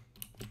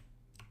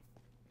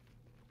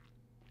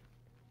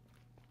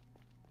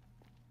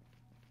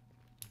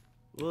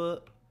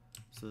 What?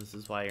 So this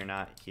is why you're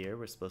not here?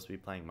 We're supposed to be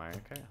playing Mario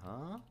Kart?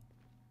 Huh?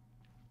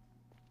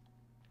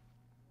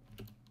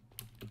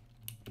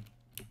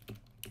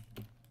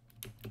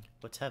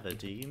 Whatever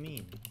do you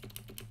mean?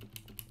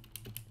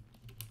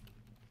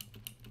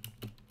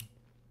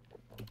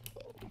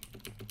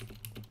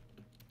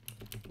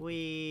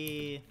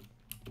 Wee.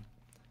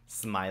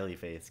 Smiley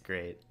face,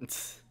 great.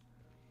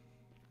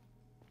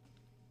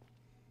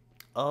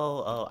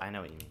 Oh, I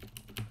know what you mean.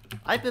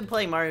 I've been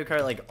playing Mario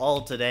Kart like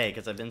all today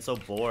because I've been so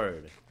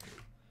bored.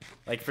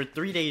 Like for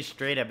 3 days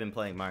straight I've been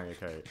playing Mario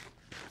Kart.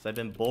 So I've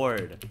been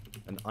bored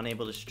and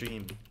unable to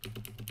stream.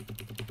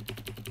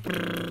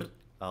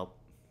 Oh.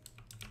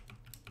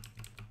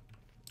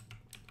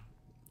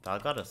 Val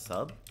got a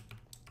sub?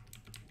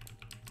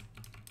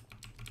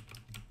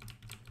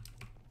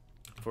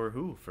 For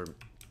who? For...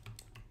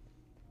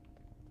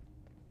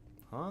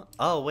 Huh?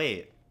 Oh,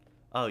 wait.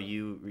 Oh,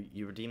 you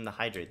redeemed the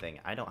hydrate thing.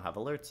 I don't have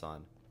alerts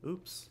on.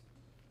 Oops.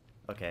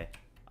 Okay.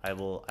 I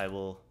will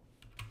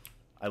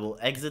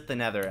exit the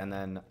nether and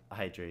then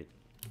hydrate.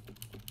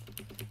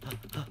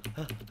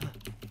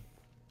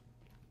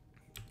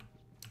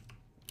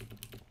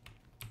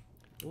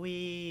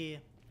 Wee.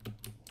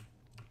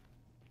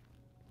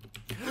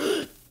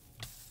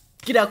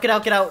 Get out, get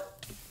out, get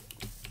out!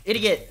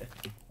 Idiot!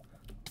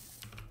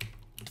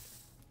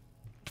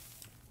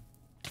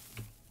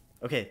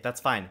 Okay,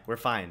 that's fine. We're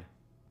fine.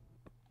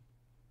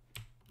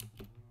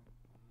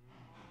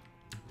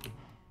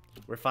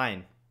 We're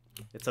fine.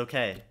 It's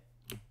okay.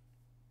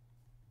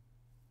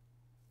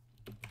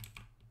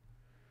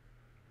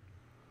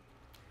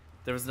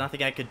 There was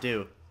nothing I could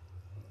do.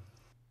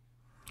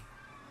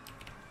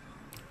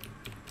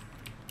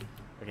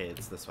 Okay,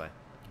 it's this way.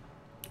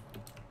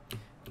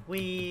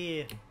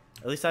 Whee!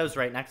 At least I was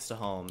right next to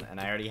home, and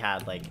I already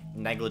had, like,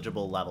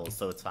 negligible levels,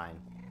 so it's fine.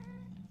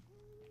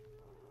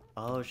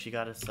 Oh, she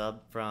got a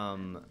sub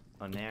from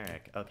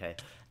Oneric. Okay.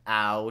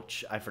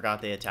 Ouch. I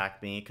forgot they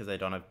attacked me because I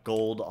don't have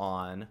gold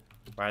on.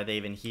 Why are they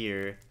even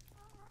here?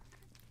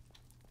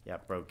 Yeah,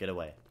 bro, get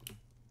away.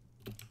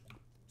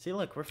 See,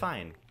 look, we're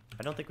fine.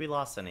 I don't think we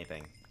lost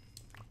anything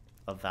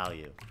of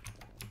value.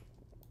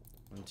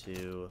 1,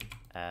 2,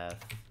 F.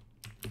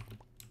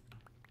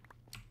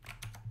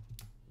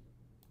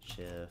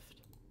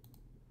 Shift.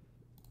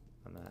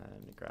 And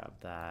then grab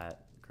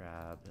that.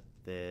 Grab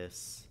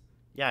this.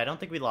 Yeah, I don't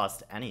think we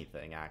lost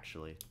anything,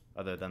 actually.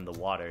 Other than the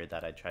water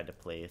that I tried to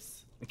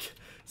place.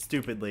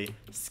 Stupidly.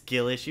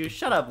 Skill issue?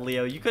 Shut up,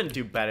 Leo. You couldn't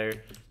do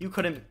better. You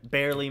couldn't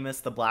barely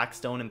miss the black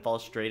stone and fall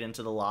straight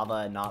into the lava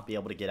and not be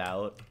able to get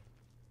out.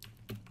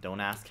 Don't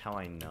ask how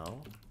I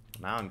know.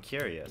 Now I'm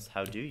curious.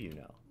 How do you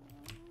know?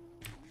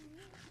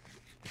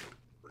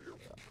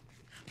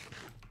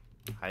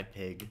 Hi,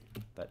 pig.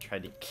 That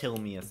tried to kill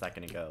me a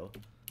second ago.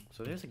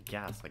 So there's a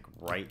gas, like,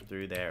 right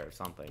through there or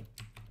something.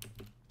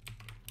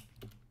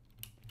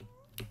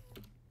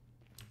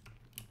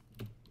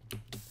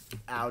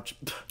 Ouch.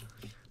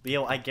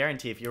 Leo, I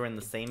guarantee if you were in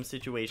the same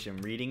situation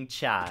reading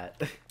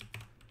chat,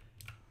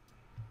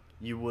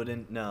 you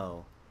wouldn't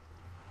know.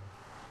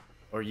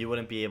 Or you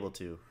wouldn't be able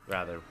to,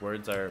 rather.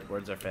 Words are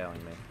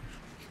failing me.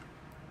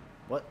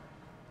 What?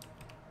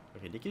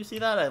 Okay, did you see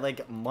that? I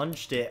like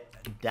munched it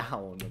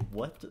down.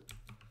 What?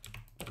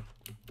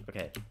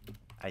 Okay.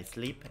 I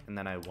sleep and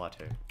then I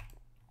water.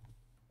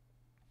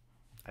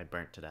 I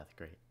burnt to death.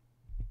 Great.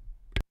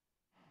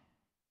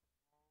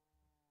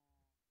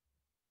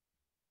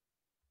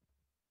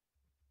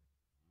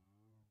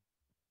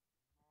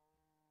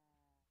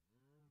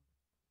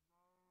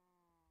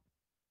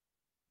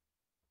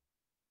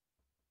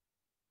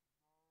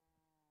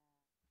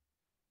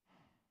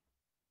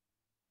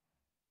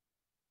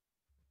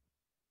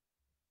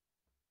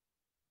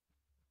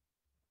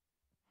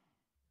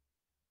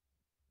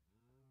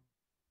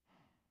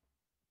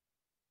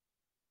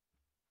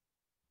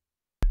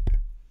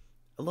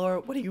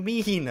 Laura, what do you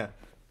mean?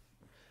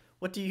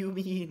 What do you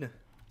mean?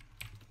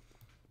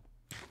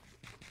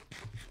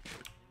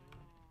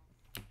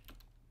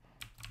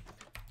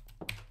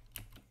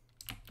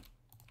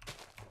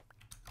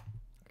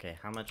 Okay,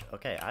 how much?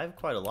 Okay, I have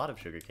quite a lot of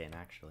sugarcane,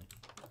 actually.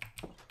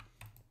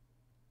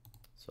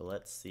 So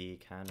let's see,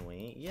 can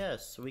we?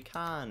 Yes, we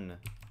can.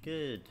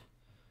 Good.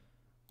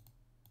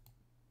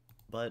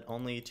 But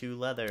only 2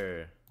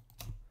 leather.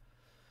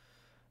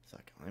 So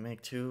I can only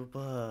make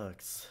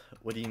 $2.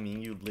 What do you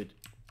mean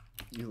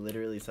you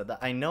literally said that?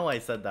 I know I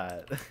said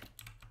that.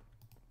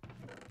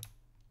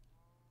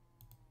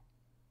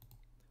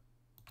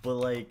 But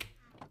like,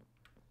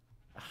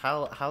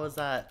 how is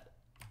that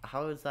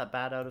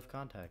bad out of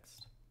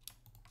context?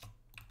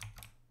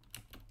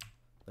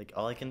 Like,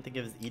 all I can think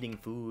of is eating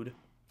food.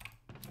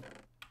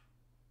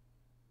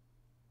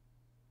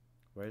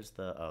 Where's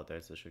the... Oh,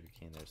 there's the sugar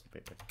cane. There's the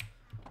paper.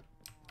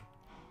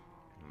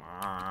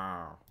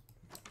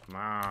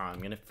 I'm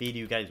gonna feed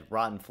you guys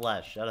rotten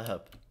flesh. Shut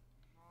up.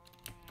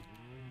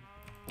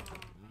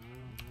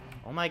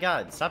 Oh my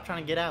god, stop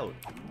trying to get out.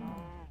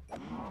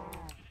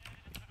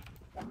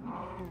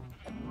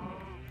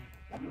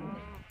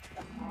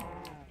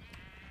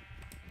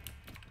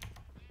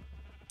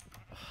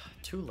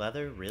 2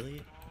 leather,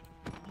 really?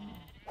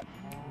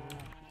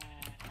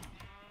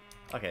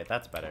 Okay,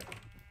 that's better.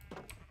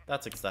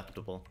 That's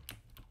acceptable.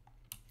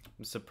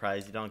 I'm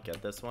surprised you don't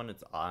get this one.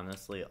 It's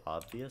honestly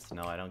obvious.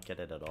 No, I don't get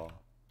it at all.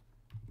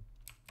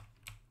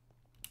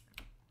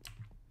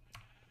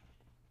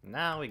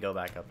 Now we go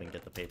back up and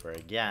get the paper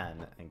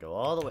again and go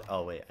all the way.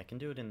 Oh, wait, I can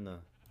do it in the...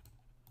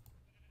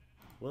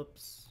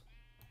 Whoops.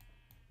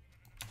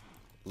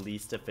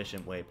 Least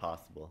efficient way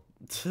possible.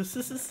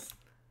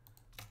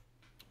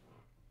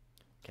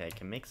 Okay, I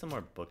can make some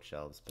more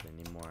bookshelves, but I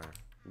need more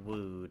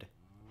wood.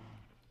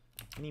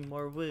 I need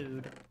more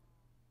wood.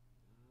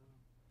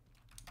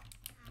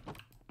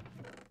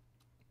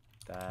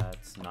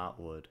 That's not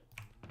wood.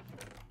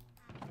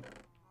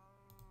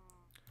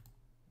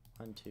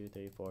 1, 2,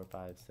 3, 4,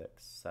 5,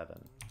 6,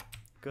 7.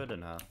 Good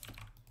enough.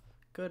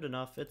 Good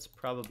enough. It's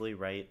probably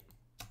right.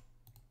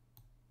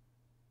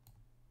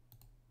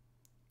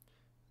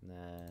 And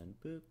then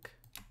book.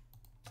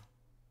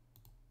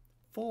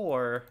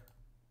 4.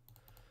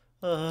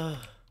 I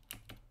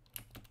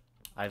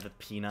have a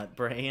peanut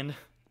brain.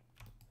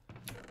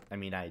 I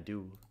mean, I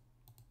do.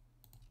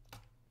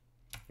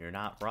 You're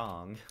not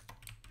wrong.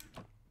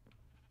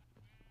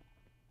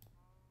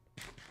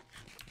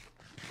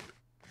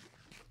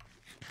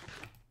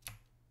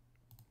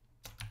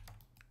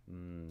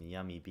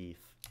 Yummy beef.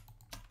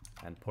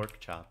 And pork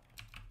chop.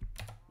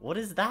 What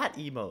is that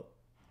emote?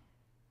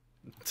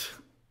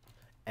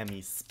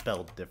 Emmy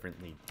spelled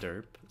differently,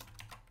 derp.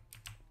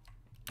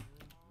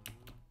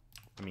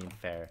 I mean,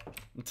 fair.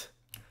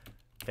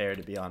 Fair,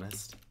 to be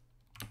honest.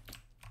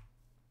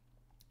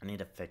 I need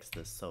to fix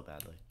this so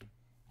badly.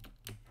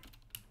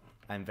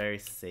 I'm very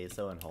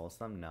say-so and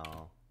wholesome?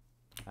 No.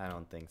 I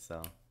don't think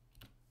so.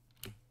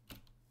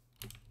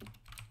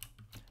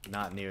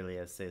 Not nearly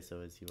as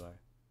say-so as you are.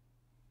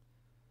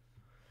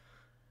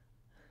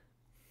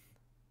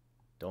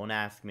 Don't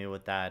ask me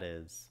what that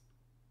is.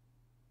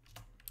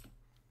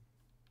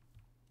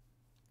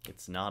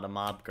 It's not a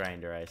mob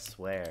grinder, I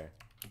swear.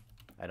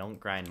 I don't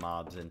grind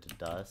mobs into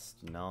dust.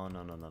 No,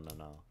 no, no, no, no,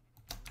 no.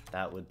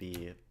 That would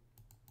be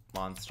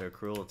monster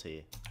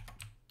cruelty.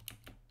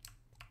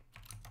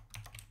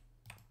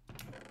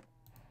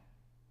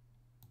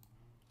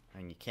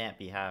 And you can't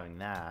be having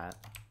that.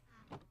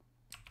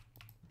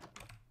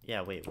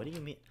 Yeah, wait, what do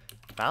you mean?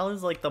 Val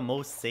is like the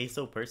most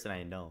say-so person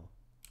I know.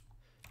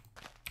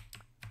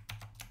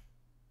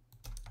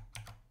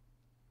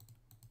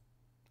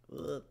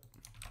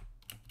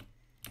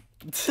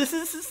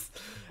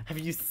 Have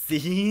you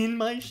seen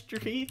my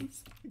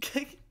streams?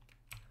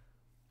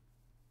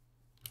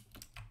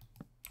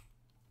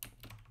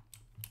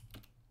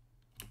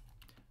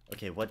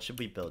 Okay, what should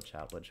we build,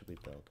 chat? What should we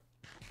build?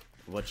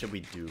 What should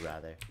we do,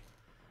 rather?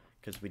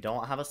 Because we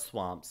don't have a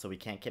swamp, so we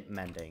can't get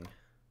mending.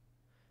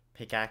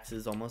 Pickaxe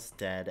is almost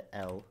dead.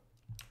 L.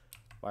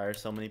 Why are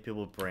so many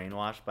people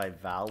brainwashed by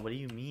Val? What do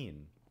you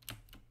mean?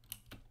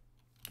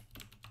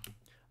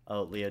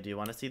 Oh, Leo, do you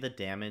want to see the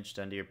damage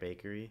done to your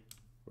bakery?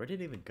 Where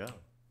did it even go?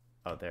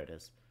 Oh, there it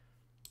is.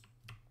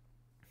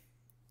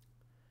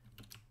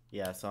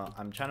 Yeah, so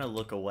I'm trying to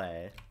look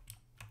away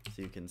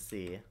so you can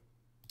see.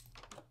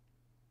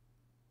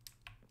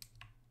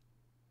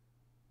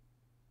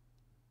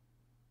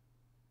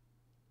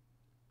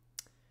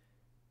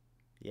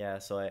 Yeah,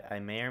 so I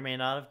may or may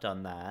not have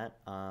done that.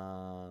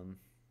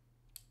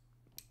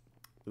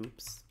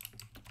 Oops.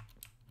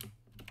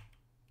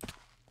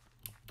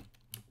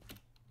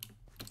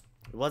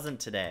 It wasn't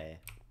today.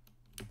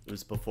 It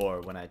was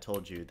before, when I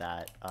told you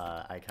that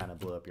I kind of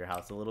blew up your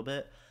house a little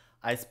bit.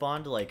 I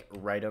spawned like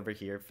right over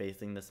here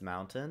facing this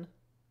mountain.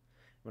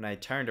 When I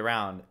turned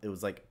around, it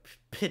was like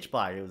pitch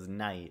black. It was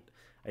night.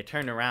 I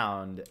turned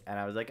around and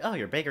I was like, oh,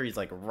 your bakery's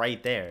like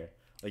right there.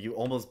 Like you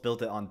almost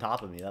built it on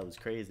top of me. That was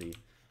crazy.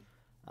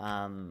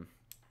 But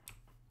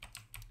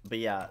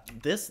yeah,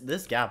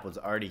 this gap was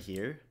already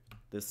here.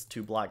 This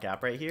 2-block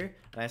gap right here.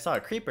 And I saw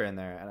a creeper in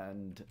there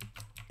and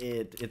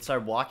it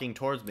started walking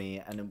towards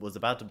me and it was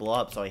about to blow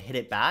up, so I hit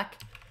it back,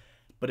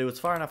 but it was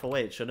far enough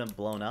away it shouldn't have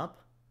blown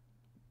up,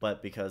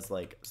 but because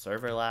like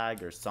server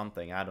lag or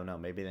something, I don't know,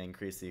 maybe they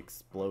increased the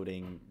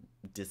exploding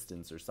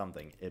distance or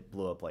something, it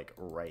blew up like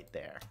right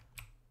there.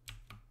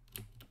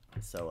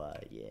 So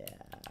yeah,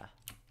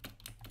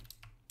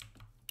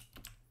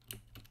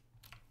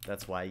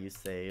 that's why you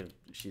say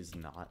she's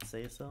not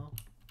say so.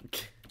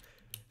 It's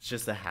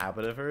just a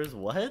habit of hers.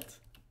 What?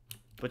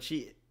 But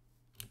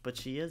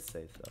she is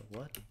say-so.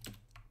 What?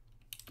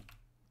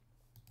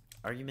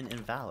 Argument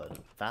invalid.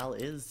 Val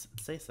is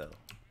say-so.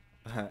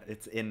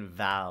 It's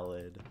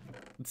invalid.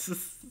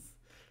 It's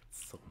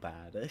so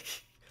bad.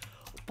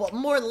 But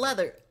more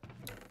leather!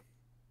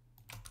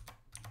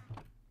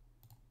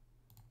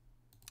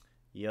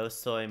 Yo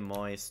soy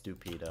muy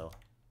stupido.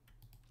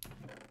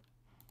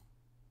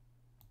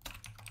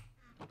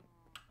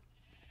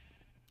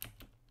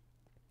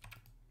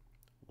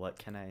 What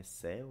can I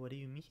say? What do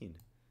you mean?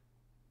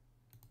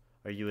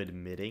 Are you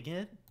admitting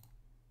it?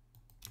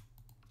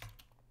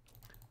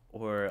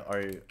 Or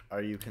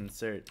are you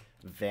concerned?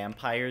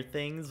 Vampire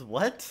things?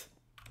 What?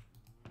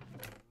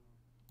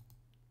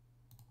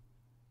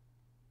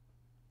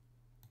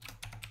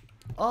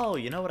 Oh,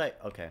 you know what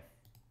okay.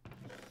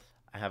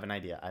 I have an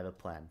idea. I have a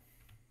plan.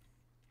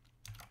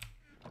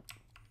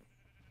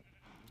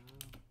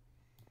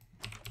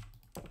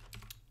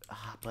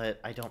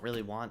 But I don't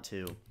really want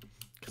to,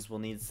 because we'll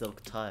need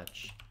Silk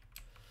Touch.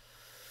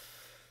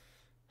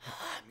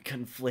 I'm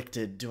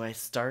conflicted. Do I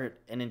start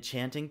an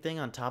enchanting thing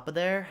on top of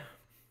there?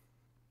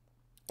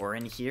 Or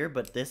in here?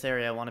 But this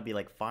area I want to be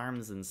like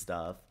farms and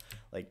stuff.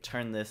 Like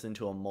turn this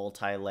into a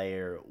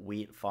multi-layer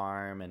wheat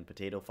farm and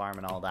potato farm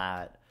and all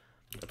that.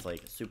 That's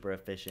like super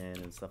efficient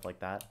and stuff like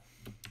that.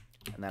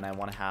 And then I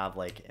want to have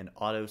like an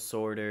auto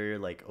sorter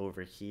like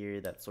over here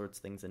that sorts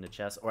things into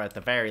chests. Or at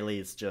the very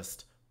least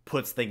just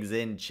puts things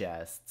in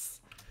chests.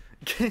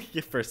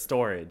 For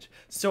storage.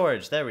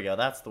 Storage, there we go.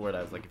 That's the word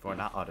I was looking for,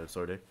 not auto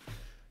sorter.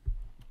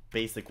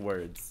 Basic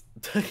words.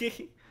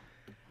 And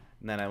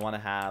then I want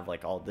to have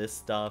like all this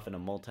stuff in a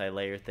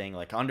multi-layer thing,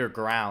 like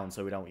underground,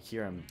 so we don't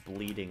hear him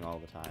bleeding all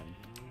the time.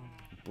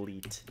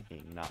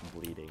 Bleating, not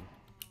bleeding.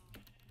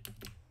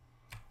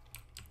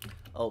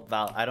 Oh,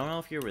 Val, I don't know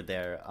if you were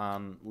there.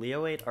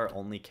 Leo ate our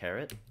only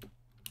carrot.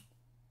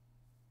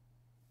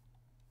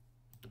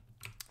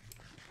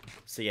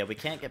 So yeah, we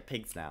can't get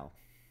pigs now.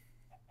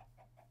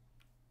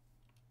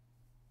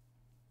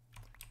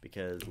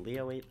 Because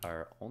Leo ate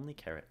our only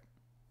carrot.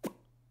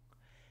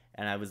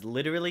 And I was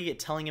literally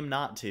telling him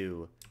not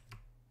to,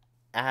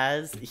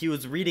 as he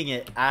was reading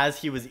it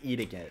as he was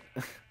eating it.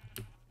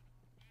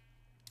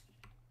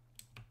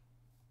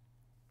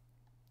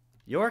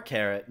 Your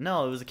carrot?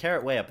 No, it was a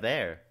carrot way up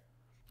there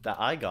that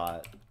I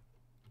got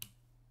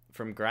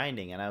from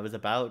grinding, and I was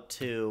about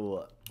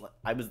to,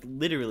 I was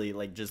literally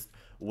like just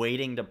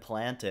waiting to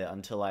plant it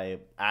until I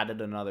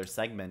added another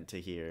segment to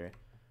here,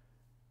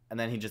 and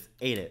then he just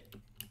ate it.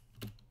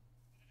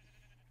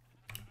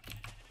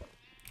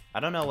 I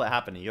don't know what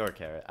happened to your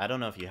carrot. I don't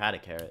know if you had a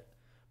carrot.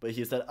 But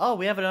he said, oh,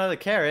 we have another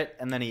carrot,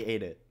 and then he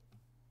ate it.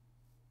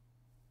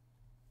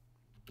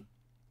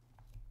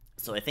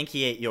 So I think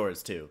he ate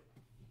yours, too.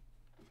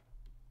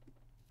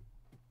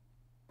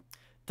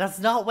 That's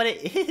not what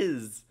it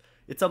is!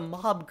 It's a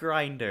mob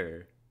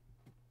grinder.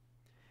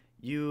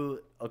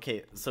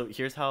 Okay, so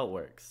here's how it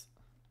works.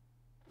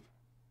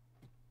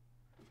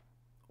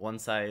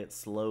 Once I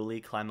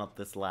slowly climb up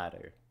this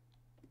ladder.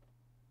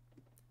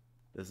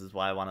 This is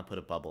why I want to put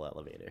a bubble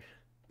elevator.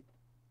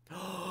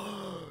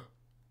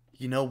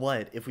 You know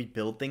what? If we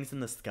build things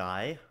in the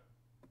sky,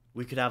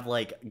 we could have,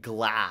 like,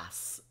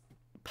 glass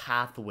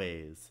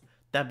pathways.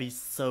 That'd be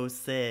so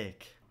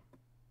sick.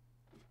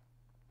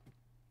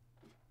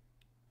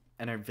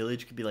 And our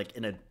village could be, like,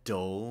 in a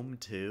dome,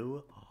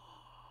 too.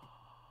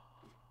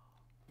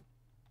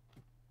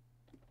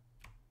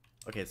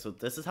 Okay, so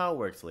this is how it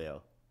works,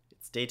 Leo.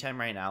 It's daytime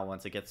right now.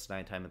 Once it gets to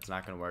nighttime, it's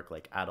not going to work,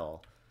 like, at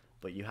all.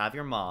 But you have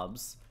your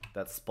mobs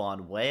that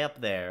spawn way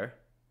up there,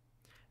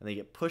 and they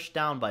get pushed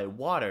down by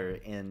water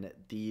in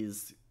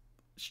these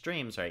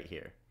streams right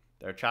here.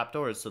 There are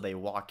trapdoors, so they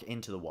walk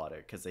into the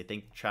water, because they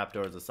think the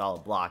trapdoor is a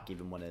solid block,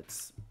 even when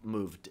it's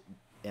moved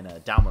in a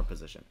downward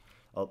position.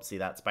 Oh, see,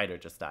 that spider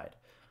just died.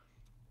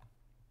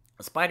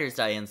 Spiders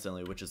die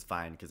instantly, which is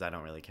fine, because I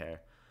don't really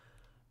care.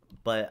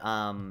 But,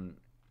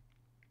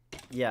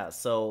 yeah,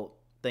 so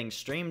things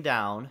stream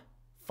down,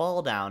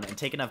 fall down, and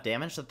take enough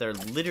damage that they're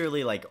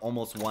literally, like,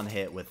 almost one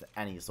hit with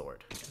any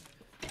sword.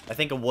 I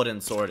think a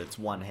wooden sword, it's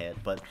one hit,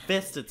 but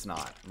fist, it's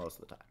not, most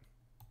of the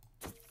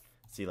time.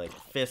 See, like,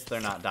 fist,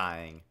 they're not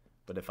dying,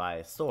 but if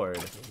I sword,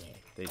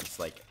 they just,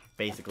 like,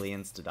 basically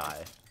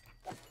insta-die.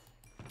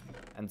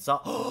 And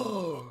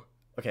so...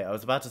 Okay, I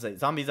was about to say,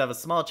 zombies have a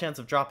small chance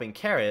of dropping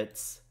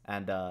carrots,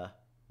 and,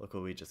 look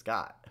what we just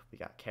got. We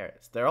got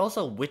carrots. There are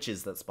also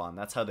witches that spawn.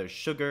 That's how there's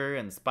sugar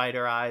and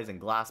spider eyes and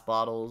glass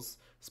bottles.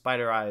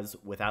 Spider eyes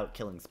without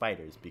killing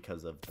spiders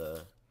because of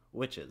the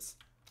witches.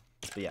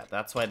 But yeah,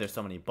 that's why there's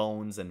so many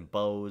bones and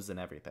bows and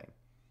everything.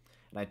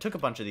 And I took a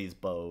bunch of these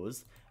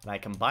bows, and I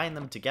combined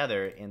them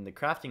together in the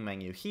crafting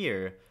menu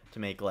here to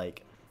make,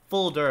 like,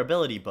 full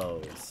durability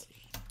bows.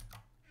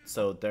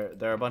 So there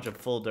are a bunch of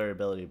full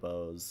durability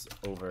bows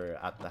over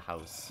at the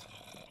house.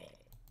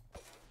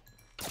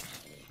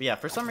 But yeah,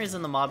 for some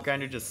reason the mob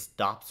grinder just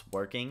stops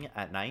working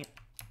at night.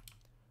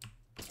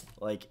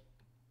 Like,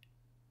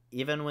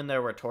 even when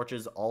there were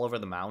torches all over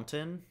the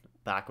mountain,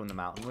 back when the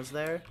mountain was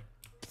there,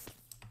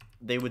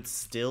 they would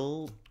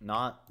still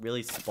not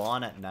really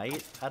spawn at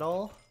night at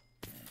all.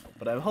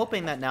 But I'm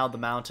hoping that now the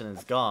mountain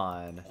is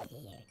gone,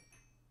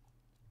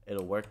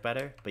 it'll work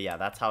better. But yeah,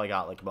 that's how I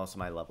got, like, most of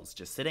my levels.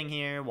 Just sitting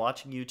here,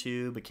 watching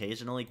YouTube,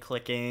 occasionally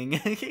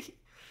clicking.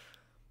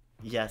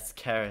 Yes,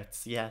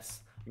 carrots,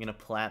 yes. I'm gonna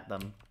plant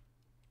them.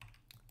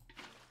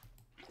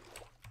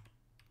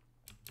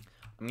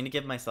 I'm gonna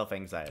give myself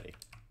anxiety.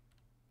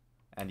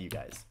 And you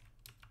guys.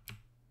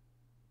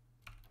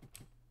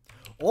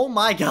 Oh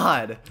my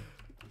god!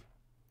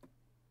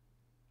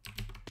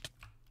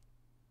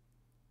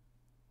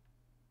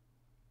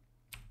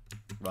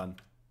 Run.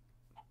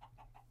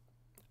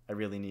 I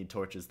really need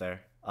torches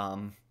there.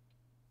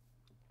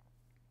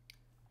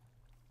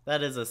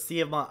 That is a sea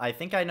of I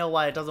think I know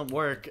why it doesn't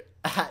work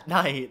at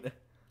night.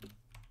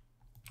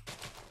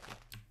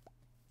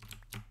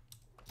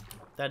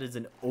 That is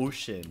an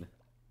ocean.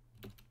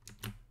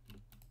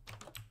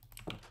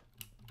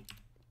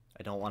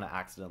 I don't want to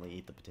accidentally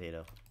eat the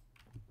potato.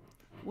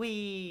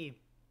 Whee!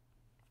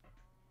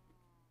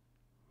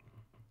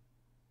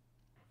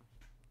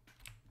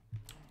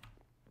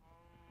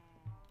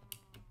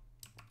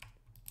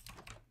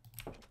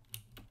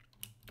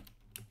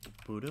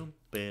 Boom,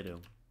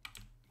 boom.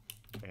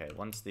 Okay,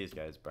 once these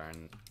guys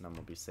burn, then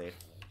we'll be safe.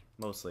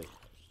 Mostly.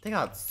 They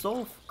got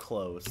so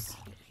close.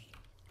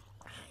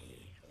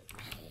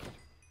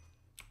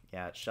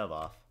 Yeah, shove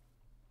off.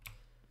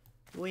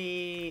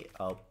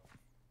 Oh.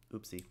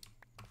 Oopsie.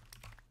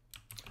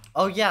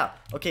 Oh, yeah.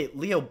 Okay,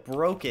 Leo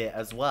broke it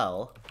as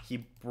well.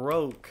 He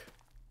broke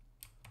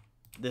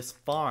this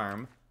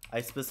farm.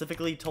 I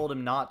specifically told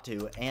him not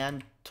to,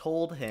 and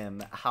told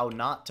him how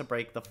not to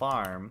break the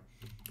farm.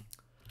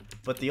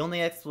 But the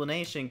only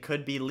explanation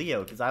could be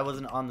Leo, because I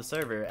wasn't on the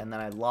server, and then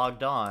I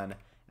logged on,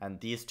 and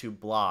these 2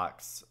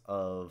 blocks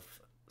of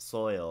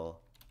soil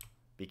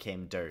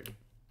became dirt.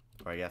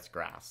 Or I guess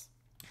grass.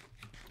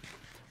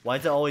 Why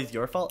is it always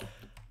your fault?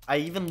 I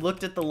even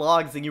looked at the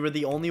logs and you were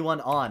the only one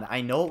on.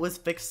 I know it was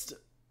fixed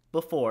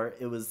before.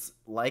 It was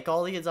like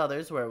all these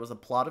others where it was a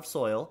plot of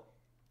soil.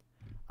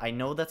 I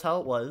know that's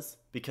how it was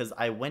because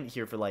I went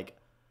here for like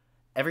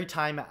every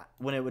time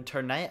when it would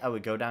turn night, I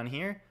would go down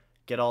here,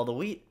 get all the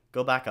wheat,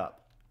 go back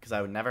up because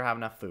I would never have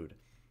enough food.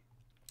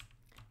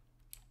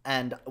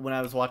 And when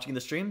I was watching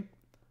the stream,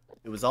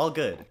 it was all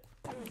good.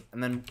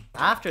 And then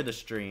after the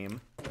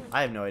stream,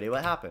 I have no idea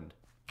what happened.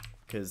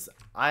 Because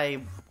I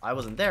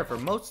wasn't there for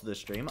most of the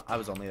stream. I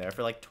was only there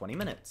for like 20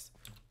 minutes.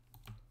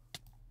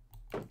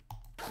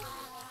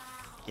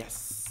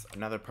 Yes,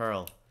 another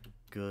pearl.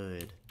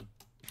 Good.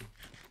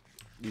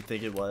 You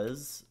think it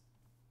was,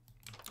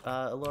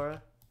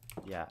 Alora?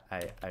 Yeah,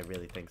 I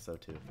really think so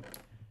too.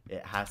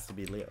 It has to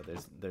be Leo.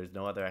 There's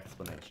no other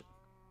explanation.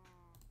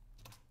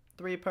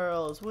 3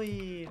 pearls,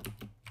 whee!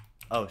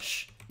 Oh,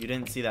 shh. You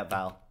didn't see that,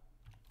 Val.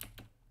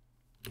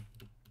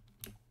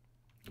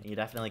 You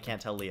definitely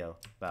can't tell Leo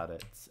about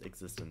its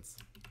existence.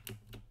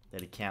 That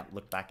he can't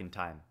look back in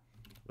time.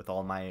 With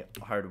all my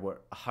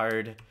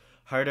hard-earned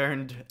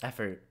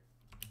effort.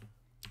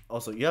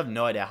 Also, you have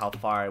no idea how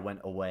far I went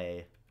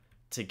away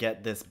to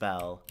get this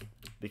bell.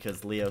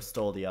 Because Leo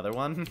stole the other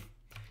one.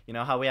 You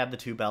know how we had the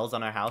 2 bells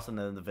on our house and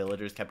then the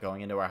villagers kept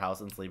going into our house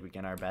and sleeping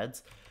in our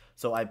beds?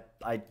 So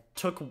I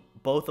took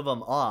both of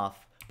them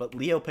off, but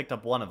Leo picked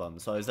up one of them.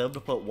 So I was able to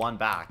put one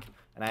back.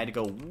 And I had to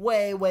go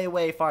way, way,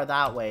 way far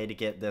that way to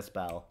get this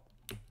bell.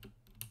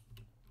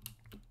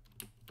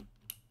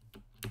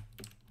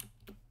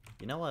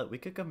 You know what? We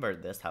could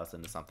convert this house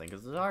into something.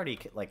 Because it's already,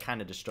 like, kind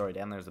of destroyed.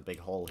 And there's a big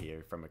hole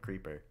here from a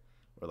creeper.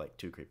 Or, like,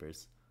 2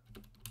 creepers.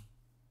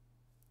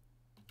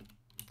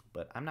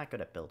 But I'm not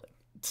good at building.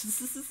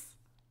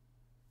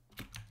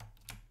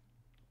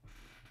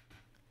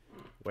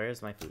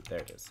 Where's my food? There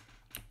it is.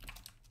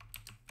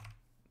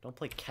 Don't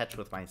play catch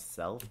with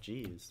myself.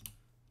 Jeez.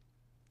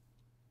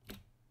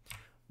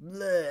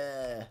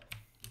 Bleh.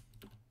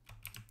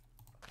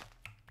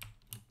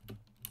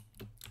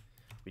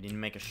 We need to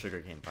make a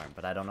sugarcane farm,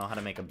 but I don't know how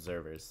to make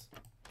observers.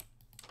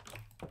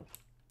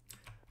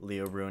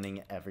 Leo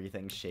ruining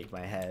everything, shake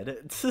my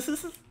head.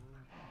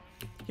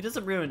 He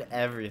doesn't ruin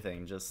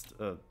everything, just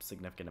a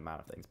significant amount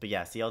of things. But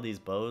yeah, see all these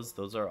bows?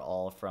 Those are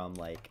all from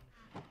like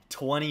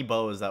 20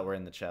 bows that were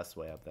in the chest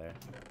way up there.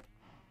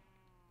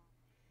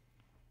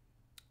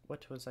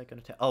 What was I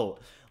gonna tell? Oh,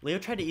 Leo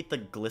tried to eat the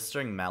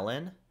glistering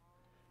melon.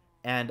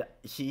 And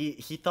he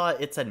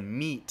thought it said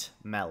meat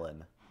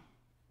melon.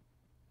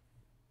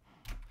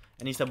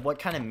 And he said, what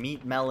kind of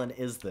meat melon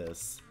is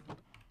this?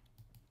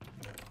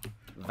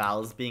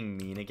 Val's being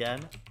mean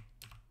again?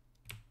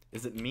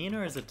 Is it mean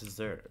or is it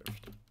deserved?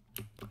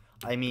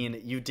 I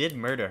mean, you did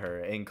murder her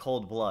in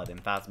cold blood in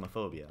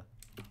Phasmophobia.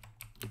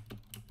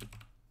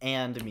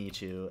 And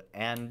Michu.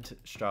 And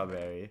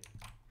Strawberry.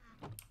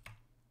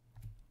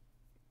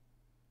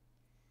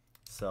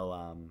 So,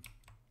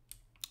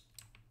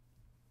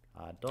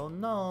 I don't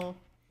know.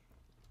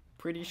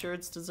 Pretty sure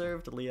it's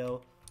deserved,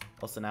 Leo.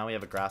 Also, now we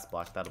have a grass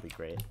block. That'll be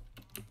great.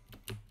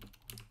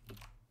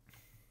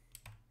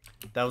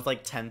 That was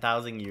like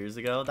 10,000 years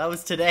ago. That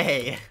was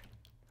today.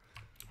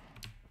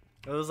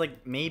 It was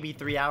like maybe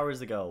 3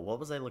 hours ago. What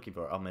was I looking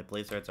for? Oh, my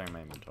blaze darts are in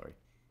my inventory.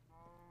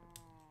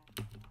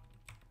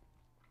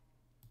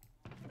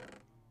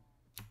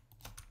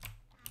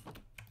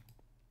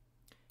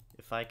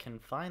 If I can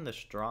find the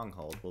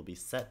stronghold, we'll be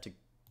set to...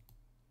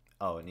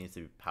 Oh, it needs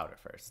to be powder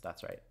first.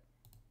 That's right.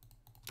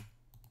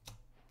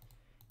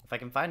 If I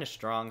can find a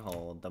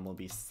stronghold, then we'll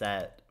be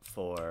set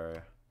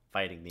for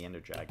fighting the Ender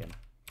Dragon.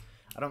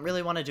 I don't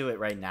really want to do it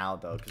right now,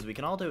 though, because we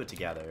can all do it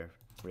together,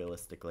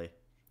 realistically.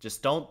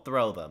 Just don't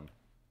throw them.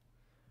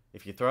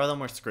 If you throw them,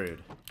 we're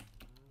screwed.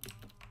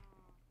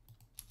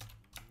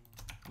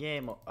 Yay,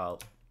 more... Oh,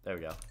 there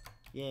we go.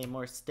 Yay,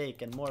 more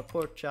steak and more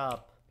pork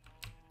chop.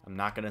 I'm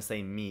not going to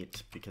say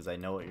meat, because I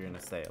know what you're going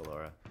to say,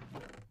 Alora.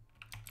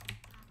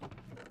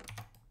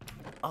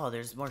 Oh,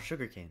 there's more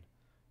sugarcane.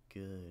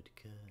 Good,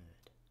 good.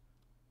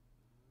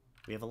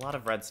 We have a lot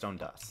of redstone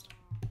dust.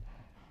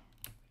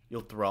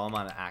 You'll throw them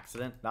on an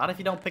accident? Not if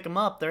you don't pick them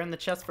up. They're in the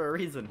chest for a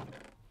reason.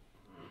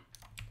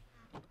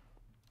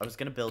 I was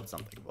gonna build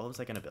something. What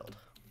was I gonna build?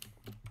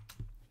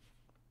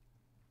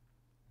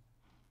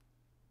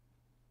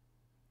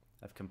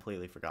 I've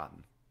completely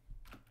forgotten.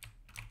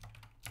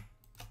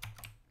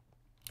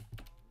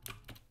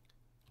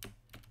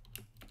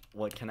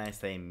 What can I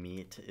say?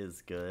 Meat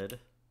is good?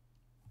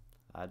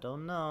 I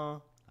don't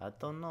know. I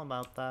don't know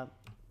about that.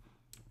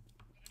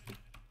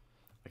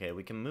 Okay,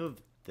 we can move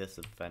this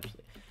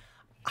eventually.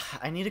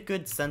 I need a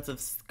good sense of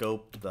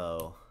scope,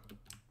 though.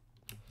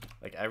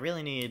 Like, I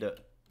really need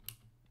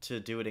to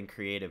do it in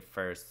creative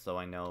first so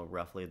I know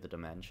roughly the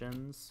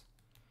dimensions.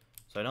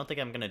 So I don't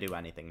think I'm gonna do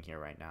anything here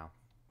right now.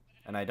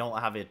 And I don't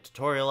have a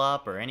tutorial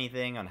up or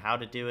anything on how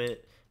to do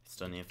it.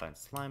 Still need to find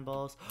slime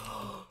balls.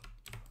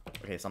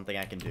 Okay, something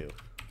I can do.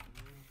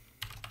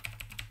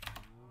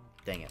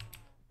 Dang it.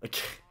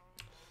 Okay.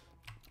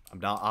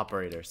 I'm not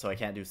operator, so I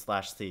can't do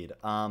 /seed.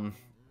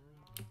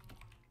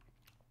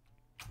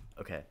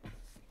 Okay.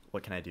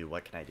 What can I do?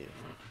 What can I do?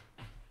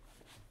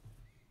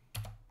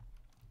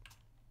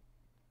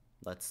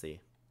 Let's see.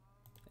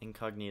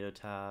 Incognito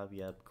tab.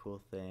 Yep, cool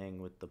thing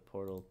with the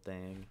portal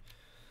thing.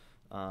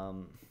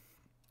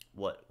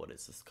 What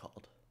is this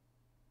called?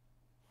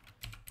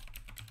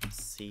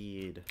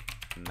 Seed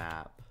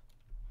map.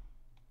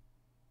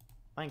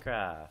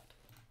 Minecraft.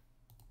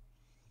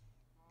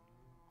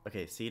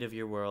 Okay, seed of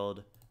your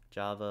world.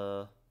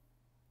 Java.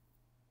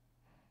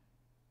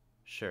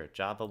 Sure,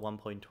 Java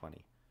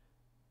 1.20.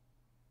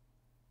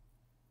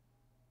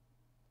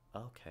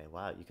 Okay,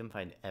 wow, you can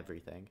find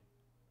everything.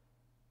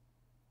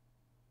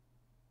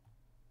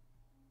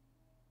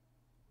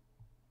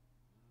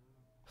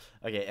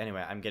 Okay,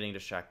 anyway, I'm getting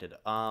distracted.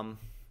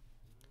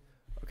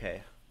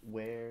 Okay,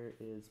 where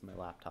is my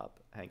laptop?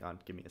 Hang on,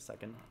 give me a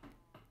second.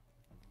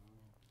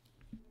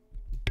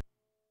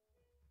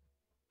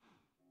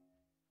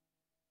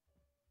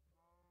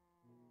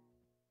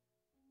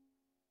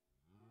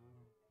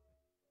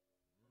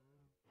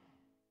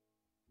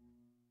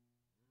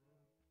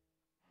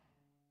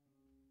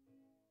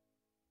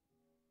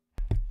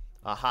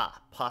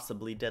 Aha,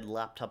 possibly dead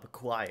laptop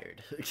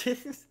acquired.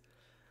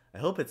 I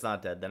hope it's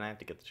not dead, then I have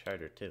to get the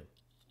charger too.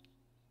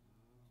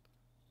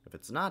 If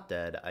it's not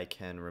dead, I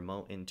can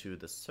remote into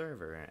the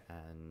server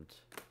and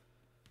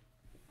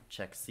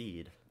check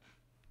seed.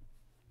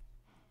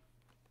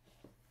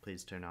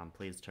 Please turn on,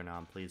 please turn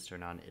on, please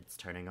turn on. It's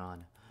turning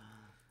on.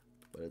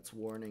 But it's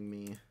warning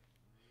me. Your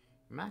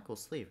Mac will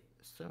sleep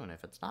soon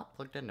if it's not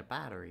plugged into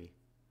battery.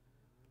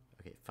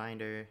 Okay,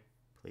 Finder,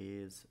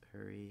 please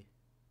hurry.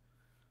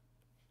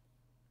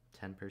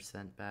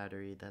 10%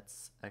 battery,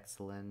 that's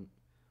excellent.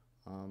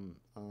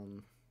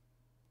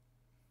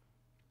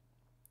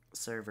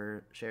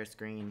 Server, share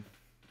screen.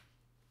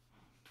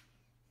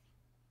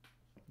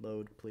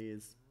 Load,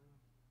 please.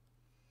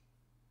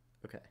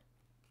 Okay.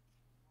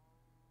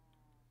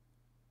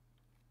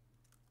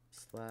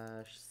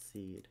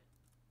 /seed.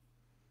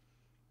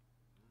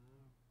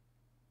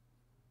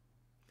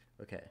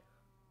 Okay.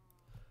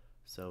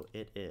 So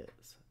it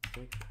is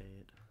 6,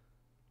 8,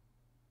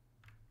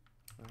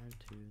 5,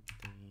 2,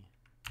 3,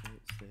 8,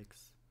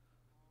 6,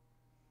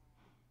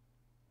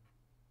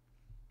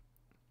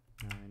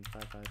 9,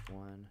 5, 5,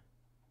 1,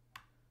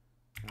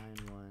 9,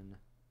 1,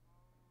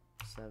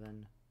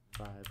 7,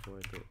 5,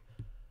 4, 3.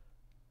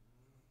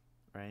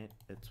 Right?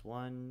 It's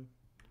 1,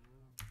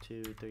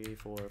 2, 3,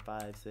 4,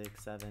 5,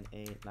 6, 7,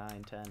 8,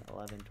 9, 10,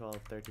 11, 12,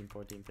 13,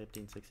 14,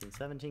 15, 16,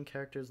 17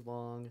 characters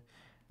long.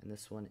 And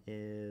this one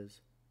is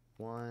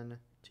 1,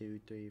 2,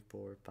 3,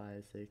 4,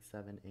 5, 6,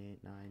 7,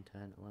 8, 9,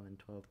 10, 11,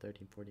 12,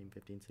 13, 14,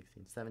 15,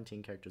 16,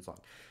 17 characters long.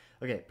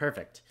 Okay,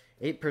 perfect.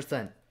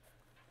 8%.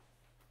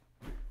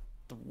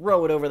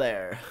 Throw it over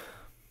there.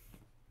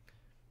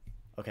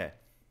 Okay.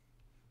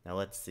 Now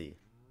let's see.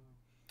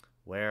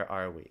 Where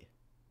are we?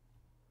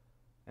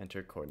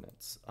 Enter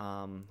coordinates.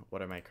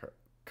 What are my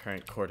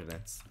current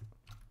coordinates?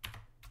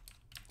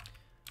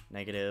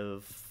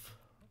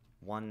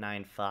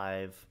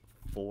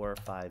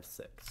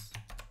 -195,456.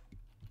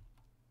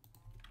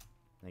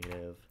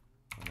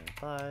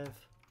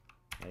 -195,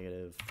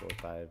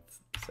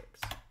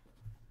 -456.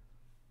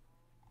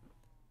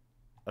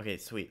 Okay,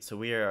 sweet. So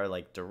we are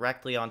like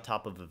directly on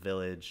top of a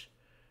village.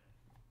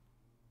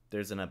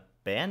 There's an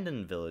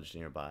abandoned village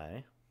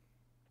nearby.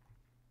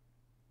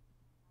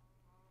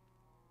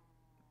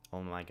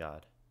 Oh my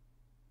god.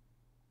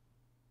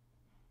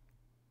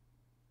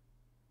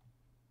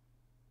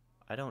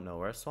 I don't know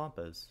where a swamp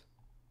is.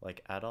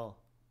 Like, at all.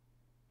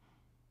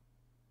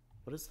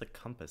 What is the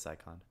compass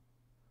icon?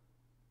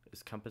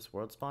 Is compass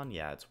world spawn?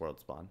 Yeah, it's world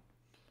spawn.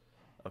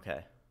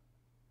 Okay.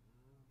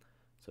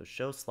 So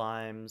show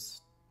slimes.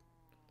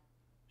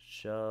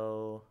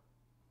 Show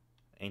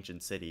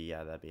ancient city.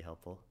 Yeah, that'd be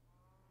helpful.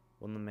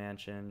 Woodland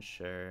mansion,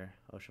 sure.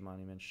 Ocean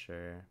monument,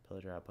 sure.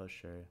 Pillager outpost,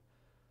 sure.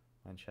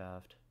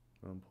 Mineshaft.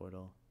 Room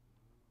portal.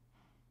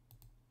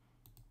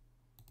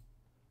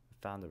 I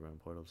found the room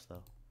portals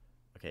though.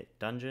 Okay,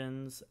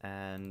 dungeons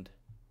and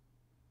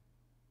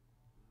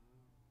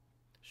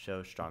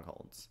show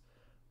strongholds.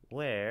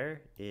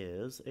 Where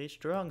is a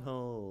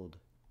stronghold?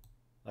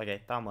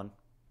 Okay, found one.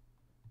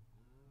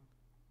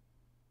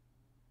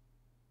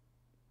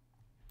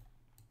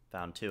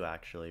 Found two,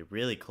 actually.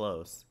 Really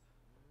close.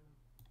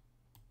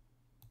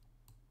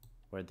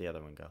 Where'd the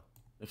other one go?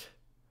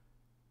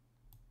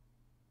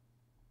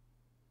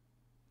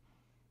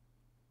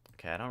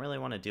 Okay, I don't really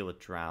want to deal with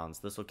drowns.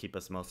 This will keep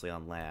us mostly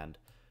on land.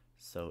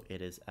 So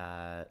it is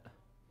at...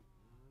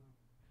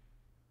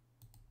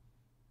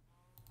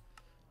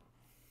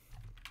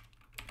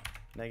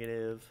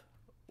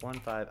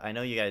 -1.5. I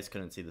know you guys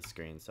couldn't see the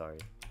screen, sorry.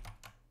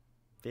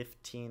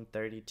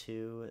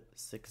 1532,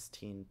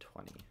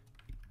 1620.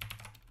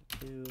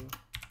 2,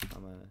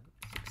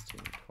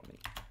 1620.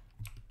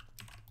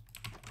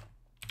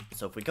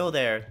 So if we go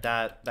there,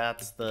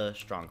 that's the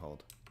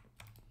stronghold.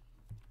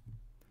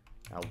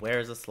 Now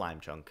where's a slime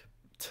chunk?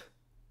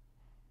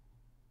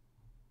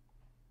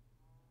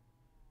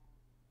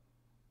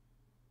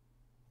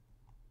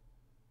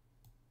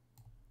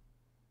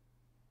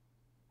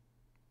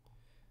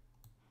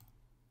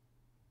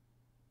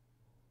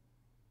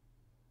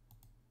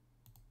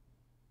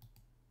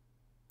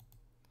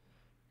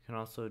 You can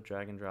also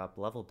drag and drop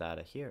level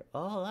data here.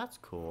 Oh, that's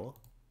cool.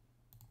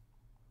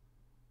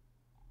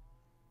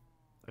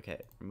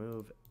 Okay,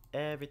 remove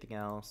everything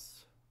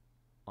else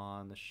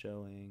on the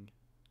showing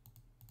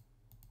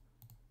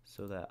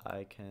so that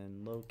I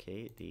can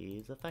locate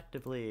these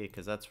effectively,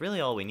 because that's really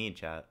all we need,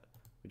 chat.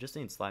 We just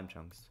need slime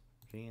chunks.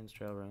 Vegans,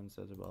 trail runs,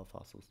 desert well,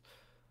 fossils.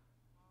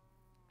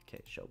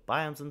 Okay, show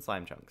biomes and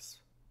slime chunks.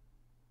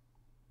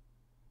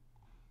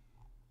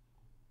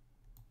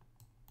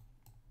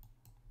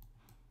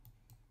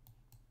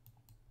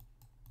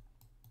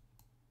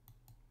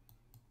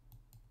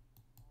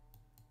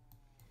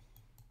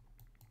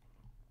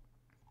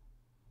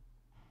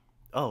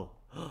 Oh,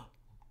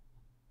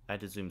 I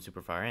had to zoom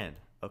super far in.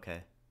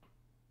 Okay.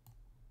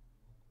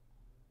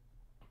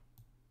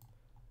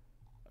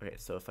 Okay,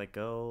 so if I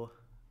go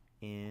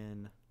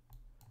in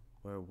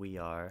where we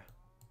are,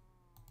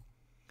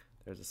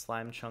 there's a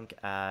slime chunk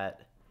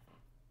at,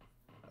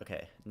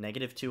 okay,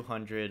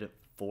 -200,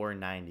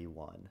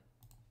 491.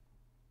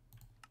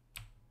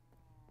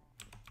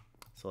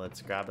 So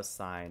let's grab a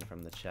sign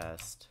from the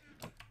chest.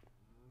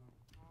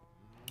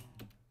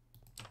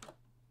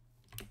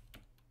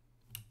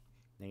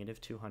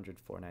 -200,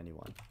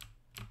 491.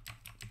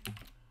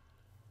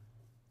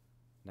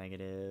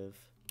 -200,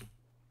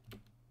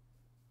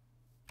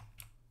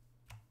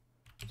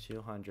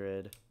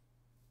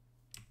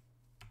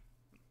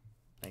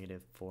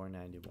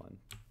 -491.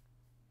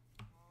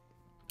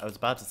 I was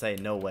about to say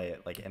no way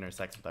it like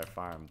intersects with our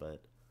farm,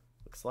 but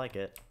looks like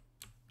it.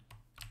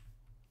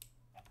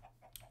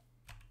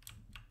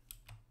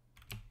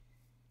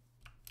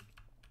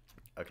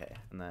 Okay,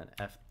 and then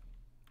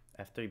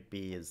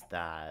F3B is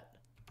that.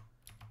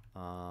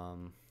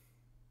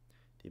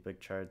 Debug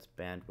charts,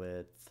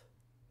 bandwidth,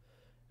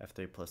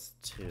 F3 plus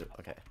 2.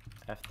 Okay,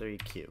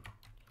 F3Q.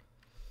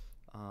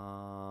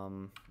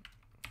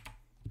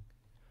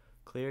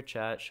 Clear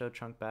chat, show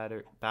chunk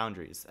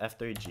boundaries,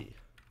 F3G.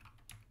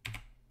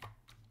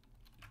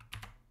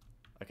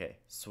 Okay,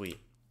 sweet.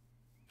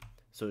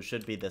 So it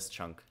should be this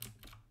chunk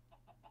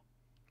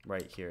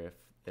right here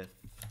if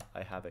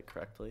I have it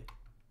correctly.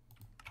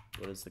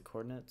 What is the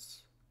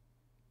coordinates?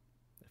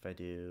 If I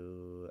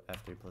do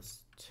F3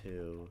 plus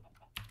 2.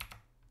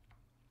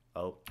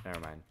 Oh, never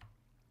mind.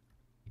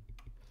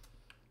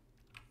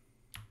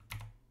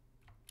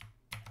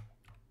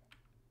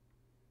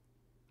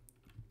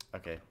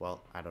 Okay,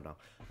 well, I don't know.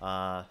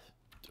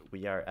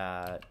 We are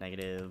at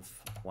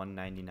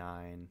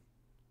 -199.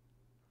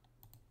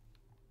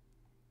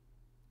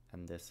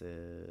 And this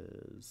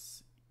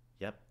is,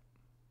 yep,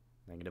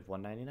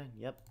 -199.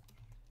 Yep,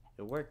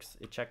 it works.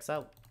 It checks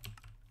out.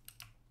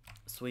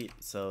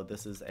 Sweet. So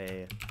this is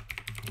a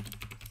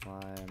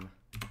slime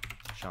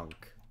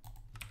chunk.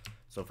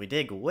 So if we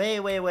dig way,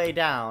 way, way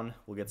down,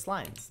 we'll get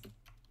slimes.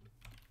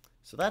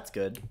 So that's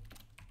good.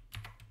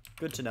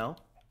 Good to know.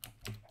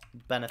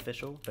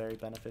 Beneficial, very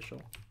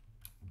beneficial.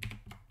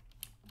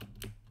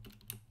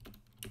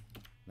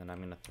 Then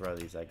I'm gonna throw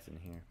these eggs in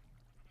here.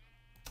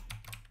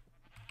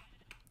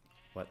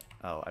 What?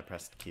 Oh, I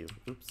pressed Q.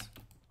 Oops.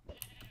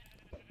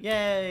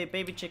 Yay,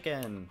 baby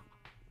chicken!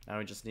 Now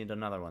we just need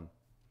another one.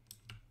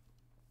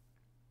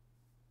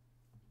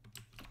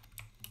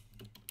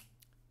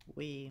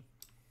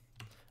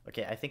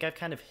 Okay, I think I've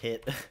kind of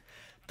hit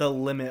the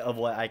limit of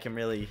what I can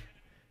really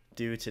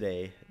do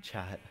today,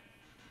 chat.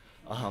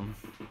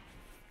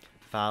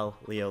 Val,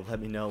 Leo, let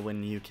me know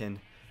when you can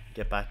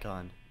get back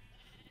on.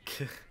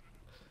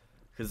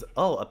 Because,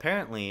 oh,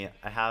 apparently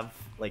I have,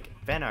 like,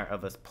 fan art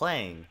of us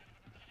playing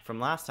from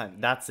last time.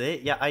 That's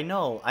it? Yeah, I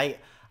know. I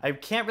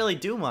can't really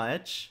do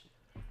much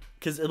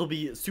because it'll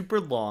be super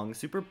long,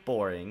 super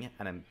boring,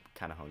 and I'm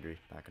kind of hungry,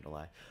 not gonna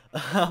lie.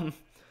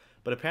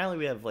 But apparently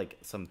we have, like,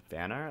 some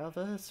fan art of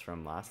us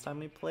from last time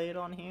we played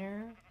on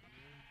here.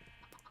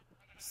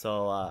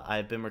 So,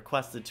 I've been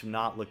requested to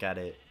not look at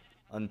it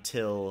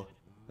until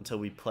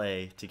we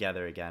play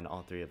together again,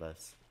 all three of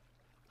us.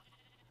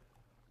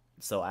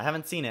 So I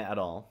haven't seen it at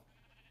all.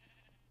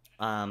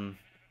 But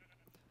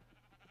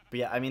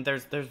yeah, I mean,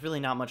 there's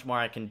really not much more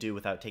I can do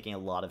without taking a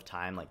lot of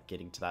time, like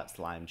getting to that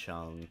slime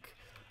chunk,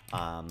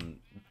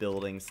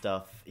 building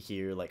stuff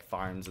here, like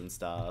farms and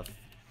stuff,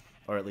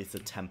 or at least a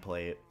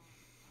template.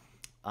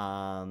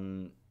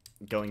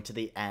 Going to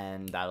the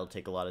end, that'll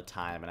take a lot of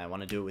time, and I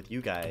want to do it with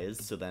you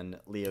guys, so then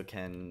Leo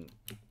can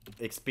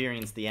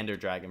experience the Ender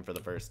Dragon for the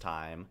first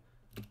time.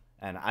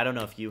 And I don't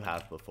know if you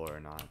have before or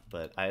not,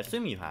 but I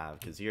assume you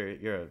have, because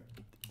you're a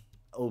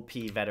OP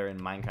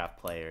veteran Minecraft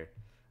player.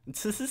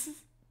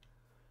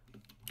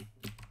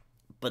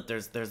 But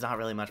there's not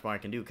really much more I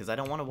can do, because I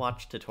don't want to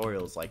watch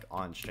tutorials, like,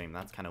 on stream.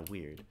 That's kind of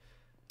weird.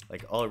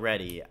 Like,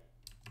 already,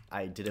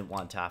 I didn't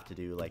want to have to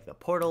do, like, the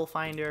portal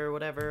finder or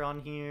whatever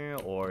on here,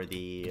 or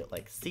the,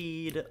 like,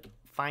 seed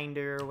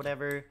finder or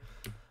whatever.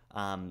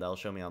 That'll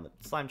show me all the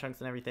slime chunks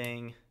and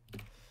everything.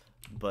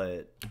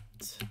 But,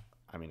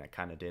 I mean, I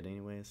kind of did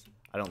anyways.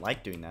 I don't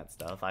like doing that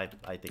stuff. I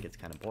think it's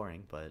kind of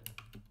boring, but,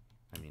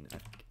 I mean,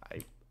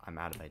 I'm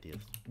out of ideas.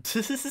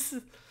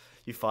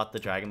 You fought the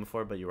dragon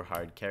before, but you were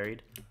hard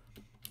carried.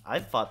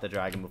 I've fought the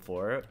dragon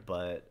before,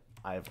 but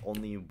I've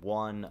only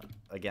won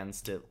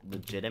against it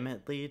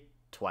legitimately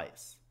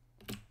twice.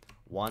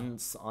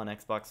 Once on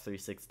Xbox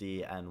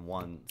 360 and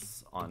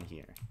once on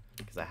here,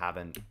 because I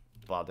haven't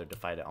bothered to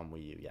fight it on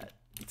Wii U yet.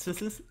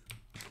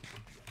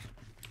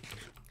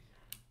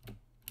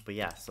 But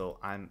yeah, so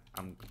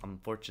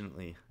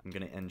unfortunately I'm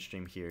gonna end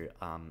stream here.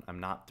 I'm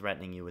not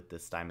threatening you with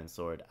this diamond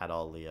sword at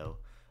all, Leo.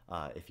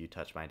 If you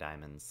touch my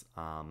diamonds.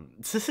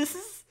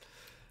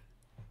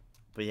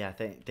 But yeah,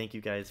 thank you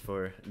guys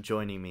for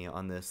joining me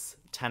on this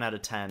 10 out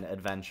of 10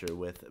 adventure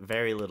with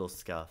very little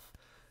scuff.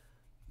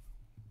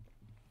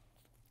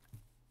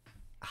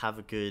 Have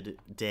a good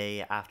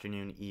day,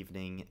 afternoon,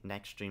 evening.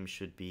 Next stream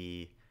should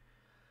be,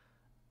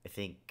 I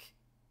think,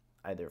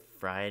 either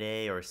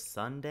Friday or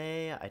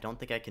Sunday. I don't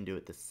think I can do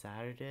it this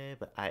Saturday,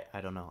 but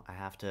I don't know. I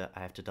have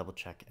to double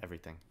check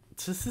everything.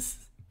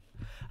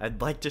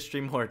 I'd like to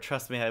stream more.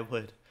 Trust me, I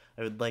would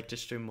like to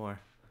stream more,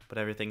 but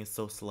everything is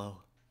so slow.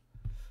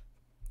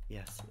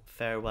 Yes,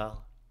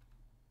 farewell.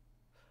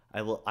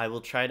 I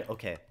will try to,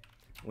 okay,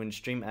 when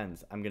stream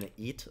ends, I'm gonna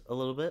eat a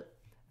little bit,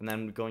 and then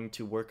I'm going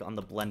to work on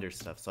the Blender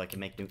stuff so I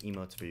can make new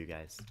emotes for you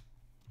guys.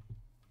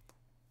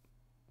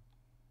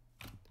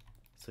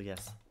 So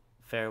yes,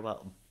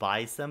 farewell.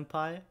 Bye,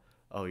 senpai?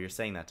 Oh, you're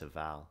saying that to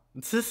Val.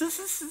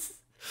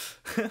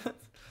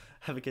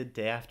 Have a good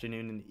day,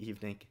 afternoon, and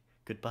evening.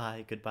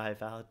 Goodbye, goodbye,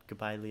 Val.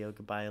 Goodbye, Leo.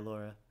 Goodbye,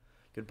 Alora.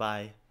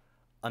 Goodbye,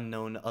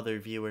 unknown other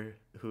viewer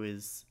who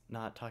is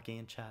not talking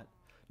in chat.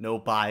 No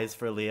buys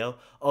for Leo.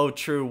 Oh,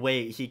 true.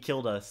 Wait, he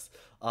killed us.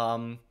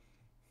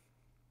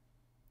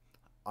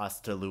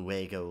 Hasta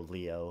luego,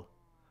 Leo.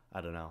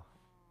 I don't know.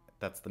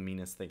 That's the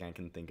meanest thing I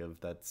can think of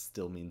that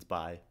still means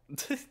bye.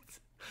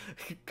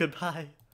 Goodbye.